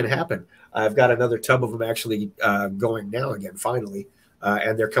 which can happen. I've got another tub of them actually going now again, finally,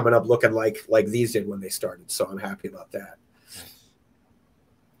 and they're coming up looking like these did when they started. So I'm happy about that.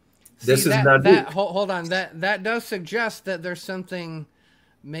 This is not hold on. That does suggest that there's something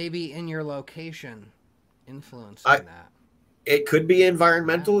maybe in your location influencing that. It could be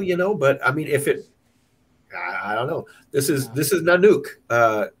environmental, but I mean, if it, I don't know. This is Nanook,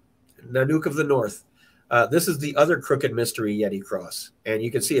 Nanook of the North. This is the other Crooked Mystery Yeti cross, and you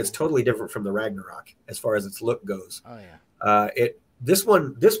can see it's totally different from the Ragnarok as far as its look goes. Oh yeah. This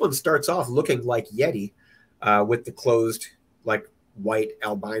one starts off looking like Yeti, with the closed like white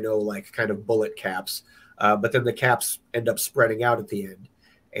albino like kind of bullet caps, but then the caps end up spreading out at the end,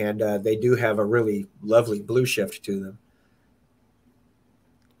 and they do have a really lovely blue shift to them.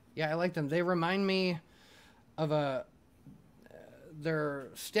 Yeah, I like them. They remind me of their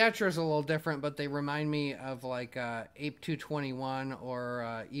stature is a little different, but they remind me of like Ape 221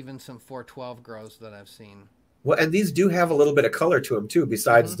 or even some 412 grows that I've seen. Well, and these do have a little bit of color to them too.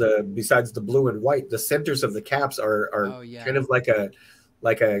 Besides the blue and white, the centers of the caps are kind of like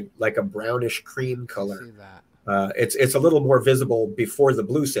a brownish cream color. I see that. It's a little more visible before the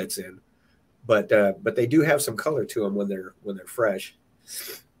blue sets in, but they do have some color to them when they're fresh.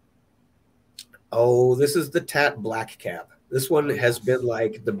 Oh, this is the TAT black cap. This one has been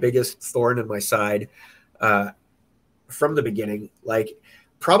like the biggest thorn in my side from the beginning. Like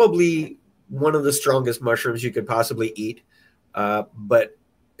probably one of the strongest mushrooms you could possibly eat, but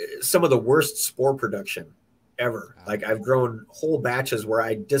some of the worst spore production ever. Like I've grown whole batches where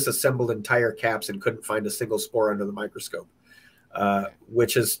I disassembled entire caps and couldn't find a single spore under the microscope,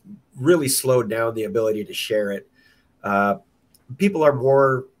 which has really slowed down the ability to share it. People are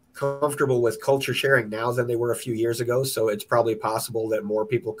more comfortable with culture sharing now than they were a few years ago, so it's probably possible that more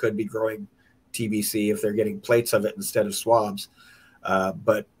people could be growing TBC if they're getting plates of it instead of swabs.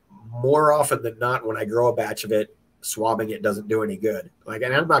 But more often than not, when I grow a batch of it, swabbing it doesn't do any good. Like,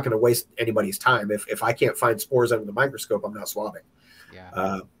 and I'm not going to waste anybody's time. If I can't find spores under the microscope, I'm not swabbing.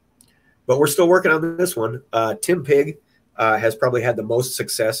 Yeah. But we're still working on this one. Tim Pig has probably had the most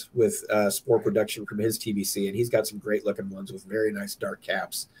success with spore production from his TBC, and he's got some great looking ones with very nice dark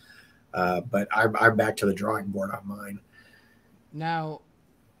caps. But I'm back to the drawing board on mine. Now,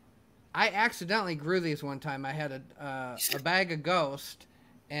 I accidentally grew these one time. I had a bag of Ghost,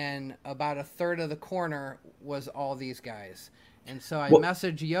 and about a third of the corner was all these guys. And so I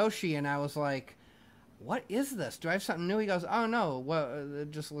messaged Yoshi, and I was like, what is this? Do I have something new? He goes, oh, no. Well,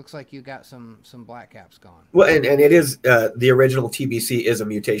 it just looks like you got some black caps going. Well, and it is the original TBC is a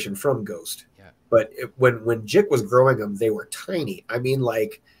mutation from Ghost. Yeah. But when Jick was growing them, they were tiny. I mean,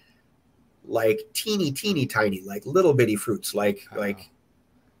 like teeny tiny, like little bitty fruits, like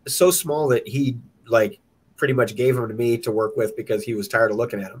so small that he like pretty much gave them to me to work with because he was tired of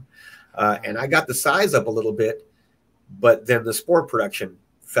looking at them. And I got the size up a little bit, but then the spore production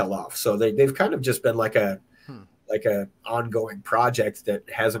fell off. So they've kind of just been like a ongoing project that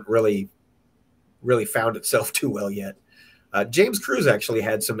hasn't really found itself too well yet. James Cruz actually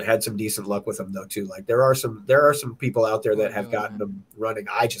had some decent luck with them though too. Like there are some people out there that have gotten them running.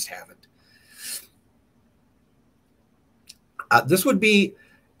 I just haven't. This would be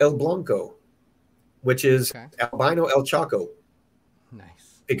El Blanco, which is albino El Choco.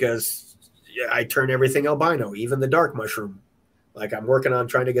 Nice. Because I turn everything albino, even the dark mushroom. Like I'm working on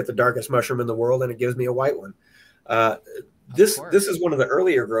trying to get the darkest mushroom in the world, and it gives me a white one. This is one of the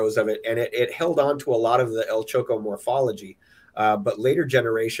earlier grows of it, and it held on to a lot of the El Choco morphology, but later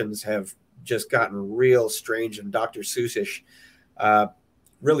generations have just gotten real strange and Dr. Seussish,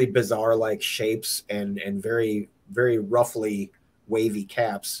 really bizarre like shapes and very, very roughly wavy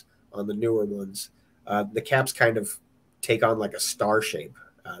caps on the newer ones. The caps kind of take on like a star shape.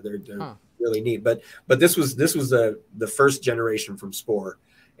 They're really neat, but this was the first generation from Spore,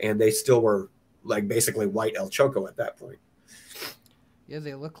 and they still were like basically white El Choco at that point. Yeah,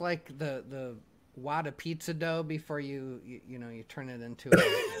 they look like the wad of pizza dough before you turn it into it.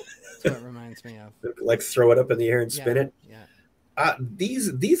 That's what it reminds me of. Like throw it up in the air and spin it. Yeah.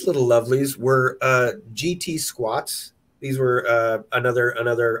 These little lovelies were GT squats. These were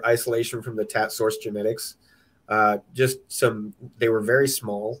another isolation from the TAT source genetics. They were very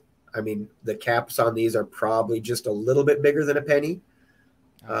small. I mean, the caps on these are probably just a little bit bigger than a penny.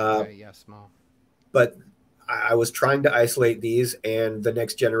 Okay, yeah, small. But I was trying to isolate these, and the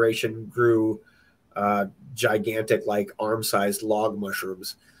next generation grew gigantic, like arm-sized log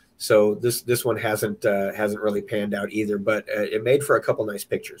mushrooms. So this one hasn't really panned out either, but it made for a couple nice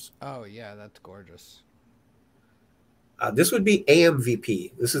pictures. Oh yeah, that's gorgeous. This would be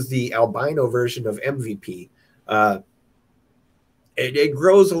AMVP. This is the albino version of MVP. It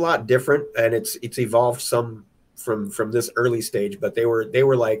grows a lot different, and it's evolved some from this early stage, but they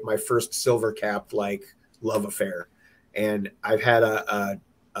were like my first silver capped like love affair, and I've had a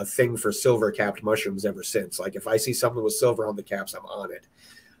thing for silver capped mushrooms ever since. Like if I see something with silver on the caps, I'm on it.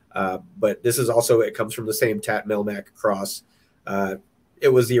 But this is also, it comes from the same TAT Melmac cross.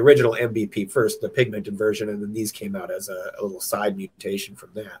 It was the original MVP first, the pigmented version, and then these came out as a little side mutation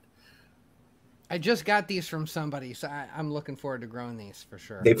from that. I just got these from somebody, so I'm looking forward to growing these for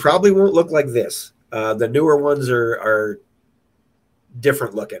sure. They probably won't look like this. The newer ones are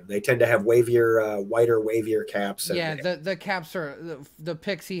different looking. They tend to have wavier, whiter, wavier caps. Yeah, the caps are the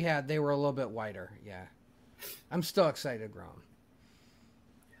pics he had. They were a little bit whiter. Yeah, I'm still excited to grow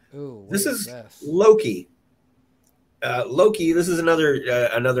them. Ooh, this is Loki. Loki. This is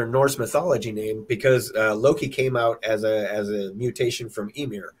another Norse mythology name because Loki came out as a mutation from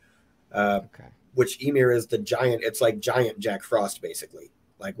Ymir. Okay. Which Ymir is the giant. It's like giant Jack Frost, basically,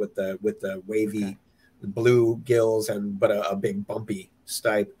 like with the wavy blue gills but a big bumpy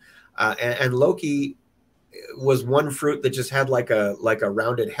stipe. And Loki was one fruit that just had like a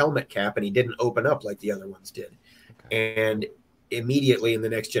rounded helmet cap, and he didn't open up like the other ones did. Okay. And immediately in the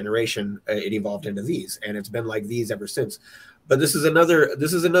next generation, it evolved into these, and it's been like these ever since. But this is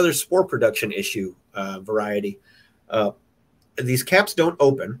another spore production issue variety. These caps don't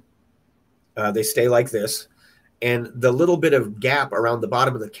open. They stay like this, and the little bit of gap around the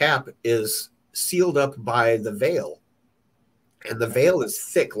bottom of the cap is sealed up by the veil, and the veil is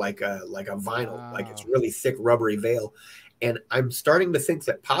thick like a vinyl, like it's really thick rubbery veil. And I'm starting to think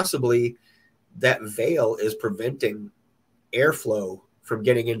that possibly that veil is preventing airflow from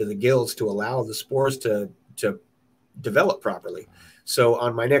getting into the gills to allow the spores to develop properly. So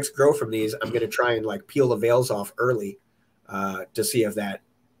on my next grow from these, I'm going to try and like peel the veils off early to see if that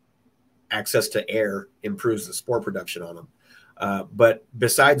access to air improves the spore production on them. But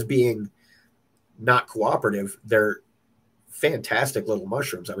besides being not cooperative, they're fantastic little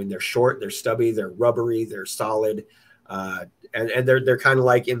mushrooms. I mean, they're short, they're stubby, they're rubbery, they're solid, and they're kind of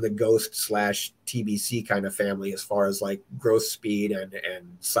like in the ghost / TBC kind of family as far as like growth speed and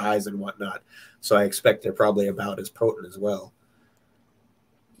size and whatnot. So I expect they're probably about as potent as well.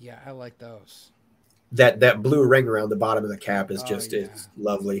 Yeah, I like those. That blue ring around the bottom of the cap is it's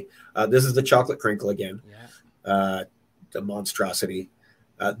lovely. This is the chocolate crinkle again. Yeah. The monstrosity.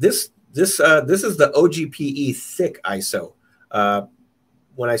 This is the OGPE thick ISO.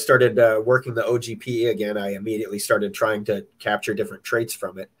 When I started working the OGPE again, I immediately started trying to capture different traits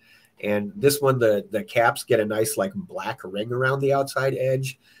from it. And this one, the caps get a nice like black ring around the outside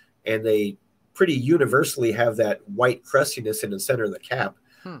edge, and they pretty universally have that white crustiness in the center of the cap.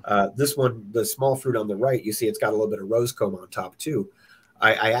 This one, the small fruit on the right, you see it's got a little bit of rose comb on top too.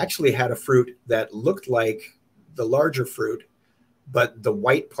 I actually had a fruit that looked like the larger fruit, but the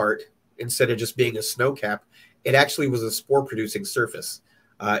white part, instead of just being a snow cap, it actually was a spore producing surface.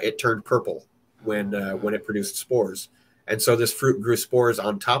 It turned purple when it produced spores. And so this fruit grew spores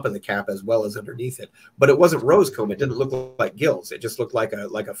on top of the cap as well as underneath it. But it wasn't rose comb. It didn't look like gills. It just looked like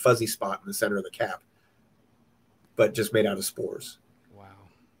a fuzzy spot in the center of the cap, but just made out of spores.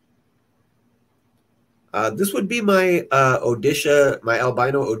 This would be my my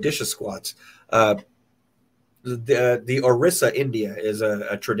albino Odisha squats. The Orissa India is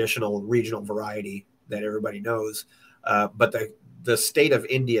a traditional regional variety that everybody knows, but the state of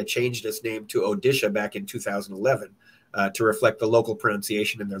India changed its name to Odisha back in 2011. to reflect the local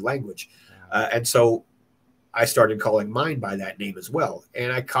pronunciation in their language. And so I started calling mine by that name as well.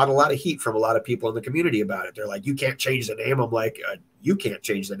 And I caught a lot of heat from a lot of people in the community about it. They're like, you can't change the name. I'm like, you can't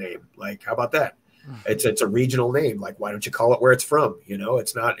change the name. Like, how about that? It's a regional name. Like, why don't you call it where it's from? You know,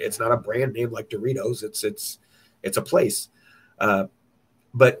 it's not a brand name like Doritos. It's a place.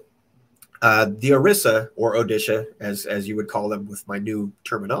 But the Orissa, or Odisha, as you would call them with my new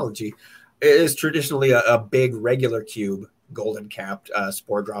terminology, is traditionally a big regular cube, golden capped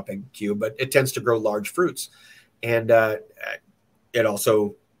spore dropping cube, but it tends to grow large fruits. And it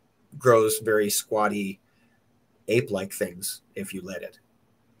also grows very squatty ape-like things if you let it.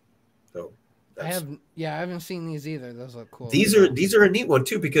 So I haven't seen these either. Those look cool. These are a neat one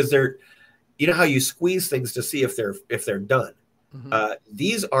too, because they're, you know how you squeeze things to see if they're done.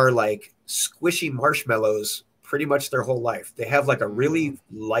 These are like squishy marshmallows pretty much their whole life. They have like a really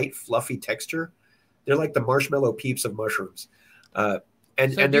light, fluffy texture. They're like the marshmallow peeps of mushrooms. And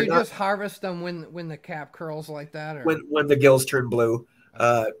do you just harvest them when the cap curls like that, or when the gills turn blue?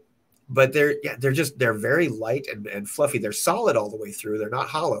 But they're very light and fluffy. They're solid all the way through. They're not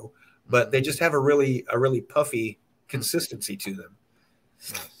hollow, but they just have a really puffy consistency to them.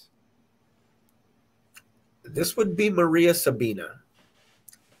 Yes. This would be Maria Sabina.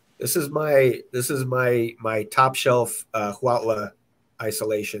 This is my top shelf Huautla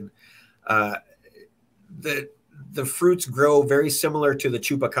isolation. The fruits grow very similar to the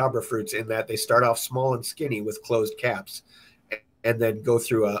chupacabra fruits in that they start off small and skinny with closed caps, and then go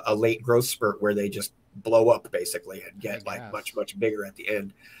through a late growth spurt where they just blow up basically and get like much bigger at the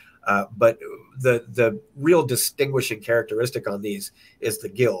end. But the real distinguishing characteristic on these is the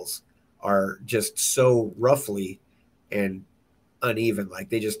gills are just so roughly and uneven. Like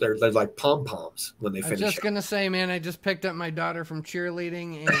they're like pom-poms when they finish. I was just gonna say, man, I just picked up my daughter from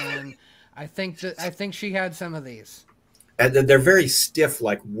cheerleading, and I think she had some of these. And then they're very stiff,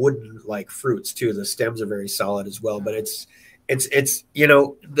 like wooden like fruits too. The stems are very solid as well. But it's you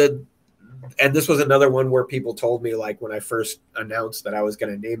know, and this was another one where people told me, like, when I first announced that I was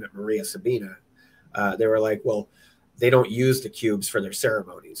going to name it Maria Sabina, they were like, well, they don't use the cubes for their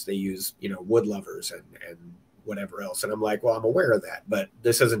ceremonies. They use, you know, wood lovers and whatever else. And I'm like, well, I'm aware of that, but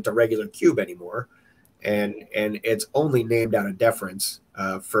this isn't a regular cube anymore. And it's only named out of deference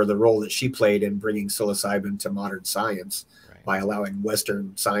for the role that she played in bringing psilocybin to modern science by allowing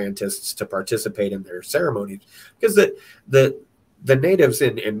Western scientists to participate in their ceremonies. Because the natives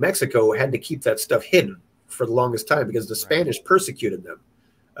in Mexico had to keep that stuff hidden for the longest time because the Spanish persecuted them.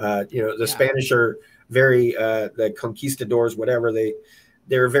 You know, the Spanish are very, the conquistadors, whatever,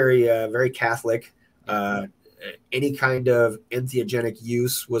 they're very Catholic. Any kind of entheogenic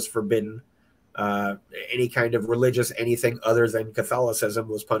use was forbidden. Any kind of religious anything other than Catholicism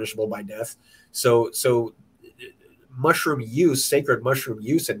was punishable by death. So mushroom use, sacred mushroom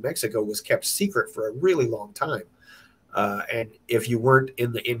use in Mexico was kept secret for a really long time. And if you weren't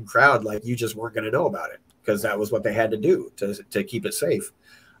in the in crowd, like, you just weren't going to know about it because that was what they had to do to keep it safe.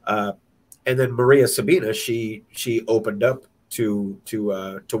 And then Maria Sabina, she opened up to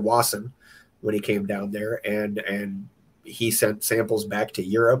Wasson when he came down there, and he sent samples back to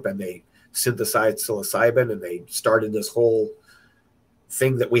Europe, and they synthesized psilocybin, and they started this whole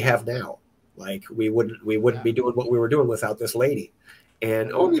thing that we have now. Like, we wouldn't be doing what we were doing without this lady.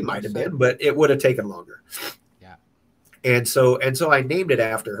 And we might have been, but it would have taken longer. Yeah. And so I named it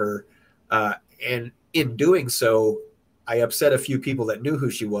after her. And in doing so, I upset a few people that knew who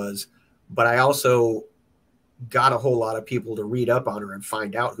she was, but I also got a whole lot of people to read up on her and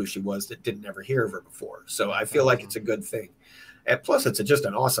find out who she was that didn't ever hear of her before. So I feel like it's a good thing. And plus, it's just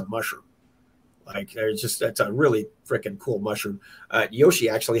an awesome mushroom. Like, that's a really freaking cool mushroom. Yoshi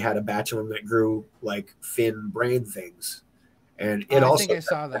actually had a batch of them that grew like fin brain things. And it also, I think I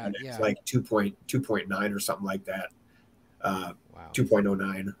saw that. Yeah. It's like 2.9 or something like that.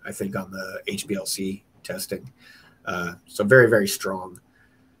 2.09, I think, on the HPLC testing. So very, very strong.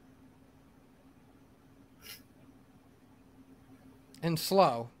 And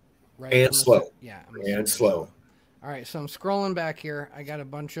slow, right? And slow. Yeah. And slow. All right, so I'm scrolling back here. I got a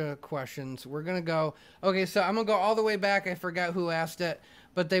bunch of questions. We're going to go. Okay, so I'm going to go all the way back. I forgot who asked it,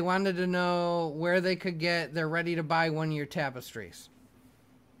 but they wanted to know where they could get their ready-to-buy one-year tapestries.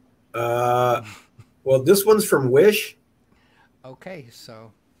 Well, this one's from Wish. Okay,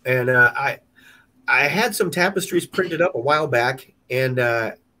 so. And I had some tapestries printed up a while back, and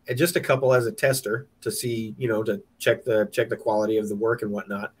just a couple as a tester to see, you know, to check the quality of the work and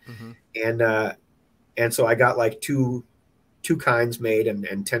whatnot. Mm-hmm. And so I got like two kinds made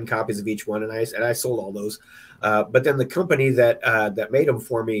and 10 copies of each one, and I sold all those. But then the company that made them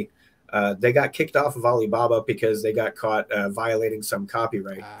for me They got kicked off of Alibaba because they got caught violating some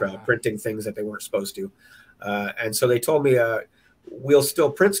copyright, printing things that they weren't supposed to. And so they told me, we'll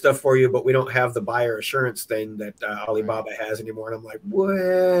still print stuff for you, but we don't have the buyer assurance thing that Alibaba has anymore. And I'm like,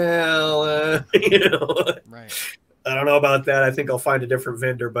 well, you know, I don't know about that. I think I'll find a different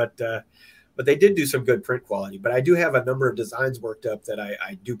vendor, but they did do some good print quality. But I do have a number of designs worked up that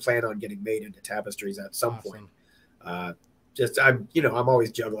I do plan on getting made into tapestries at some point. I'm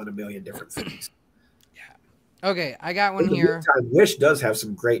always juggling a million different things. Yeah. Okay, I got one here. Meantime, Wish does have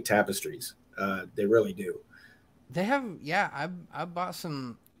some great tapestries. They really do. They have, I bought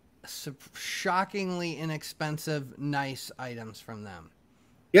some shockingly inexpensive, nice items from them.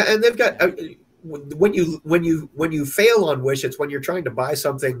 Yeah, and they've got when you fail on Wish, it's when you're trying to buy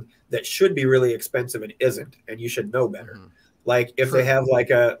something that should be really expensive and isn't, and you should know better. Like if they have like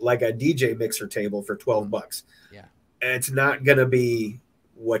a DJ mixer table for $12, it's not gonna be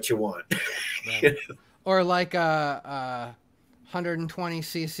what you want. Right. Or like a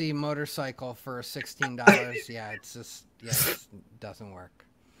 120cc motorcycle for $16. It just doesn't work.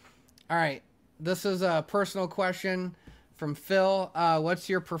 All right, this is a personal question from Phil. What's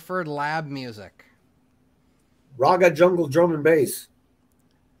your preferred lab music? Raga, jungle, drum and bass.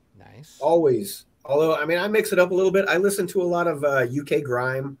 Nice. Always. Although I mean, I mix it up a little bit. I listen to a lot of UK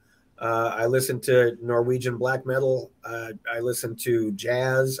grime. I listen to Norwegian black metal. I listen to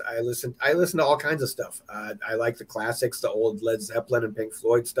jazz. I listen to all kinds of stuff. I like the classics, the old Led Zeppelin and Pink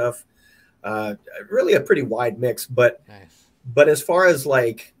Floyd stuff. Really a pretty wide mix. But as far as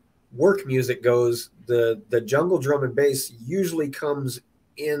like work music goes, the jungle drum and bass usually comes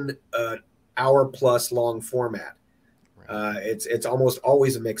in an hour-plus long format. It's almost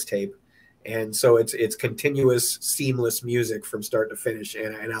always a mixtape. And so it's continuous, seamless music from start to finish,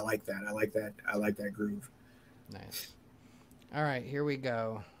 and I like that. I like that groove. Nice. All right, here we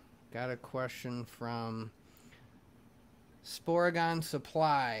go. Got a question from Sporegon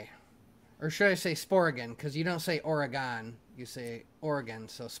Supply, or should I say Sporegon? Because you don't say Oregon, you say Oregon.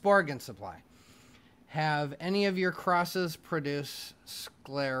 So Sporegon Supply. Have any of your crosses produce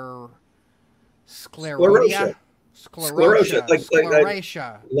sclerotia? Sclerotia,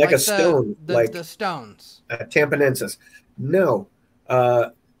 like a stone, like the stones. Tamponensis. No,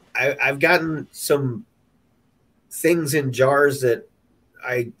 I've gotten some things in jars that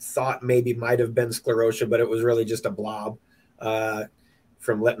I thought maybe might have been sclerotia, but it was really just a blob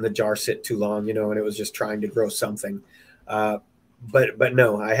from letting the jar sit too long, you know, and it was just trying to grow something. But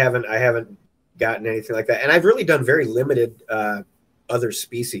no, I haven't gotten anything like that, and I've really done very limited other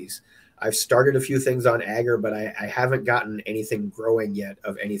species. I've started a few things on agar, but I haven't gotten anything growing yet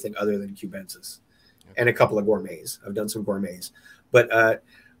of anything other than Cubensis, and a couple of gourmets. I've done some gourmets, but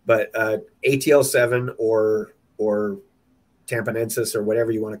ATL7 or Tamponensis or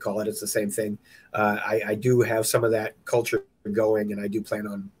whatever you want to call it, it's the same thing. I do have some of that culture going, and I do plan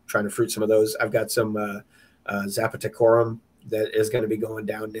on trying to fruit some of those. I've got some Zapatacorum that is going to be going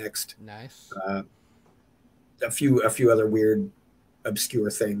down next. Nice. A few other weird,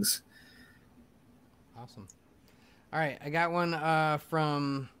 obscure things. Awesome. All right, I got one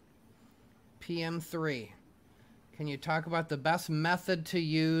from PM3. Can you talk about the best method to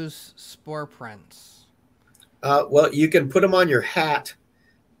use spore prints? Well, you can put them on your hat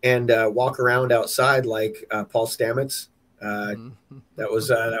and walk around outside like Paul Stamets. That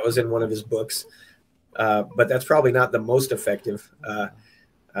was in one of his books, but that's probably not the most effective.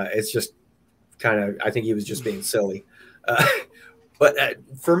 It's just kind of, I think he was just being silly. But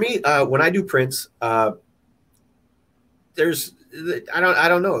for me, when I do prints, there's I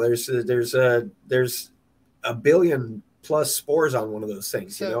don't know. There's a billion plus spores on one of those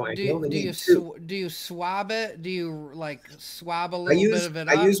things. So you know, and do you swab it? Do you like swab a little bit of it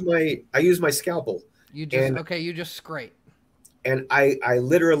up? I use my scalpel. You just you just scrape. And I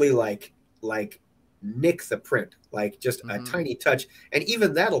literally like nick the print, like just a tiny touch, and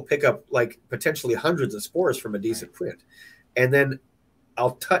even that'll pick up like potentially hundreds of spores from a decent print. And then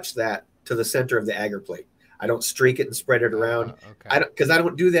I'll touch that to the center of the agar plate. I don't streak it and spread it around. Because I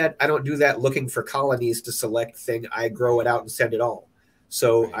don't do that. I don't do that looking for colonies to select thing. I grow it out and send it all.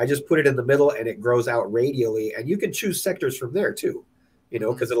 So I just put it in the middle, and it grows out radially. And you can choose sectors from there too, you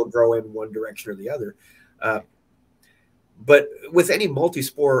know, because it'll grow in one direction or the other. But with any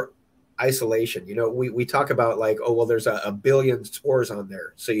multi-spore isolation, you know, we talk about like, oh, well, there's a billion spores on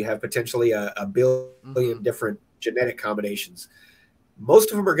there. So you have potentially a billion different genetic combinations.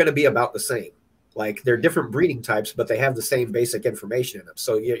 Most of them are going to be about the same. Like they're different breeding types, but they have the same basic information in them.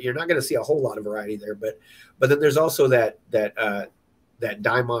 So you're not going to see a whole lot of variety there. But then there's also that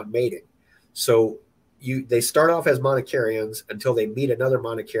diamond mating. So they start off as monokaryons until they meet another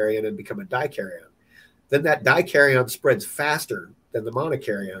monokaryon and become a dikaryon. Then that dikaryon spreads faster than the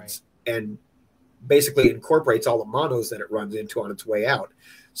monokaryons and basically incorporates all the monos that it runs into on its way out.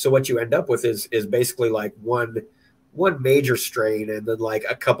 So what you end up with is basically like one major strain and then like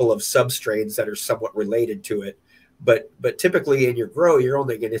a couple of substrains that are somewhat related to it. But typically in your grow, you're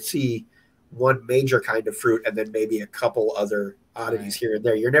only going to see one major kind of fruit and then maybe a couple other oddities here and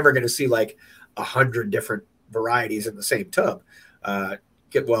there. You're never going to see like 100 different varieties in the same tub.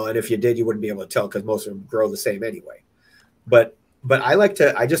 Well, and if you did, you wouldn't be able to tell because most of them grow the same anyway. But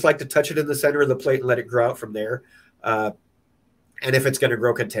I just like to touch it in the center of the plate and let it grow out from there. And if it's going to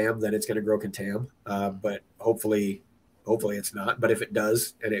grow contam, then it's going to grow contam. But hopefully it's not. But if it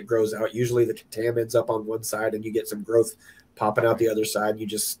does and it grows out, usually the contam ends up on one side and you get some growth popping out the other side. And you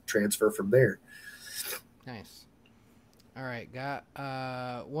just transfer from there. Nice. All right, got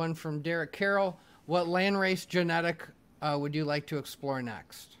one from Derek Carroll. What landrace genetic would you like to explore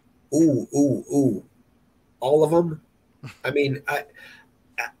next? Ooh. All of them. I mean,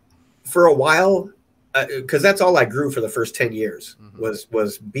 for a while, because that's all I grew for the first 10 years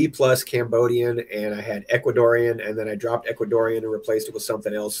was B+ Cambodian, and I had Ecuadorian, and then I dropped Ecuadorian and replaced it with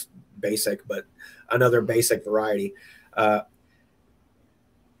something else basic, but another basic variety. I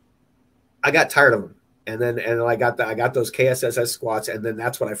got tired of them. And I got those KSSS squats, and then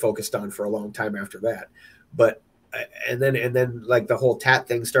that's what I focused on for a long time after that. But and then like the whole TAT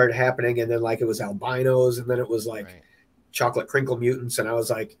thing started happening, and then like it was albinos, and then it was like chocolate crinkle mutants, and I was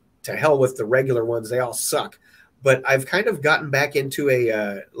like, to hell with the regular ones, they all suck. But I've kind of gotten back into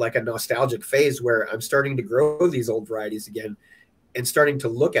a like a nostalgic phase where I'm starting to grow these old varieties again, and starting to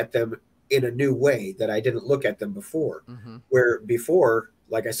look at them in a new way that I didn't look at them before. Where before,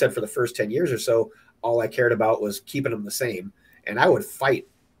 like I said, for the first 10 years or so, all I cared about was keeping them the same. And I would fight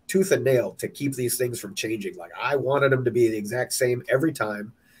tooth and nail to keep these things from changing. Like I wanted them to be the exact same every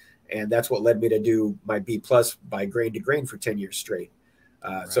time. And that's what led me to do my B+ by grain to grain for 10 years straight.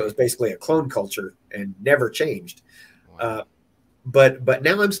 So it was basically a clone culture and never changed. Wow. But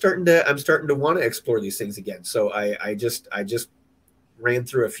now I'm starting to want to explore these things again. So I just ran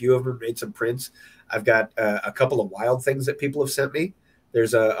through a few of them, made some prints. I've got a couple of wild things that people have sent me.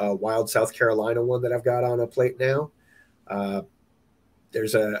 There's a wild South Carolina one that I've got on a plate now.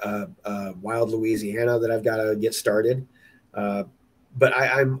 There's a wild Louisiana that I've got to get started. But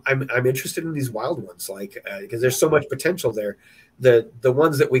I'm interested in these wild ones, like because there's so much potential there. The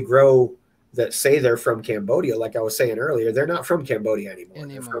ones that we grow that say they're from Cambodia, like I was saying earlier, they're not from Cambodia anymore.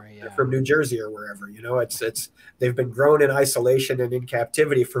 They're from New Jersey or wherever. You know, it's they've been grown in isolation and in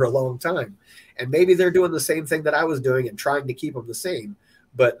captivity for a long time. And maybe they're doing the same thing that I was doing and trying to keep them the same,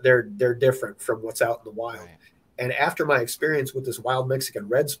 but they're different from what's out in the wild. Right. And after my experience with this wild Mexican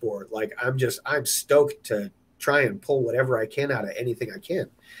Red-Spore, like I'm stoked to try and pull whatever I can out of anything I can.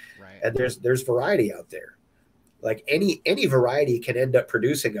 Right. And there's variety out there. Like any variety can end up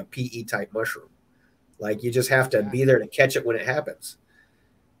producing a PE type mushroom. Like you just have to be there to catch it when it happens.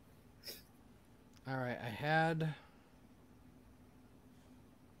 All right, I had.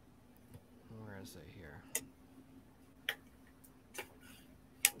 Where is it here?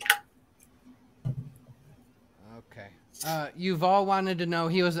 Okay. You've all wanted to know.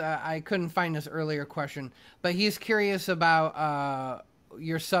 He was. I couldn't find his earlier question, but he's curious about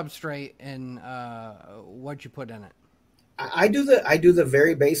your substrate and what you put in it. I do the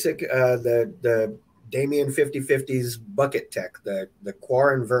very basic the Damien 50/50s bucket tech, the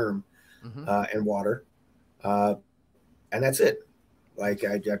quar and verm and water, and that's it. Like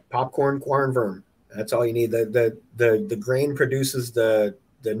I popcorn, quar and verm. That's all you need. The grain produces the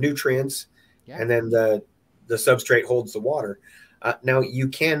nutrients, and then the substrate holds the water. Now you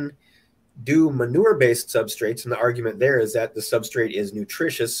can do manure-based substrates, and the argument there is that the substrate is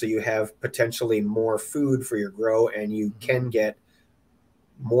nutritious, so you have potentially more food for your grow, and you can get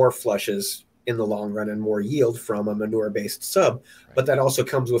more flushes in the long run and more yield from a manure-based sub. Right. But that also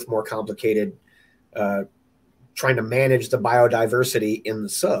comes with more complicated trying to manage the biodiversity in the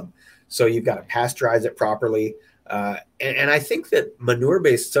sub. So you've got to pasteurize it properly. And I think that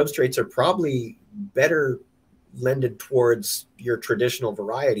manure-based substrates are probably better lended towards your traditional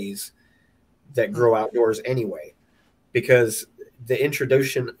varieties that grow outdoors anyway, because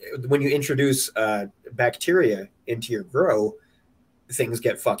when you introduce bacteria into your grow, things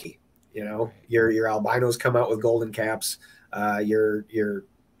get fucky. You know, your albinos come out with golden caps, your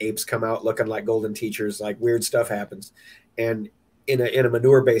apes come out looking like golden teachers, like weird stuff happens. And in a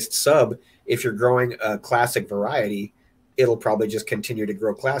manure-based sub, if you're growing a classic variety, it'll probably just continue to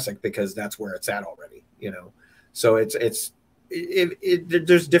grow classic because that's where it's at already, you know. So it's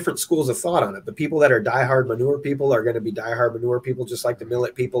there's different schools of thought on it. The people that are diehard manure people are going to be diehard manure people, just like the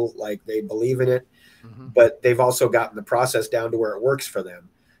millet people. Like, they believe in it, but they've also gotten the process down to where it works for them.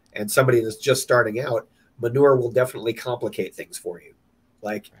 And somebody that's just starting out, manure will definitely complicate things for you.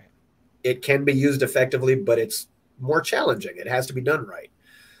 Like, it can be used effectively, but it's more challenging. It has to be done right.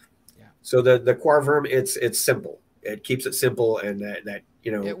 Yeah. So the Quarverm, it's simple. It keeps it simple, and that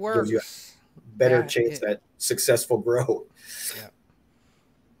you know, it works. gives you a better chance at successful grow. Yeah.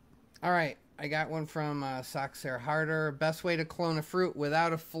 All right, I got one from Soxair Harder. Best way to clone a fruit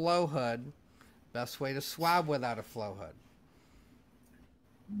without a flow hood. Best way to swab without a flow hood.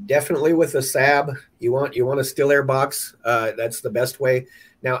 Definitely with a SAB. You want a still air box. That's the best way.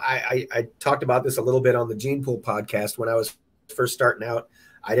 Now, I talked about this a little bit on the Gene Pool podcast when I was first starting out.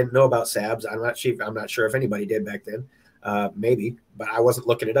 I didn't know about SABs. I'm not sure if anybody did back then. Maybe, but I wasn't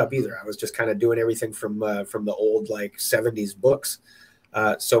looking it up either. I was just kind of doing everything from the old like 70s books.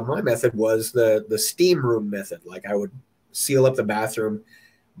 So my method was the steam room method. Like, I would seal up the bathroom,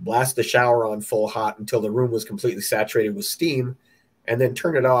 blast the shower on full hot until the room was completely saturated with steam, and then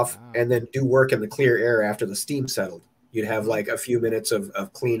turn it off, and then do work in the clear air after the steam settled. You'd have like a few minutes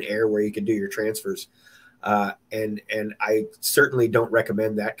of clean air where you could do your transfers. And I certainly don't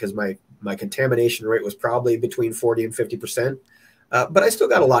recommend that, because my contamination rate was probably between 40 and 50%. But I still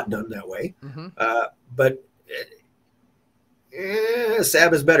got a lot done that way. But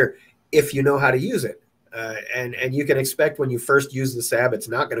SAB is better if you know how to use it. And you can expect when you first use the SAB, it's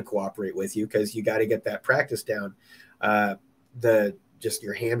not going to cooperate with you, because you got to get that practice down. Just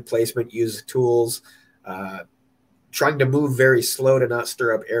your hand placement, use tools, trying to move very slow to not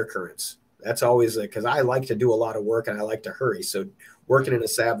stir up air currents. That's always because I like to do a lot of work and I like to hurry. So working in a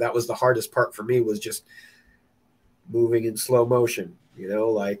SAB, that was the hardest part for me, was just moving in slow motion, you know,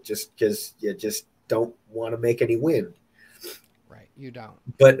 like, just because you just don't want to make any wind. Right. You don't.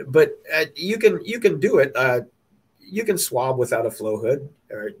 But you can do it. You can swab without a flow hood,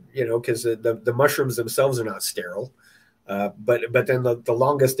 or, you know, because the mushrooms themselves are not sterile. But then the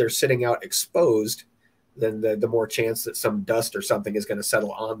longest they're sitting out exposed, then the more chance that some dust or something is going to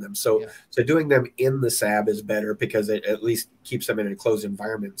settle on them. So doing them in the SAB is better, because it at least keeps them in a closed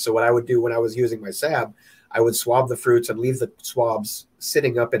environment. So what I would do when I was using my SAB, I would swab the fruits and leave the swabs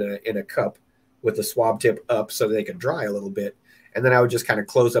sitting up in a cup with the swab tip up so they could dry a little bit. And then I would just kind of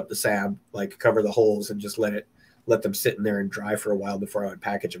close up the SAB, like cover the holes, and just let them sit in there and dry for a while before I would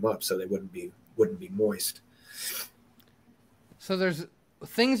package them up, so they wouldn't be moist. So there's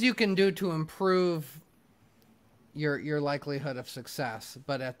things you can do to improve your likelihood of success,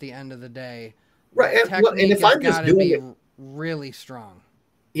 but at the end of the day, right? And if I'm just doing it really strong,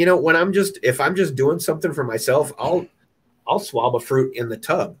 you know, if I'm just doing something for myself, I'll swab a fruit in the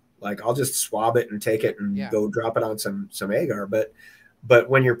tub. Like, I'll just swab it and take it and go drop it on some agar. But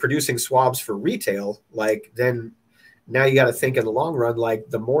when you're producing swabs for retail, like, then now you got to think in the long run, like,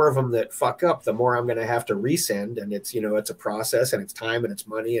 the more of them that fuck up, the more I'm going to have to resend. And it's, you know, it's a process, and it's time, and it's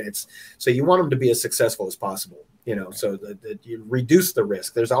money. And so you want them to be as successful as possible, you know, so that you reduce the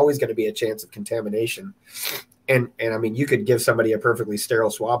risk. There's always going to be a chance of contamination. And I mean, you could give somebody a perfectly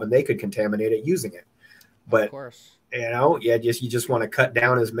sterile swab and they could contaminate it using it. But, of course, you know, you just want to cut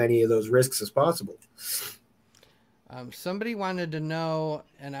down as many of those risks as possible. Somebody wanted to know,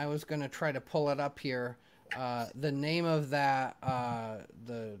 and I was going to try to pull it up here, the name of that,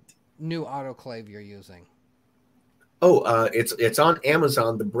 the new autoclave you're using. Oh, it's on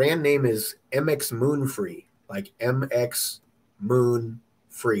Amazon. The brand name is MX Moon Free, like MX Moon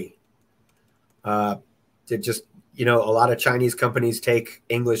Free. It just, you know, a lot of Chinese companies take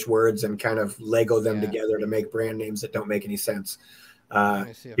English words and kind of Lego them together to make brand names that don't make any sense.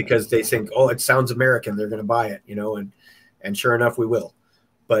 Because they think, oh, it sounds American, they're going to buy it, you know, and sure enough, we will.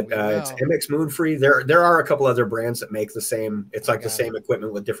 But it's MX Moon Free. There are a couple other brands that make the same. It's like the same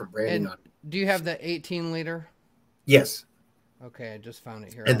equipment with different branding on it. Do you have the 18 liter? Yes. Okay, I just found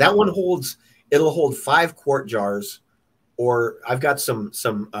it here. And that one it'll hold 5 quart jars, or I've got some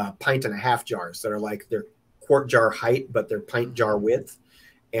pint and a half jars that are like they're quart jar height, but they're pint jar width.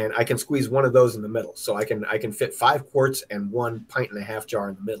 And I can squeeze one of those in the middle. So I can fit 5 quarts and 1 pint and a half jar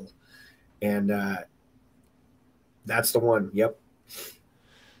in the middle. And that's the one. Yep.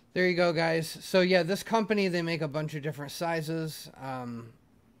 There you go, guys. So yeah, this company, they make a bunch of different sizes.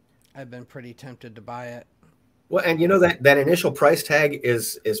 I've been pretty tempted to buy it. Well, and you know that initial price tag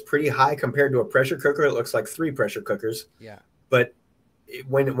is pretty high compared to a pressure cooker. It looks like 3 pressure cookers. Yeah. But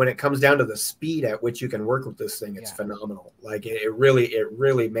when it comes down to the speed at which you can work with this thing, it's phenomenal. Like it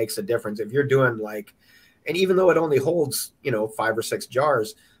really makes a difference. If you're doing like, and even though it only holds, you know, 5 or 6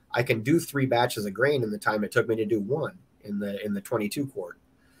 jars, I can do 3 batches of grain in the time it took me to do 1. in the 22 quart.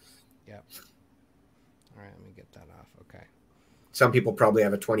 Yep. All right, let me get that off. Okay. Some people probably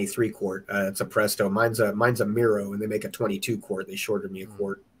have a 23 quart. It's a Presto. Mine's a Miro, and they make a 22 quart. They shorted me a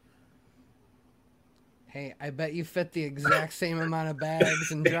quart. Hey, I bet you fit the exact same amount of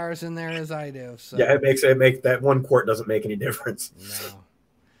bags and jars in there as I do. So. Yeah, it makes that 1 quart doesn't make any difference.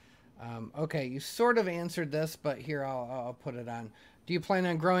 No. Okay, you sort of answered this, but here I'll put it on. Do you plan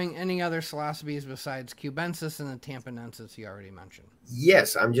on growing any other psilocybes besides Cubensis and the Tamponensis you already mentioned?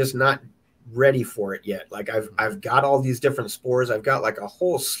 Yes, I'm just not ready for it yet. Like I've got all these different spores. I've got like a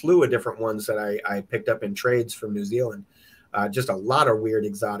whole slew of different ones that I picked up in trades from New Zealand. Just a lot of weird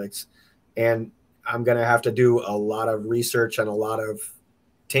exotics, and I'm going to have to do a lot of research and a lot of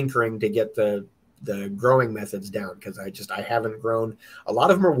tinkering to get the growing methods down, because I haven't grown. A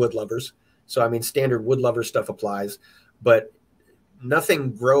lot of them are wood lovers. So, I mean, standard wood lover stuff applies, but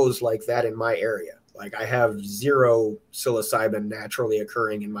nothing grows like that in my area. Like I have 0 psilocybin naturally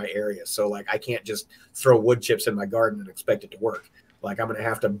occurring in my area. So like I can't just throw wood chips in my garden and expect it to work. Like I'm going to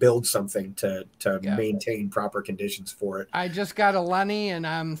have to build something to maintain proper conditions for it. I just got a Lenny and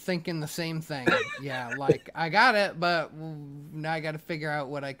I'm thinking the same thing. Yeah, like I got it, but now I got to figure out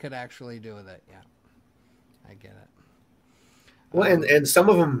what I could actually do with it. Yeah, I get it. Well, and some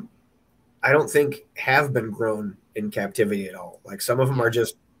of them I don't think have been grown in captivity at all. Like some of them are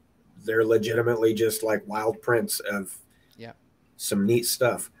just, they're legitimately just like wild prints of some neat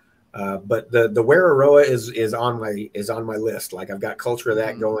stuff. But the Weraroa is on my list. Like I've got culture of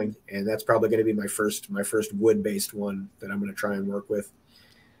that going, and that's probably going to be my first wood based one that I'm going to try and work with.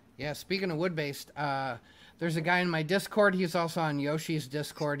 Yeah. Speaking of wood based, there's a guy in my Discord. He's also on Yoshi's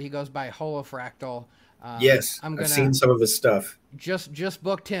Discord. He goes by Holofractal. Yes, I've seen some of his stuff. Just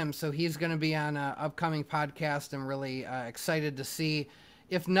booked him, so he's going to be on an upcoming podcast. I'm really excited to see.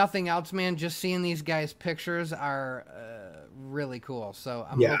 If nothing else, man, just seeing these guys' pictures are really cool. So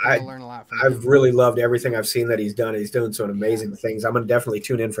I'm hoping to learn a lot from him. I've really loved everything I've seen that he's done. He's doing some amazing things. I'm going to definitely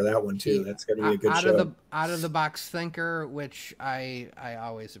tune in for that one too. That's going to be a good show. Out of the box thinker, which I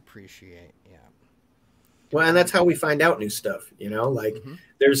always appreciate. Yeah. Well, and that's how we find out new stuff, you know, like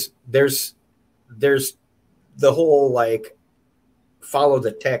there's the whole like follow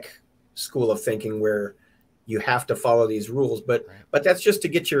the tech school of thinking where you have to follow these rules, but that's just to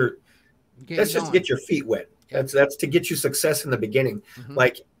get your feet wet. That's to get you success in the beginning.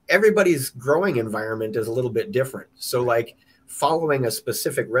 Like everybody's growing environment is a little bit different. So like following a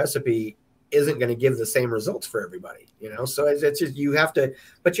specific recipe isn't going to give the same results for everybody, you know? So it's just, you have to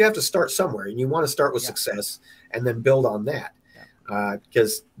start somewhere, and you want to start with success and then build on that.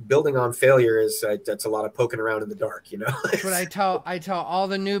 Because building on failure is that's a lot of poking around in the dark, you know? That's what I tell all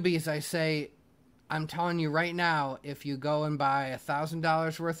the newbies. I say, I'm telling you right now, if you go and buy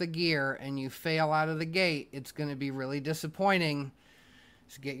 $1,000 worth of gear and you fail out of the gate, it's going to be really disappointing.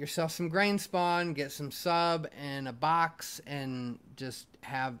 So get yourself some grain spawn, get some sub and a box, and just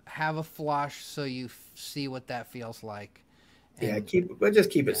have a flush so you see what that feels like. And, just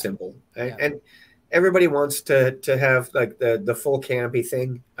keep it simple. And everybody wants to have like the full canopy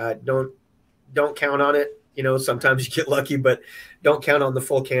thing. Don't count on it. You know, sometimes you get lucky, but don't count on the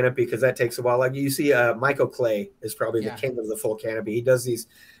full canopy because that takes a while. Like you see, Michael Clay is probably the king of the full canopy. He does these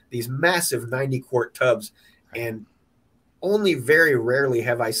massive 90 quart tubs, and only very rarely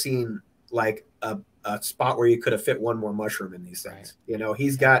have I seen like a spot where you could have fit one more mushroom in these things. You know,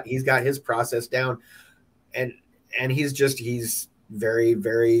 he's got his process down, and he's very,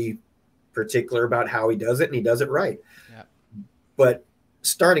 very particular about how he does it, and he does it right. Yeah. But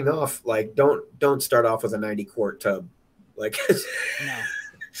starting off, like don't start off with a 90 quart tub, like because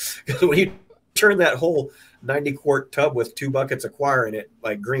when you turn that whole 90 quart tub with 2 buckets of coir in it,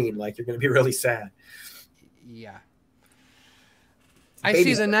 like green, like you're going to be really sad. Yeah. I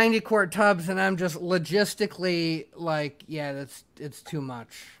see the 90 quart tubs and I'm just logistically like, it's too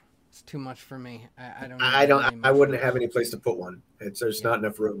much. It's too much for me. I wouldn't have any place to put one. There's not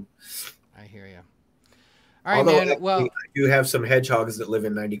enough room. I hear you. All right, man. Well, I do have some hedgehogs that live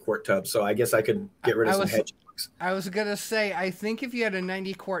in 90 quart tubs, so I guess I could get rid of some hedgehogs. I was going to say, I think if you had a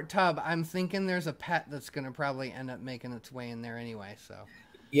 90 quart tub, I'm thinking there's a pet that's going to probably end up making its way in there anyway. So,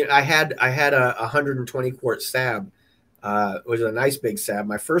 I had a 120 quart sab, which was a nice big sab.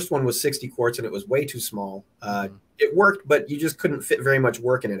 My first one was 60 quarts and it was way too small. It worked, but you just couldn't fit very much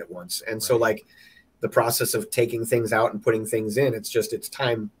work in it at once. And so like the process of taking things out and putting things in, it's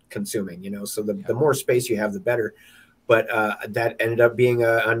time consuming, you know, so the more space you have, the better. But that ended up being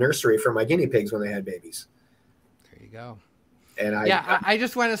a nursery for my guinea pigs when they had babies. There you go. And I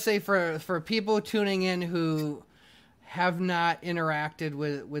just want to say for people tuning in who have not interacted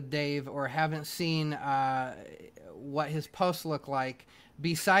with Dave or haven't seen what his posts look like,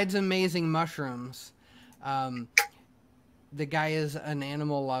 besides amazing mushrooms, the guy is an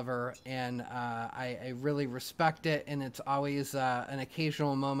animal lover, and I really respect it. And it's always an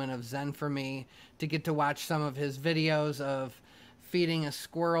occasional moment of zen for me to get to watch some of his videos of feeding his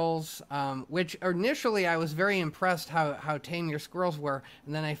squirrels, which initially I was very impressed how tame your squirrels were,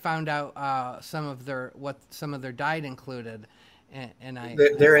 and then I found out some of their diet included, and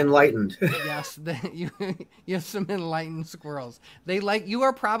they're enlightened. Yes, you have some enlightened squirrels. You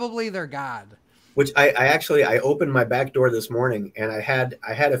are probably their god. Which I opened my back door this morning, and I had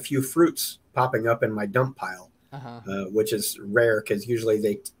a few fruits popping up in my dump pile. Which is rare because usually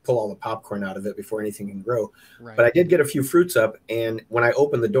they pull all the popcorn out of it before anything can grow. Right. But I did get a few fruits up, and when I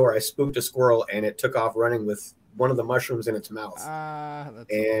opened the door, I spooked a squirrel, and it took off running with one of the mushrooms in its mouth. That's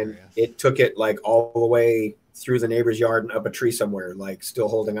and hilarious. It took it like all the way through the neighbor's yard and up a tree somewhere, like still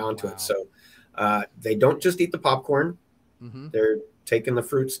holding on to it. So they don't just eat the popcorn; they're taking the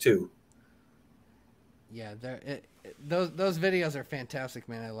fruits too. Yeah, those videos are fantastic,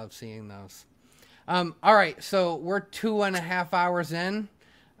 man. I love seeing those. All right, so we're 2.5 hours in.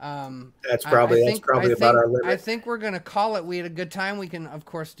 That's probably about our limit. I think we're going to call it. We had a good time. We can, of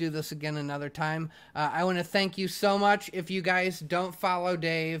course, do this again another time. I want to thank you so much. If you guys don't follow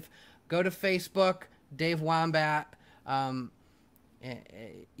Dave, go to Facebook, Dave Wombat.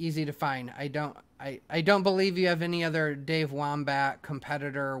 Easy to find. I don't believe you have any other Dave Wombat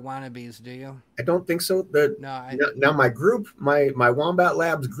competitor wannabes, do you? I don't think so. Now my group, my Wombat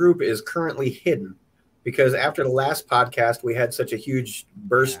Labs group is currently hidden because after the last podcast, we had such a huge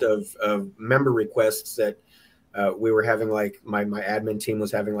burst of member requests that we were having like my admin team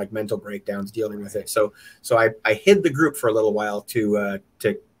was having like mental breakdowns dealing with it. So I hid the group for a little while to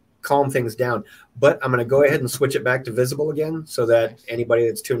calm things down, but I'm going to go ahead and switch it back to visible again so that anybody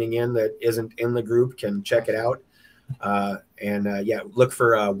that's tuning in that isn't in the group can check it out. Look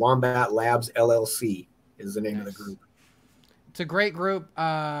for Wombat Labs LLC is the name of the group. It's a great group,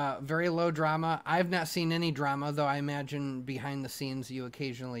 very low drama. I've not seen any drama, though I imagine behind the scenes you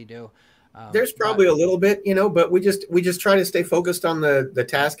occasionally do. There's probably a little bit, but we just try to stay focused on the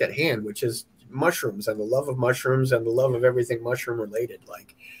task at hand, which is mushrooms and the love of mushrooms and the love of everything mushroom related.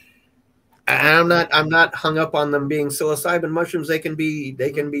 Like, I'm not hung up on them being psilocybin mushrooms. They can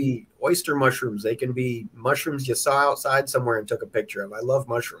be oyster mushrooms. They can be mushrooms you saw outside somewhere and took a picture of. I love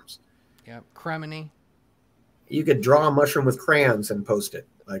mushrooms. Yeah, cremini. You could draw a mushroom with crayons and post it.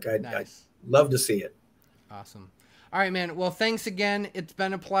 Like I'd love to see it. Awesome. All right, man. Well, thanks again. It's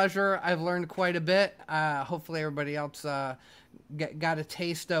been a pleasure. I've learned quite a bit. Hopefully everybody else got a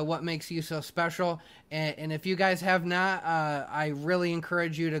taste of what makes you so special. And if you guys have not, I really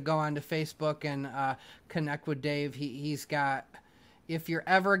encourage you to go onto Facebook and connect with Dave. He's got, if you're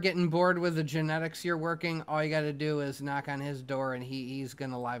ever getting bored with the genetics you're working, all you got to do is knock on his door and he's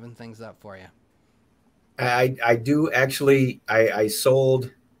going to liven things up for you. I do actually, I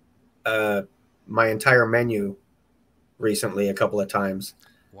sold my entire menu recently a couple of times.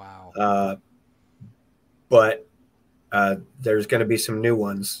 Wow. But there's going to be some new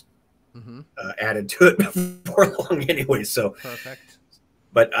ones added to it before long anyway. So perfect.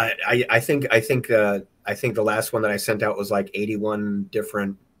 But I think the last one that I sent out was like 81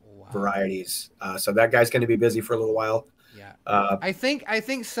 different varieties. So that guy's going to be busy for a little while. Yeah. I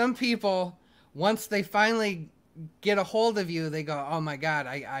think some people, once they finally get a hold of you, they go, "Oh my God,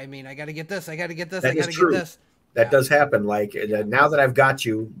 I mean, I got to get this. I got to get this. I got to get this." That does happen. Like now that I've got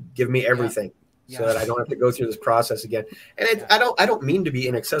you, give me everything. So that I don't have to go through this process again. And I don't mean to be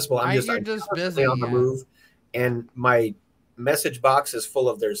inaccessible. I'm just busy on the move, and my message box is full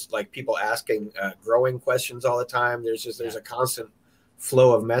of there's like people asking growing questions all the time. There's a constant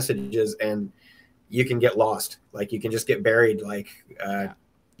flow of messages, and you can get lost. Like you can just get buried. Like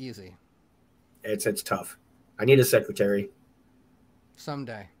easy. It's tough. I need a secretary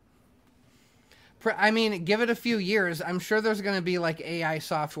someday. I mean, give it a few years. I'm sure there's going to be like AI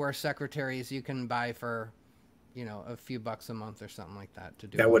software secretaries you can buy for, a few bucks a month or something like that to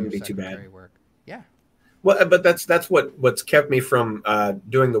do. That wouldn't be too bad. Work. Yeah. Well, but that's what's kept me from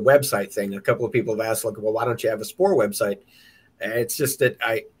doing the website thing. A couple of people have asked, like, well, why don't you have a Spore website? And it's just that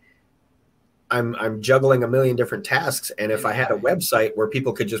I'm juggling a million different tasks, and if I had a website where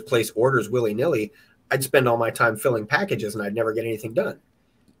people could just place orders willy nilly, I'd spend all my time filling packages and I'd never get anything done.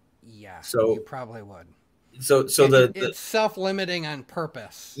 Yeah, so you probably would. So it's self-limiting on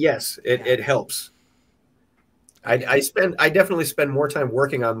purpose. Yes, it helps. I definitely spend more time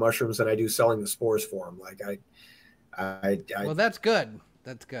working on mushrooms than I do selling the spores for them. Like I well, that's good.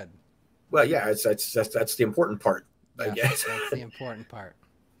 That's good. Well, yeah, that's the important part. I guess. That's the important part.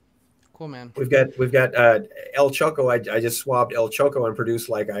 Cool, man. We've got El Choco. I just swabbed El Choco and produced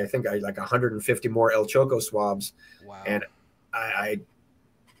like 150 more El Choco swabs. Wow. And I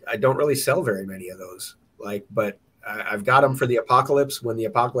don't really sell very many of those. But I've got them for the apocalypse. When the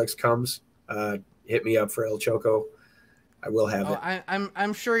apocalypse comes, hit me up for El Choco. I will have it.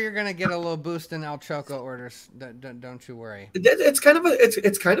 I'm sure you're gonna get a little boost in El Choco orders. Don't you worry. It's kind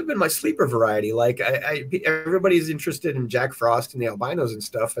of been my sleeper variety. Like everybody's interested in Jack Frost and the albinos and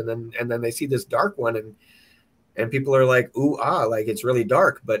stuff, and then they see this dark one and people are like, ooh like it's really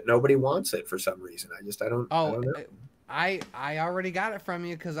dark, but nobody wants it for some reason. I don't know. I already got it from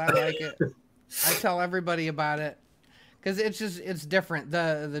you because I like it. I tell everybody about it. Because it's different.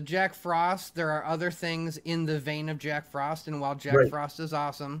 The Jack Frost, there are other things in the vein of Jack Frost, and while Jack Frost is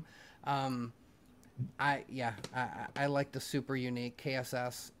awesome, I like the super unique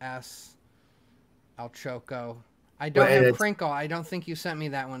KSS S El Choco. I don't have Crinkle. I don't think you sent me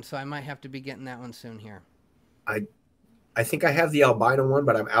that one, so I might have to be getting that one soon here. I think I have the albino one,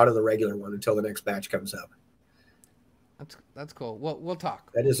 but I'm out of the regular one until the next batch comes up. That's cool. We'll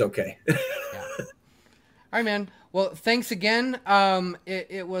talk. That is okay. Yeah. All right, man. Well, thanks again.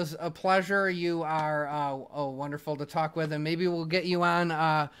 It was a pleasure. You are wonderful to talk with, and maybe we'll get you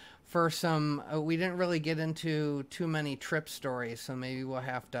on for some. We didn't really get into too many trip stories, so maybe we'll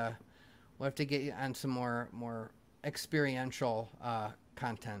have to get you on some more experiential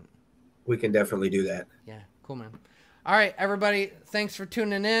content. We can definitely do that. Yeah, cool, man. All right, everybody. Thanks for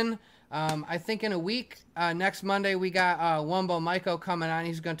tuning in. I think in a week, next Monday, we got Wombo Myco coming on.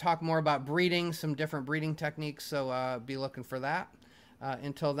 He's going to talk more about breeding, some different breeding techniques, so be looking for that.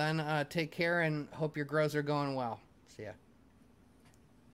 Until then, take care and hope your grows are going well. See ya.